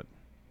of it, but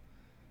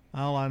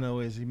All I know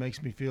is he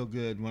makes me feel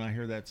good when I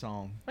hear that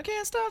song. I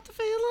can't stop the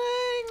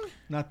feeling.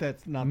 Not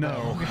that. Not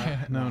no,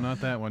 that. no, not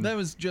that one. That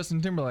was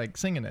Justin Timberlake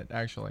singing it,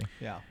 actually.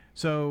 Yeah.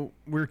 So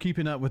we're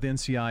keeping up with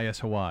NCIS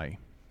Hawaii.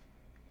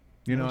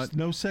 You know,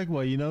 no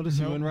segue. You notice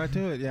you went right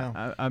to it.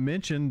 Yeah. I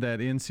mentioned that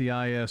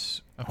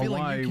NCIS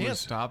Hawaii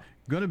was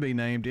going to be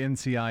named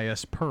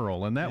NCIS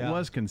Pearl, and that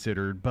was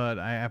considered. But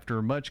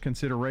after much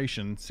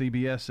consideration,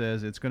 CBS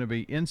says it's going to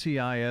be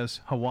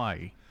NCIS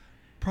Hawaii.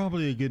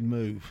 Probably a good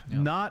move.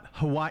 Not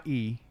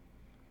Hawaii.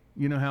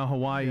 You know how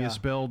Hawaii is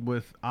spelled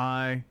with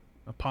I''.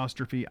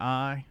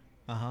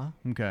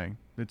 Okay.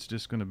 It's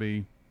just going to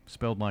be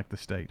spelled like the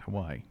state,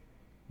 Hawaii.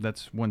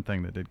 That's one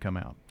thing that did come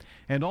out.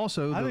 And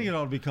also... I think it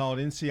ought to be called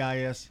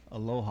NCIS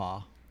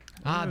Aloha.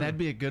 Ah, that'd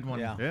be a good one.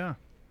 Yeah.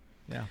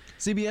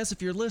 CBS,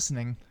 if you're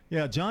listening.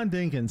 Yeah, John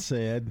Dinkins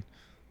said,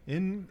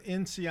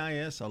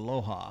 NCIS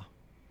Aloha.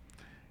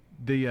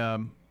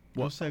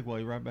 We'll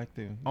segue right back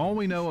there. All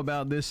we know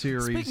about this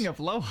series. Speaking of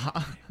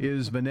Aloha,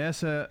 is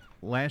Vanessa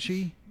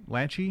Lachey?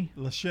 Lachey.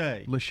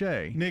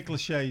 Nick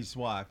Lachey's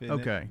wife.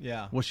 Isn't Okay. It?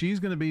 Yeah. Well, she's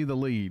going to be the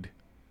lead.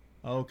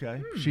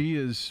 Okay. She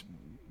is,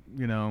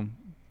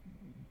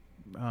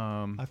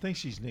 I think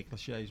she's Nick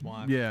Lachey's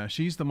wife. Yeah,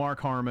 she's the Mark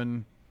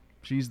Harmon.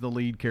 She's the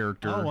lead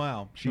character. Oh,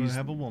 wow. She's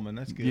have a woman.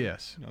 That's good.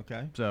 Yes.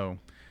 Okay. So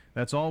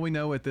that's all we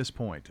know at this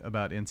point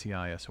about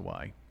NCIS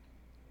Hawaii.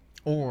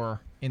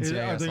 Or NCIS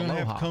Are they going to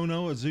Aloha. have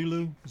Kono as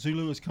Zulu?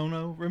 Zulu is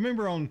Kono?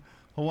 Remember on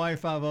Hawaii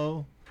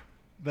Five-0,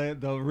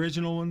 the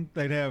original one,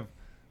 they'd have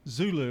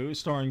Zulu,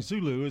 starring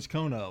Zulu as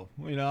Kono.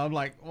 I'm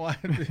like, why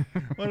did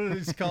they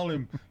just call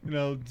him,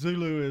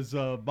 Zulu is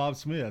Bob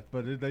Smith,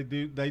 but they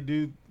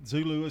do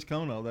Zulu as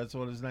Kono. That's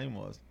what his name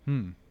was.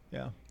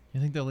 Yeah.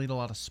 You think they'll eat a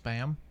lot of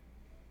Spam?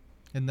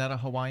 Isn't that a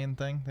Hawaiian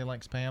thing? They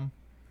like Spam?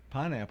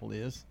 Pineapple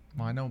is.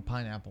 Well, I know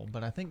pineapple,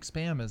 but I think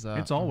Spam is a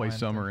It's always Hawaiian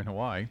summer thing. in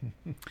Hawaii.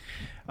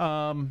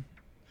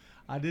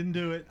 I didn't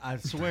do it. I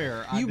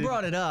swear. You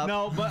brought it up.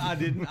 No, but I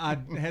didn't. I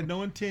had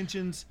no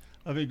intentions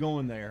of it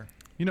going there.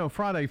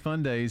 Friday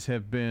Fun Days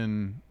have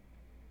been,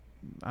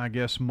 I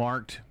guess,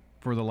 marked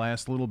for the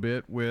last little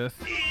bit with.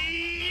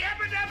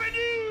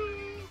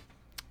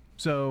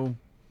 So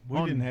we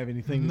didn't have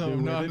anything to do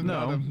with it.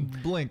 No,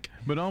 blink.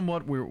 But on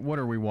what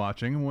are we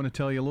watching? I want to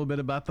tell you a little bit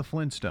about the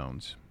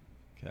Flintstones.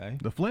 Okay.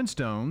 The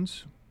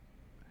Flintstones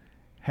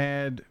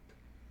had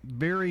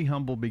very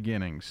humble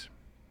beginnings,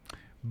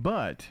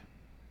 but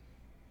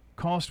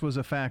cost was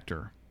a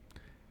factor.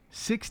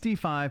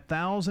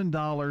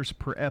 $65,000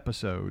 per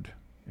episode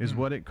is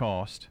what it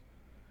cost,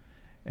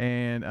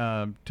 and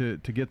to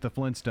get the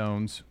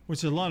Flintstones, which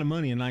is a lot of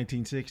money in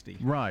 1960.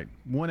 Right,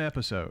 one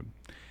episode.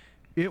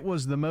 It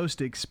was the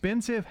most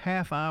expensive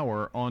half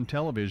hour on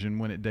television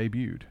when it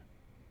debuted.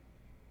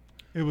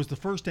 It was the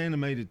first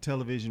animated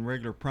television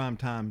regular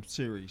primetime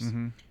series.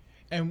 Mm-hmm.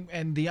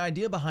 And the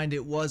idea behind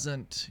it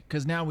wasn't,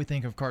 because now we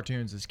think of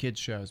cartoons as kids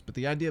shows, but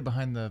the idea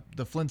behind the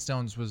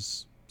Flintstones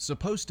was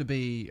supposed to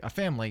be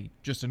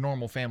just a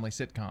normal family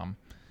sitcom.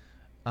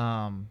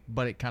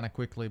 But it kind of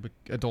quickly, but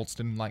adults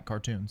didn't like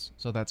cartoons,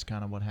 so that's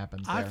kind of what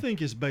happens there. I think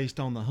it's based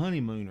on the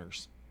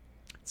Honeymooners.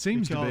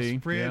 Seems to be.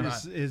 Fred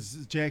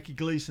is Jackie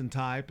Gleason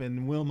type,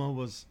 and Wilma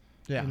was,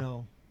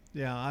 so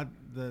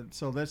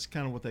that's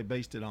kind of what they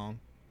based it on.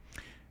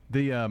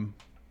 The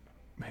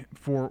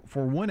for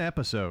one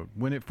episode,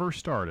 when it first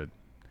started,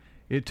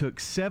 it took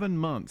 7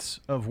 months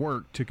of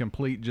work to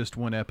complete just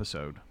one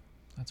episode.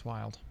 That's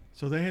wild.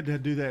 So they had to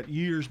do that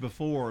years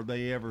before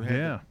they ever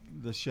had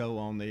the show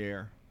on the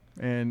air.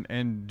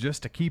 And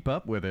just to keep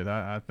up with it,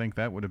 I think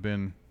that would have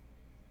been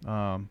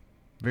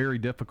very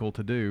difficult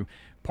to do.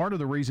 Part of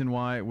the reason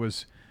why it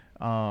was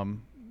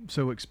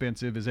so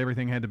expensive is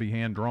everything had to be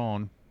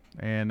hand-drawn,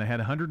 and they had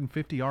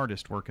 150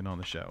 artists working on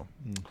the show.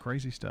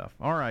 Crazy stuff.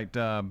 All right,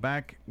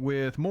 back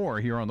with more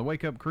here on the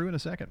Wake Up Crew in a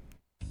second.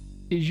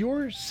 Is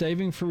your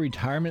saving for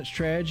retirement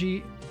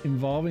strategy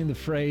involving the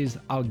phrase,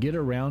 "I'll get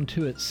around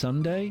to it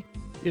someday"?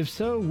 If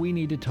so, we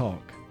need to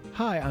talk.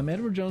 Hi, I'm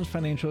Edward Jones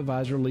Financial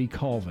Advisor Lee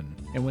Colvin,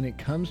 and when it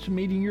comes to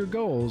meeting your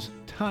goals,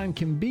 time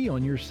can be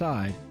on your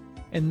side,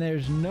 and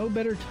there's no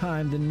better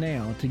time than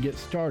now to get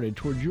started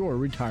towards your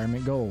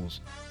retirement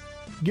goals.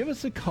 Give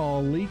us a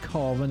call, Lee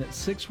Colvin, at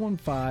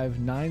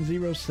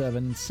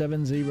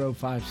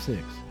 615-907-7056.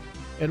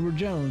 Edward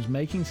Jones,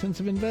 Making Sense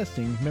of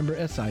Investing, member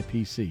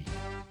SIPC.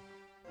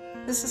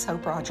 This is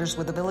Hope Rogers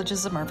with the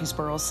Villages of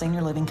Murfreesboro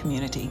Senior Living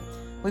Community.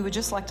 We would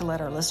just like to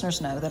let our listeners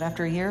know that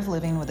after a year of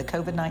living with the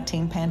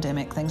COVID-19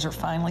 pandemic, things are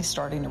finally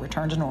starting to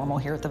return to normal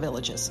here at the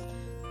Villages.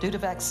 Due to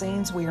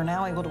vaccines, we are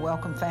now able to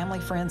welcome family,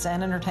 friends,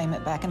 and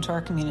entertainment back into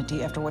our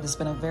community after what has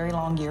been a very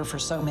long year for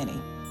so many.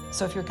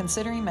 So if you're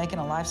considering making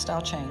a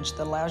lifestyle change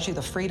that allows you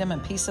the freedom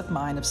and peace of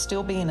mind of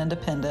still being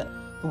independent,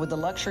 but with the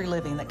luxury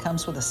living that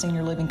comes with a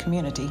senior living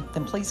community,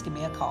 then please give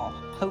me a call.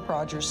 Hope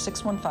Rogers,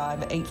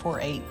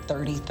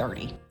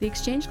 615-848-3030. The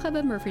Exchange Club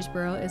of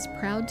Murfreesboro is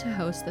proud to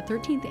host the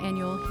 13th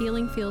annual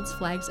Healing Fields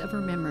Flags of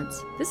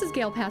Remembrance. This is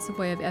Gail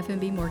Passavoy of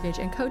FMB Mortgage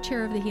and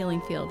co-chair of the Healing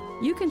Field.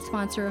 You can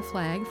sponsor a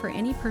flag for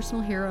any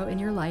personal hero in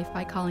your life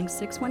by calling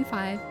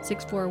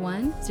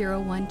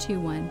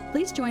 615-641-0121.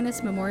 Please join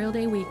us Memorial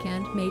Day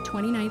weekend, May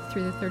 29th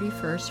through the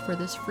 31st for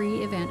this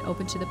free event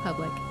open to the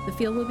public. The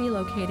field will be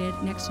located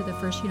next to the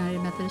First United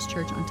Methodist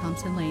Church on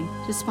Thompson Lane.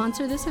 To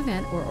sponsor this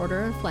event or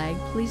order a flag,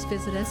 please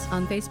visit us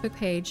on Facebook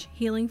page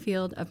Healing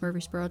Field of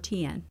Murfreesboro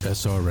TN.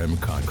 SRM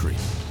Concrete.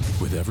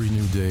 With every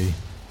new day,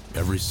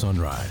 every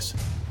sunrise,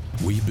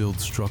 we build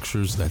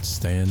structures that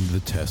stand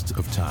the test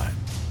of time.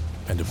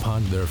 And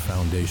upon their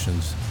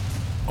foundations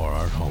are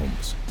our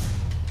homes,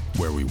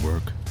 where we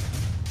work,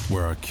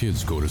 where our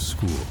kids go to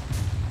school.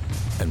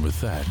 And with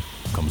that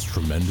comes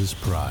tremendous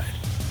pride.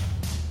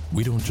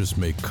 We don't just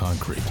make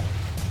concrete.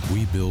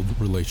 We build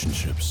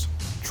relationships,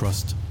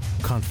 trust,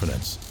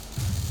 confidence.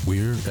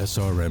 We're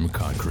SRM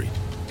Concrete.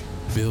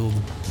 Build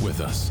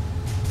with us.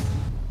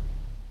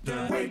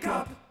 The Wake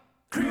Up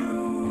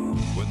Crew.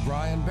 With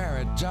Brian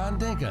Barrett, John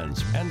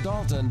Dinkins, and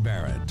Dalton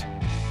Barrett.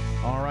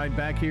 All right,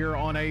 back here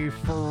on a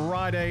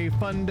Friday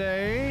fun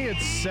day.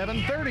 It's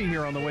 7:30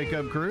 here on the Wake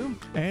Up Crew.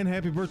 And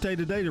happy birthday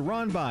today to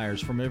Ron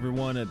Byers from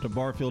everyone at the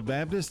Barfield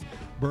Baptist,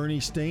 Bernie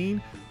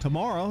Steen.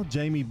 Tomorrow,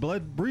 Jamie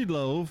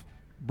Breedlove,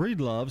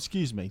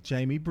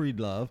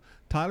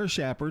 Tyler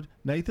Shepard,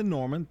 Nathan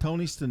Norman,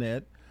 Tony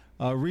Stinnett,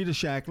 Rita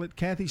Shacklet,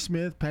 Kathy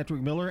Smith,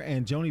 Patrick Miller,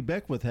 and Joni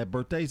Beckwith have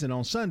birthdays. And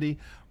on Sunday,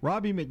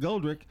 Robbie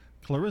McGoldrick,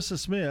 Clarissa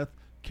Smith,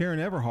 Karen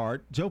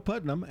Everhart, Joe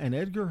Putnam, and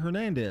Edgar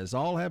Hernandez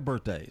all have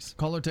birthdays.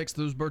 Call or text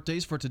those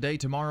birthdays for today,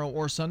 tomorrow,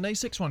 or Sunday.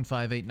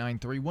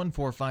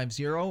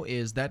 615-893-1450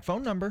 is that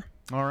phone number.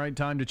 All right,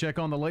 time to check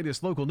on the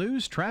latest local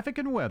news, traffic,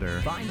 and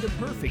weather. Find the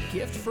perfect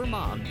gift for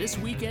mom this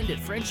weekend at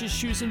French's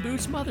Shoes and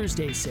Boots Mother's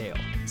Day sale.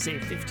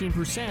 Save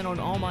 15% on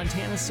all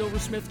Montana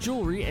Silversmith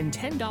jewelry and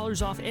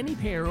 $10 off any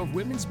pair of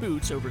women's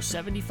boots over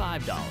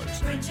 $75.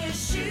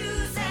 French's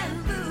Shoes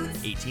and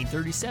Boots.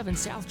 1837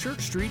 South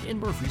Church Street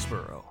in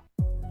Murfreesboro.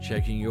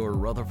 Checking your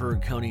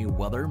Rutherford County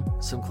weather.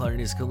 Some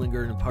cloudiness could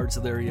linger in parts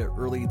of the area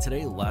early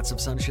today. Lots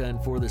of sunshine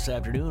for this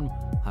afternoon.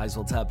 Highs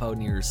will top out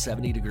near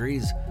 70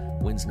 degrees.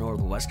 Winds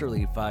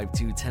northwesterly 5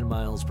 to 10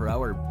 miles per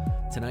hour.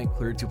 Tonight,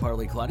 clear to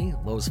partly cloudy.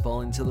 Lows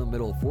fall into the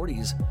middle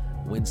 40s.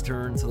 Winds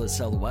turn to the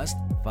southwest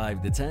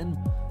 5 to 10.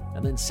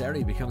 And then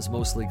Saturday becomes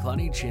mostly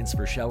cloudy. Chance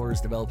for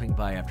showers developing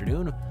by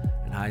afternoon.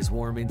 And highs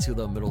warm into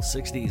the middle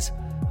 60s.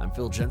 I'm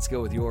Phil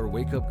Jensko with your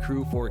Wake Up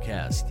Crew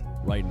forecast.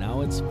 Right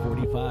now, it's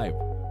 45.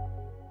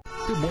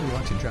 Good morning.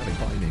 Watching traffic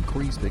volume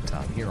increase big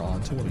time here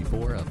on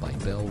 24 up by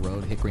Bell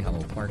Road, Hickory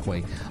Hollow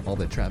Parkway. All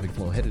that traffic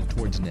flow headed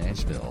towards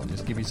Nashville.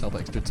 Just give yourself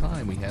extra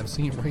time. We have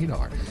seen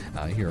radar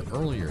here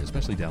earlier,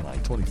 especially down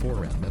I-24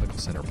 around Medical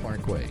Center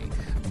Parkway.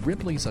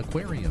 Ripley's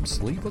Aquarium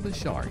Sleep with the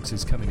Sharks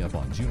is coming up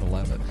on June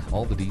 11th.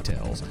 All the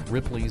details,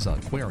 Ripley's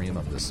Aquarium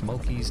of the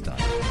Smokies.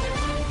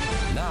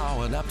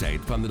 Now an update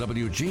from the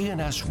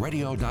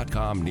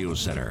WGNSradio.com News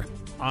Center.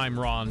 I'm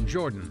Ron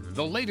Jordan.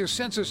 The latest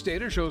census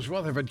data shows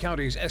Rutherford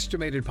County's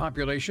estimated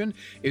population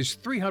is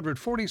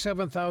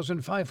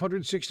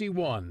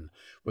 347,561,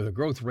 with a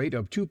growth rate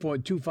of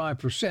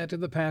 2.25% in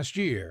the past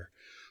year.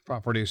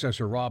 Property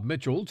assessor Rob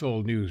Mitchell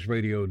told News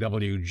Radio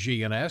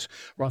WGNS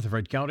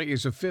Rutherford County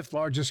is the fifth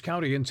largest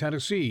county in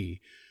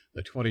Tennessee.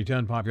 The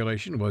 2010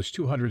 population was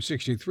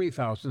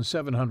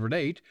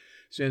 263,708.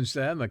 Since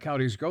then, the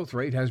county's growth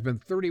rate has been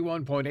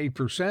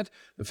 31.8%,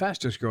 the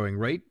fastest growing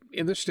rate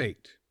in the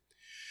state.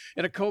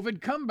 In a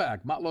COVID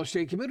comeback, Motlow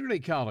State Community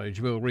College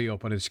will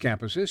reopen its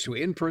campuses to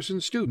in-person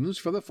students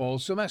for the fall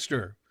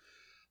semester.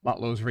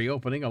 Motlow's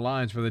reopening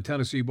aligns with the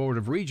Tennessee Board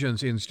of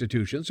Regents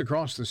institutions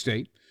across the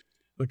state.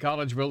 The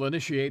college will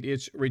initiate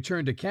its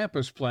return to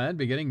campus plan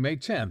beginning May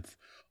 10th.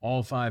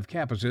 All 5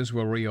 campuses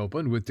will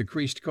reopen with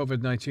decreased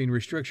COVID-19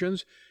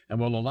 restrictions and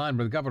will align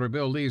with Governor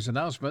Bill Lee's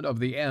announcement of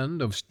the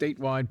end of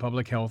statewide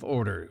public health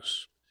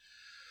orders.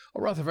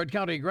 A Rutherford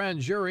County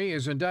grand jury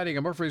is indicting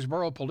a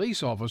Murfreesboro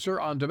police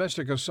officer on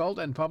domestic assault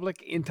and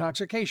public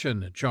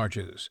intoxication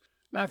charges.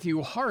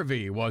 Matthew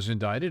Harvey was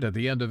indicted at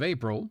the end of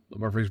April. The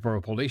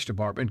Murfreesboro Police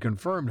Department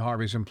confirmed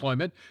Harvey's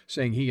employment,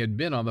 saying he had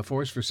been on the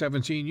force for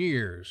 17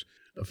 years.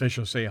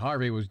 Officials say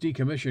Harvey was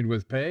decommissioned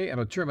with pay, and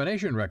a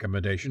termination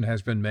recommendation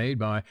has been made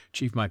by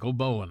Chief Michael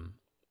Bowen.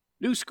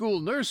 New school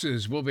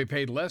nurses will be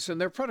paid less than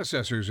their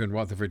predecessors in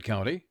Rutherford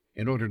County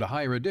in order to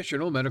hire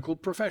additional medical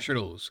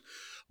professionals.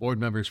 Board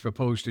members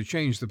propose to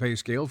change the pay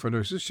scale for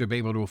nurses to be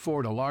able to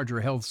afford a larger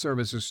health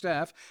services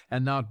staff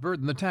and not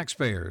burden the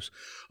taxpayers.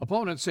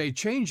 Opponents say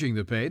changing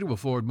the pay to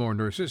afford more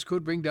nurses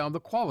could bring down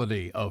the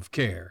quality of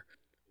care.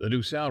 The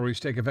new salaries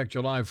take effect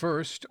July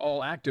 1st.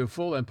 All active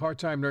full and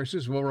part-time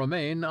nurses will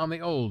remain on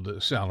the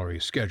old salary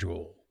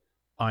schedule.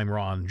 I'm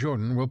Ron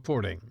Jordan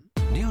reporting.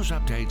 News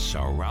updates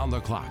around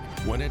the clock,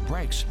 when it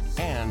breaks,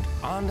 and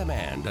on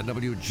demand at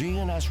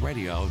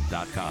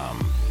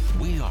WGNSradio.com.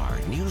 We are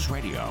News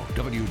Radio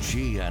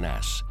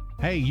WGNS.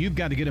 Hey, you've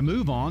got to get a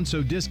move on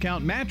so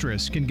Discount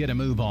Mattress can get a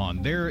move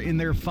on. They're in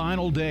their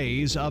final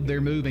days of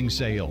their moving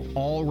sale.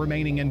 All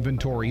remaining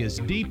inventory is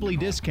deeply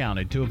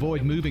discounted to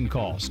avoid moving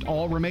cost.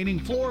 All remaining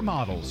floor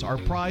models are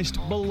priced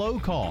below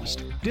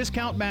cost.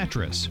 Discount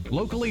Mattress,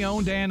 locally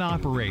owned and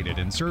operated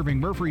and serving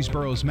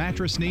Murfreesboro's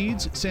mattress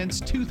needs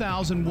since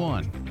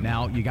 2001.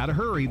 Now, you got to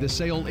hurry. The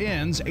sale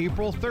ends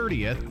April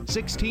 30th,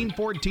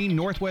 1614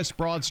 Northwest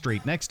Broad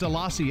Street next to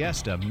La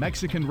Siesta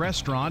Mexican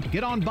Restaurant.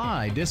 Get on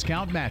by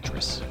Discount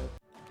Mattress.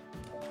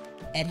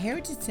 At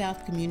Heritage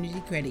South Community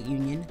Credit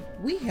Union,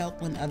 we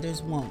help when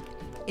others won't.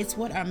 It's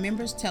what our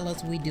members tell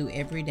us we do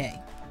every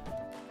day.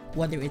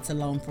 Whether it's a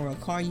loan for a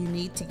car you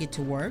need to get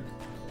to work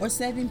or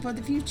saving for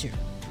the future,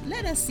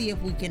 let us see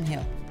if we can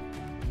help.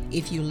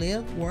 If you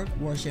live, work,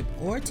 worship,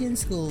 or attend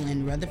school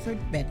in Rutherford,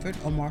 Bedford,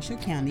 or Marshall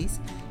counties,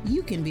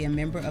 you can be a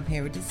member of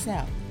Heritage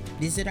South.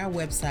 Visit our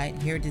website,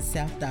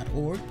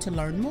 heritagesouth.org, to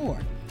learn more.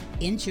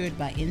 Insured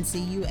by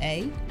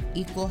NCUA,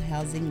 Equal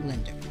Housing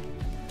Lender.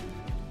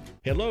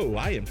 Hello,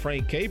 I am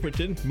Frank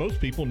Caperton.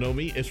 Most people know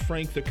me as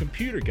Frank the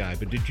Computer Guy,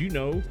 but did you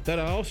know that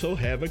I also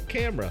have a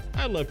camera?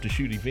 I love to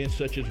shoot events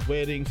such as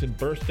weddings and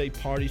birthday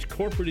parties,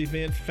 corporate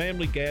events,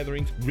 family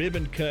gatherings,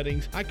 ribbon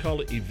cuttings. I call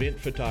it event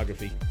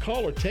photography.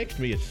 Call or text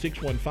me at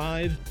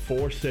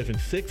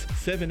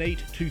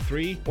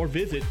 615-476-7823 or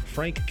visit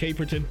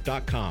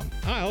frankcaperton.com.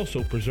 I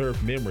also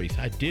preserve memories.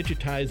 I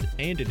digitize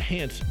and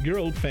enhance your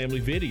old family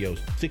videos.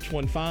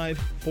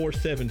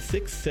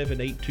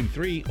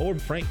 615-476-7823 or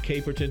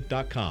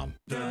frankcaperton.com.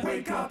 The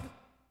Wake Up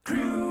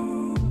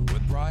Crew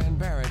with Brian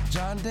Barrett,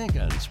 John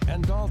Dinkins,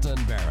 and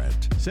Dalton Barrett.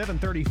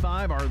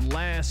 7:35, our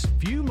last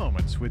few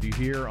moments with you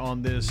here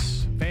on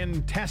this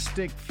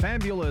fantastic,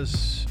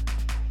 fabulous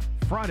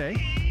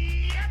Friday.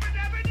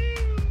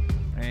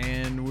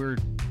 And we're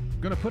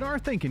going to put our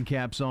thinking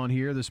caps on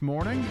here this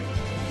morning.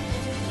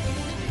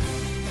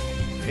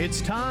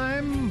 It's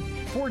time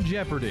for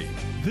Jeopardy!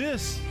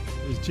 This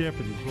is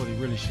Jeopardy, is what he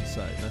really should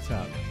say. That's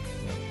how.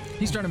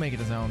 He's trying to make it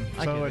his own.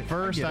 So at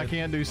first I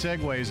can't do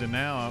segues, and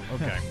now,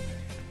 okay.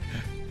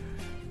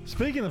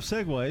 Speaking of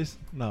segues,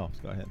 no,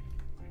 go ahead.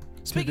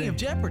 Speaking of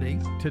Jeopardy,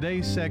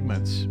 today's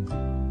segments.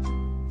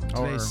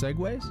 Today's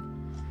segues?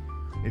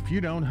 If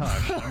you don't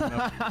hush.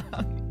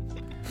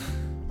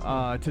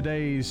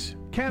 Today's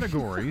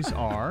categories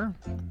are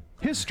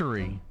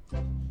History,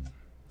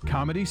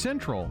 Comedy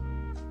Central,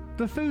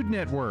 The Food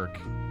Network,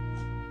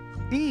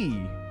 E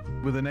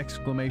with an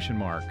exclamation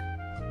mark,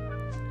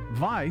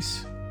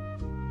 Vice,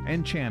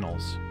 and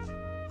Channels.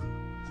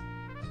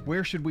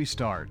 Where should we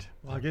start?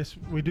 Well, I guess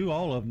we do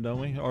all of them, don't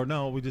we? Or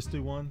no, we just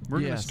do one?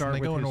 We're going to start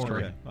with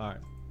history. Okay. All right.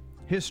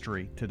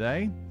 History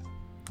today.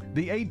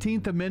 The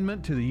 18th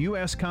Amendment to the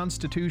U.S.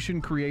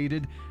 Constitution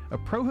created a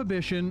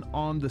prohibition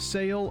on the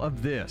sale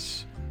of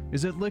this.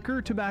 Is it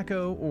liquor,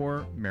 tobacco,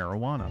 or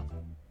marijuana?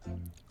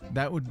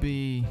 That would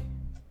be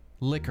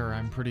liquor,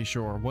 I'm pretty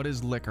sure. What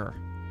is liquor?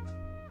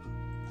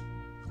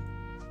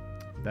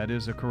 That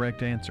is a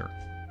correct answer.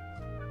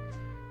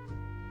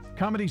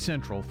 Comedy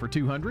Central for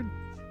 200.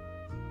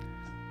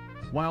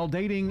 While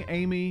dating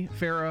Amy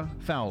Farrah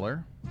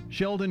Fowler,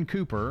 Sheldon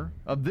Cooper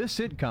of this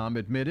sitcom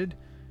admitted,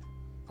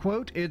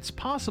 quote, "It's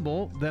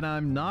possible that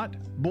I'm not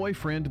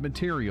boyfriend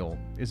material.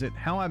 Is it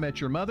How I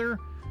Met Your Mother,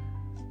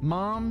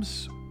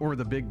 Moms, or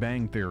The Big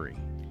Bang Theory?"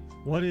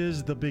 What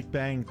is The Big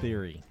Bang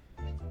Theory?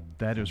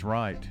 That is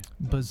right.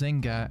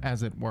 Bazinga,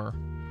 as it were.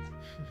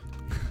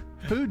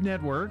 Food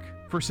Network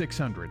for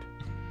 600.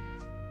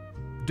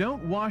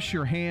 Don't wash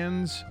your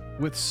hands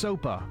with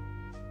sopa,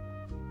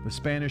 the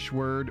Spanish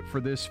word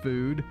for this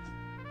food,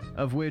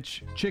 of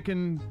which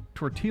chicken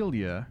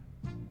tortilla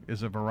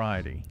is a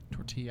variety.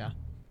 Tortilla.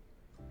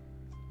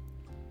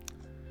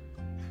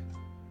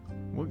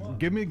 Well,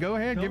 go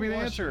ahead, give me the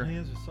answer. Your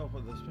hands with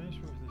sopa, the Spanish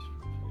word for this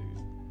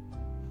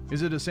food.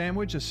 Is it a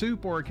sandwich, a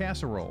soup, or a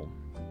casserole?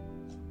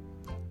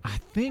 I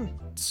think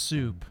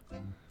soup.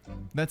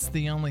 That's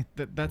the only,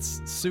 that's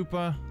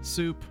soupa,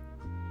 soup.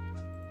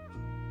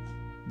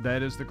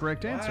 That is the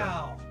correct answer.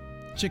 Wow.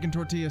 Chicken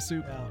tortilla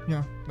soup.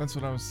 Yeah, that's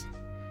what I was.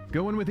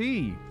 Going with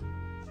E.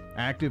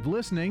 Active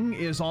listening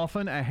is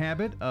often a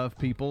habit of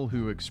people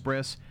who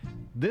express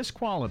this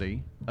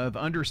quality of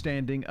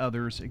understanding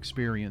others'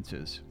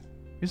 experiences.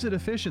 Is it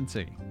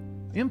efficiency,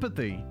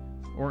 empathy,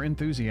 or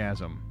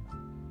enthusiasm?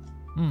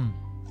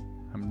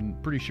 I'm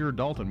pretty sure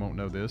Dalton won't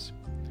know this.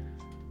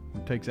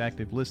 It takes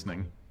active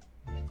listening.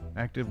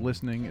 Active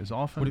listening is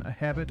often a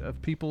habit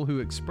of people who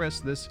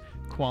express this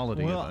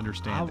quality of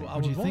understanding. I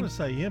would want to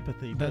say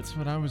empathy. That's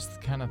what I was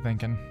kind of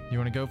thinking. You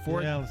want to go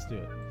for it? Yeah, let's do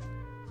it.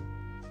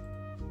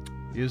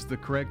 Is the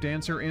correct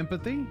answer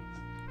empathy?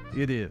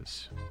 It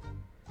is.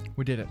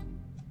 We did it.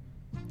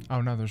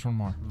 Oh, no, there's one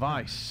more.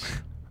 Vice.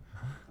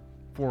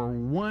 For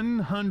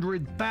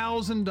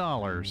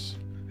 $100,000.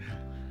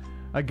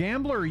 A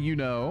gambler, you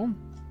know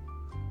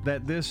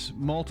that this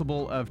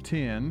multiple of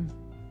 10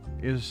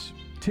 is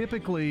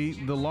typically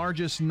the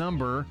largest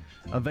number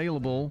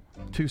available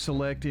to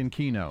select in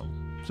Keno.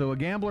 So a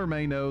gambler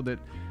may know that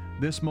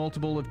this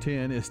multiple of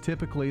 10 is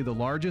typically the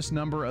largest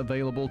number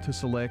available to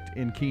select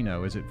in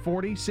Keno. Is it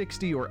 40,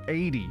 60, or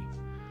 80?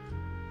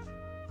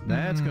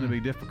 That's going to be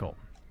difficult.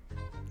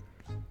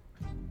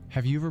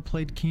 Have you ever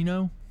played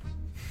Keno?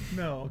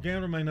 No, a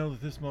gambler may know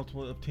that this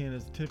multiple of 10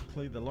 is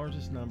typically the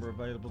largest number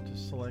available to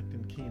select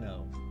in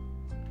Keno.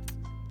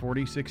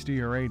 40,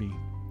 60, or 80.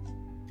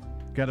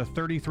 Got a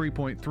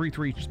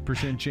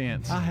 33.33%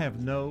 chance. I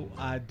have no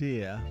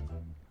idea.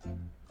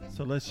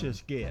 So let's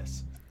just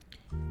guess.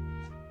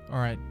 All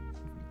right.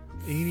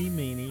 Eeny,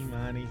 meeny,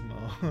 miny,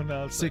 mo.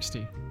 No,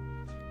 60.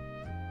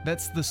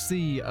 That's the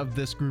C of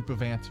this group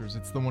of answers.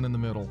 It's the one in the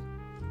middle.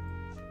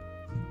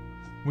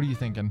 What are you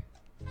thinking?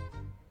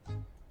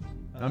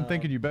 I'm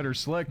thinking you better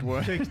select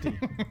one. 60.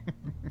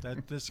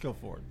 Let's go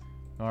for it.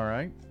 All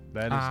right.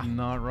 That is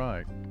not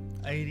right.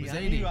 80.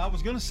 80. I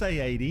was going to say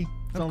 80.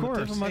 It's of on the course.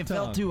 tip of my It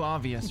felt tongue. too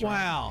obvious.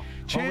 Wow.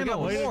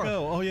 Channel. Way to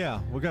go. Oh,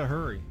 yeah. We got to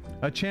hurry.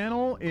 A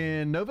channel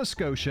in Nova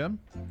Scotia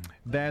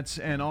that's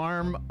an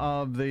arm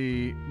of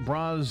the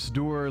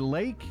Brasdour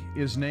Lake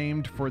is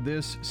named for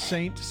this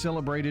saint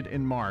celebrated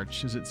in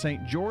March. Is it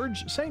St.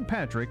 George, St.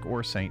 Patrick,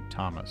 or St.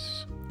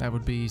 Thomas? That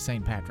would be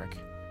St. Patrick.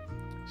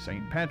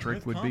 St.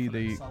 Patrick would be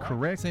the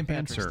correct St.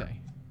 Patrick's answer.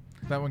 Day.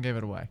 That one gave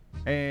it away.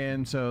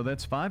 And so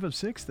that's 5 of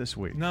 6 this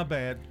week. Not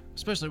bad.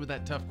 Especially with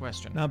that tough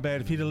question. Not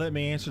bad. If he'd have let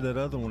me answer that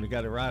other one, he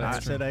got it right. I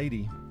said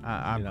 80.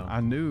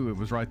 I knew it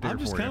was right there for you.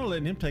 I'm just kind of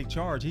letting him take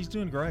charge. He's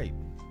doing great.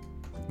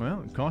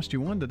 Well, it cost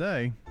you one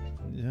today.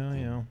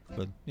 Yeah.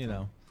 But,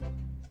 the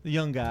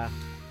young guy,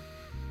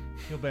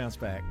 he'll bounce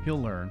back.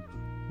 He'll learn.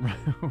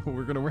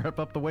 We're going to wrap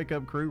up the Wake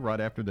Up Crew right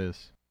after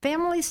this.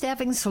 Family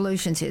Staffing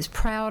Solutions is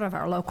proud of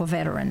our local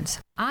veterans.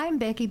 I'm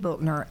Becky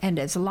Bookner, and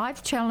as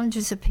life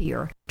challenges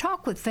appear,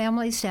 talk with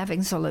Family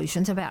Staffing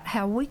Solutions about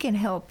how we can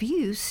help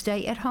you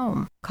stay at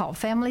home. Call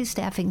Family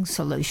Staffing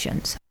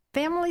Solutions.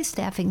 Family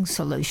Staffing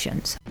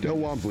Solutions. Del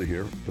Walmsley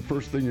here. The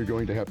first thing you're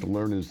going to have to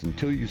learn is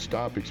until you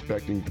stop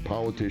expecting the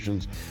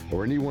politicians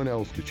or anyone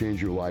else to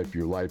change your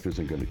life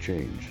isn't going to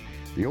change.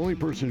 The only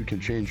person who can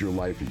change your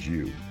life is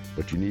you,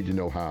 but you need to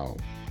know how.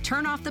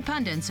 Turn off the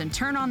pundits and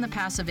turn on the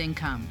passive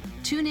income.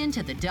 Tune in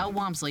to the Del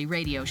Walmsley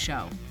Radio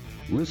Show.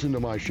 Listen to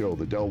my show,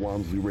 the Del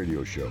Walmsley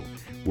Radio Show,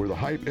 where the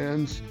hype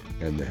ends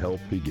and the help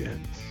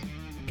begins.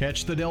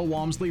 Catch the Del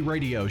Walmsley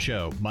Radio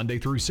Show Monday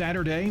through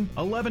Saturday,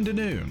 11 to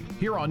noon,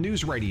 here on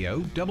News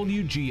Radio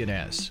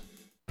WGNS.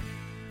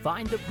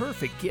 Find the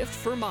perfect gift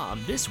for mom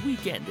this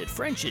weekend at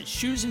French's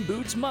Shoes and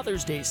Boots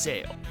Mother's Day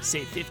sale.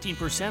 Save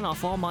 15%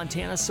 off all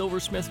Montana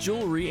Silversmith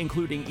jewelry,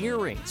 including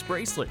earrings,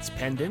 bracelets,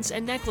 pendants,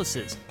 and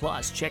necklaces.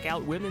 Plus, check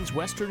out women's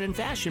Western and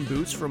fashion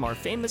boots from our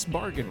famous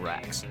bargain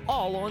racks.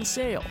 All on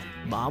sale.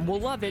 Mom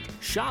will love it.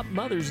 Shop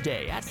Mother's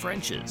Day at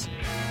French's.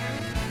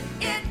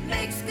 It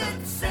makes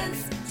good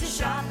sense to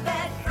shop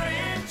at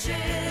French's.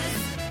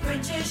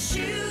 French's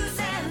Shoes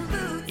and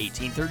Boots.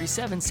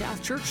 1837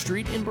 South Church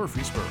Street in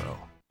Murfreesboro.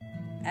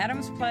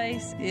 Adams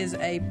Place is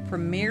a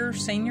premier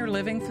senior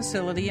living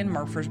facility in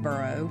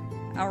Murfreesboro.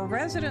 Our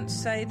residents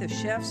say the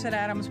chefs at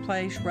Adams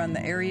Place run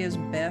the area's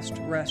best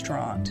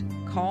restaurant.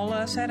 Call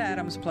us at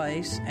Adams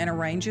Place and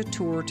arrange a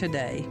tour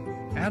today.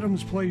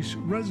 Adams Place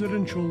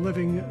Residential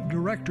Living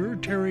Director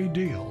Terry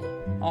Deal.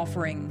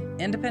 Offering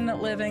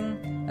independent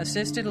living,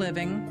 assisted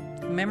living,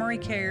 memory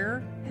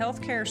care,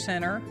 health care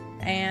center,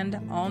 and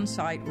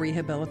on-site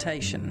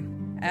rehabilitation.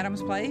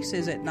 Adams Place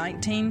is at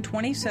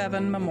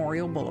 1927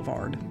 Memorial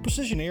Boulevard.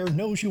 Precision Air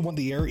knows you want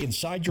the air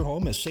inside your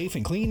home as safe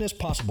and clean as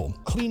possible.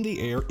 Clean the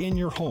air in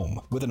your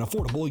home with an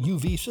affordable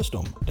UV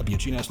system.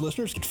 WGNS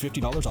listeners get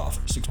 $50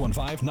 off.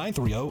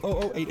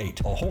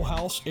 615-930-0088. A whole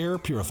house air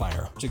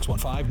purifier.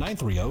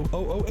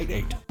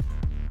 615-930-0088.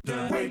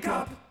 The Wake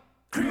Up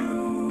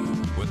Crew.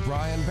 With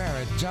Brian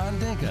Barrett, John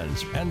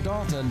Dinkins, and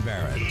Dalton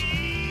Barrett.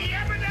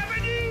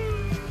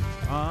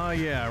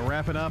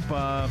 Wrapping up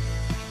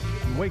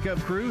Wake Up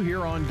Crew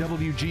here on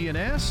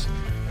WGNS.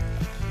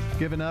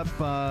 Giving up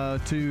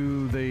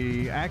to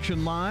the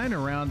Action Line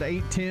around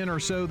 8:10 or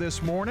so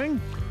this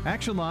morning.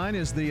 Action Line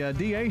is the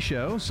DA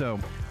show, so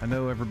I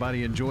know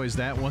everybody enjoys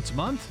that once a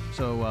month.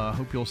 So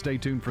hope you'll stay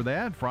tuned for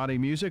that. Friday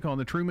music on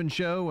The Truman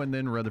Show, and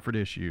then Rutherford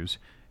Issues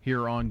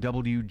here on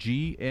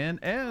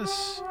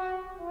WGNS.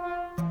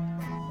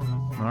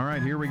 All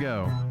right, here we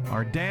go.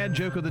 Our dad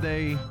joke of the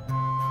day,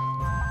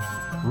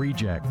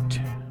 reject.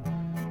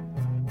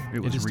 It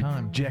was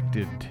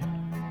rejected.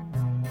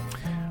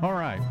 All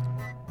right.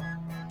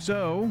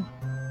 So,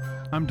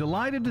 I'm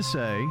delighted to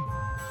say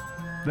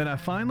that I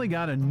finally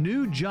got a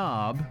new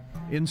job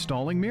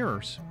installing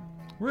mirrors.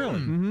 Really?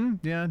 Mm-hmm.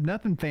 Yeah,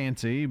 nothing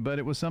fancy, but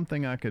it was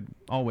something I could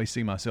always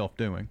see myself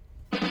doing.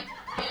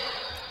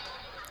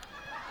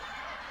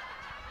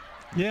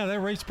 Yeah,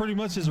 that rates pretty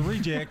much as a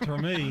reject for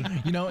me.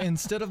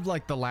 Instead of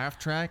like the laugh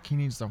track, he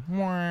needs the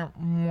wah,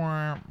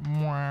 wah,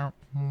 wah,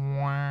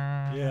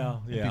 wah. Yeah.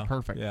 It'd be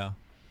perfect. Yeah.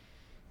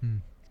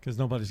 Because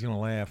nobody's going to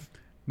laugh.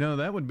 No,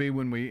 that would be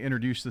when we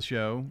introduce the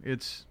show.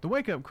 It's the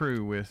Wake Up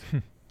Crew with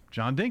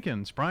John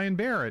Dinkins, Brian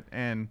Barrett,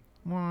 and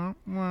wah,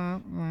 wah,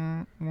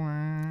 wah,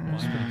 wah. That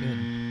was pretty good.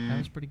 That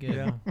was pretty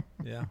good.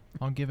 Yeah.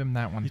 I'll give him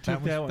that one. You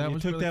took that one. That You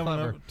was took really that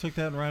clever. one. Took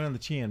that one right on the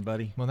chin,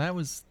 buddy. Well, that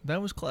was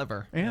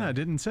clever. And I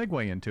didn't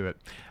segue into it.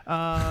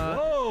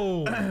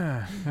 Whoa!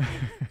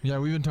 Yeah,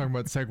 we've been talking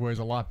about segues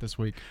a lot this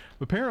week.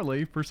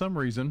 Apparently, for some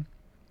reason.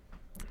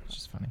 It's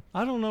just funny.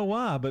 I don't know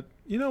why, but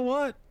you know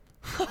what?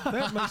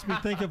 That makes me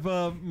think of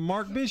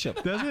Mark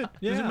Bishop. Does it?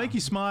 Yeah. Does it make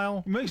you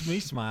smile? It makes me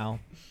smile.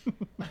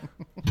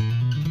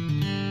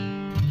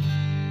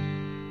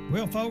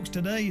 Well, folks,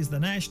 today is the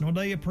National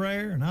Day of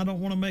Prayer, and I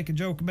don't want to make a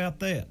joke about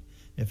that.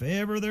 If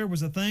ever there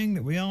was a thing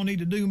that we all need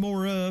to do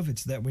more of,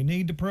 it's that we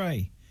need to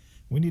pray.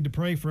 We need to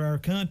pray for our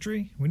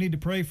country. We need to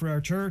pray for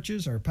our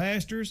churches, our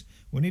pastors.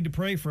 We need to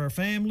pray for our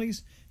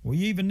families. We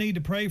even need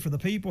to pray for the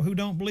people who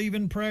don't believe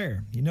in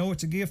prayer.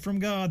 It's a gift from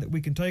God that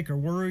we can take our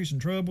worries and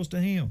troubles to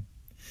Him.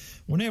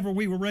 whenever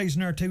we were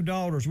raising our two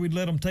daughters, we'd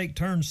let them take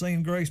turns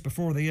saying grace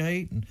before they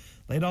ate, and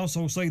they'd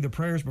also say the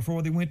prayers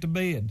before they went to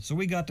bed. So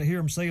we got to hear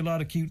them say a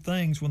lot of cute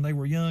things when they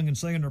were young and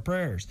saying their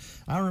prayers.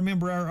 I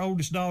remember our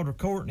oldest daughter,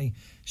 Courtney,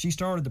 she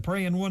started the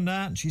praying one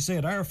night, and she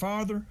said, "Our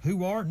Father,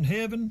 who art in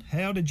heaven,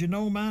 how did you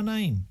know my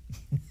name?"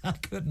 I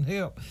couldn't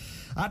help.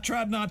 I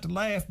tried not to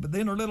laugh, but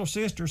then her little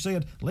sister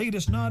said, "Lead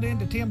us not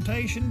into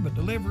temptation, but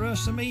deliver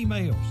us some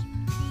emails."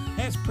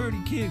 That's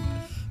pretty cute.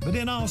 But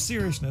in all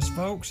seriousness,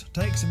 folks,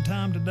 take some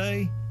time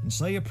today and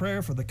say a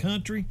prayer for the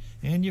country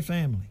and your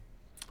family.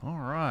 All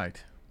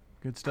right.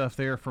 Good stuff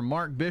there from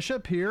Mark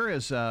Bishop here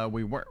as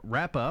we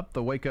wrap up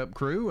the Wake Up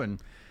Crew and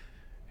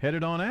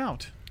headed on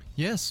out.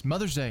 Yes,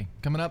 Mother's Day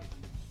coming up.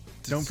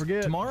 Don't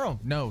forget. Tomorrow.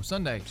 No,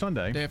 Sunday.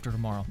 Sunday. Day after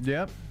tomorrow.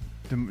 Yep.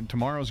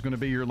 Tomorrow's going to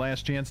be your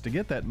last chance to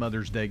get that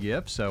Mother's Day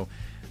gift, so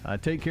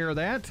take care of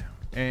that.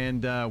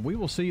 And we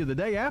will see you the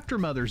day after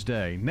Mother's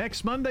Day,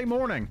 next Monday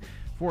morning,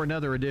 for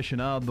another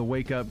edition of the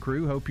Wake Up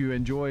Crew. Hope you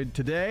enjoyed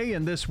today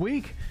and this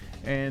week.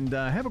 And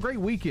have a great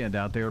weekend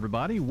out there,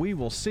 everybody. We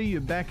will see you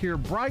back here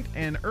bright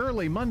and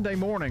early Monday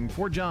morning.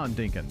 For John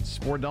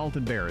Dinkins, for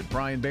Dalton Barrett,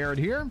 Brian Barrett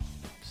here.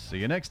 See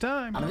you next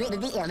time.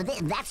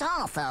 That's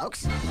all,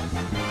 folks.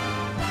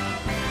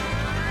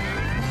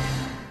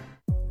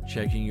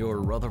 Checking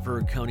your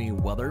Rutherford County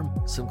weather.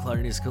 Some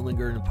cloudiness could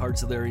linger in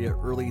parts of the area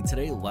early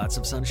today. Lots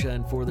of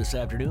sunshine for this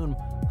afternoon.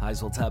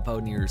 Highs will top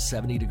out near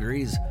 70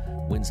 degrees.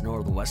 Winds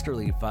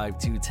northwesterly 5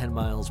 to 10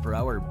 miles per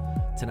hour.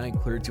 Tonight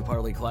cleared to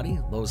partly cloudy.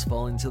 Lows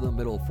fall into the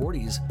middle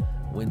 40s.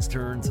 Winds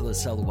turn to the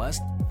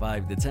southwest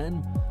 5 to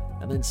 10.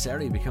 And then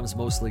Saturday becomes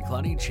mostly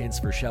cloudy. Chance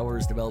for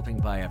showers developing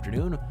by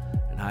afternoon.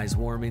 And highs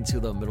warm into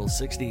the middle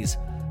 60s.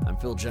 I'm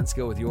Phil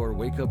Jensko with your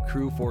Wake Up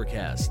Crew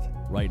forecast.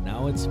 Right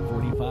now it's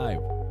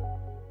 45.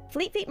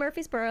 Fleet Feet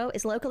Murfreesboro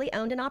is locally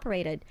owned and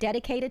operated,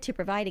 dedicated to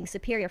providing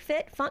superior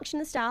fit, function,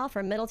 and style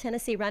for Middle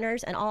Tennessee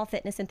runners and all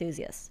fitness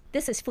enthusiasts.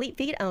 This is Fleet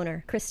Feet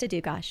owner, Krista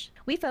Dugash.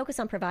 We focus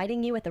on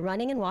providing you with the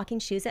running and walking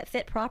shoes that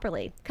fit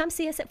properly. Come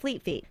see us at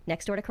Fleet Feet,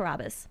 next door to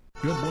Carrabba's.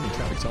 Good morning.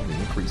 Traffic's on the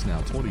increase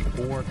now.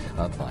 24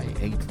 up by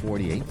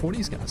 840.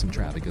 840's got some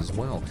traffic as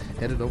well.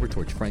 Headed over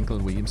towards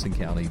Franklin, Williamson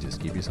County.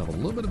 Just give yourself a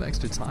little bit of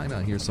extra time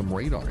out here. Some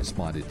radar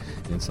spotted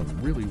in some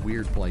really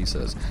weird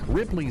places.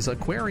 Ripley's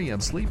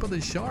Aquarium Sleep of the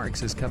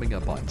Sharks is coming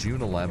up on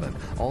June 11.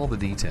 All the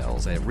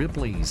details at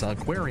Ripley's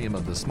Aquarium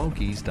of the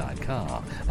Smokies.com.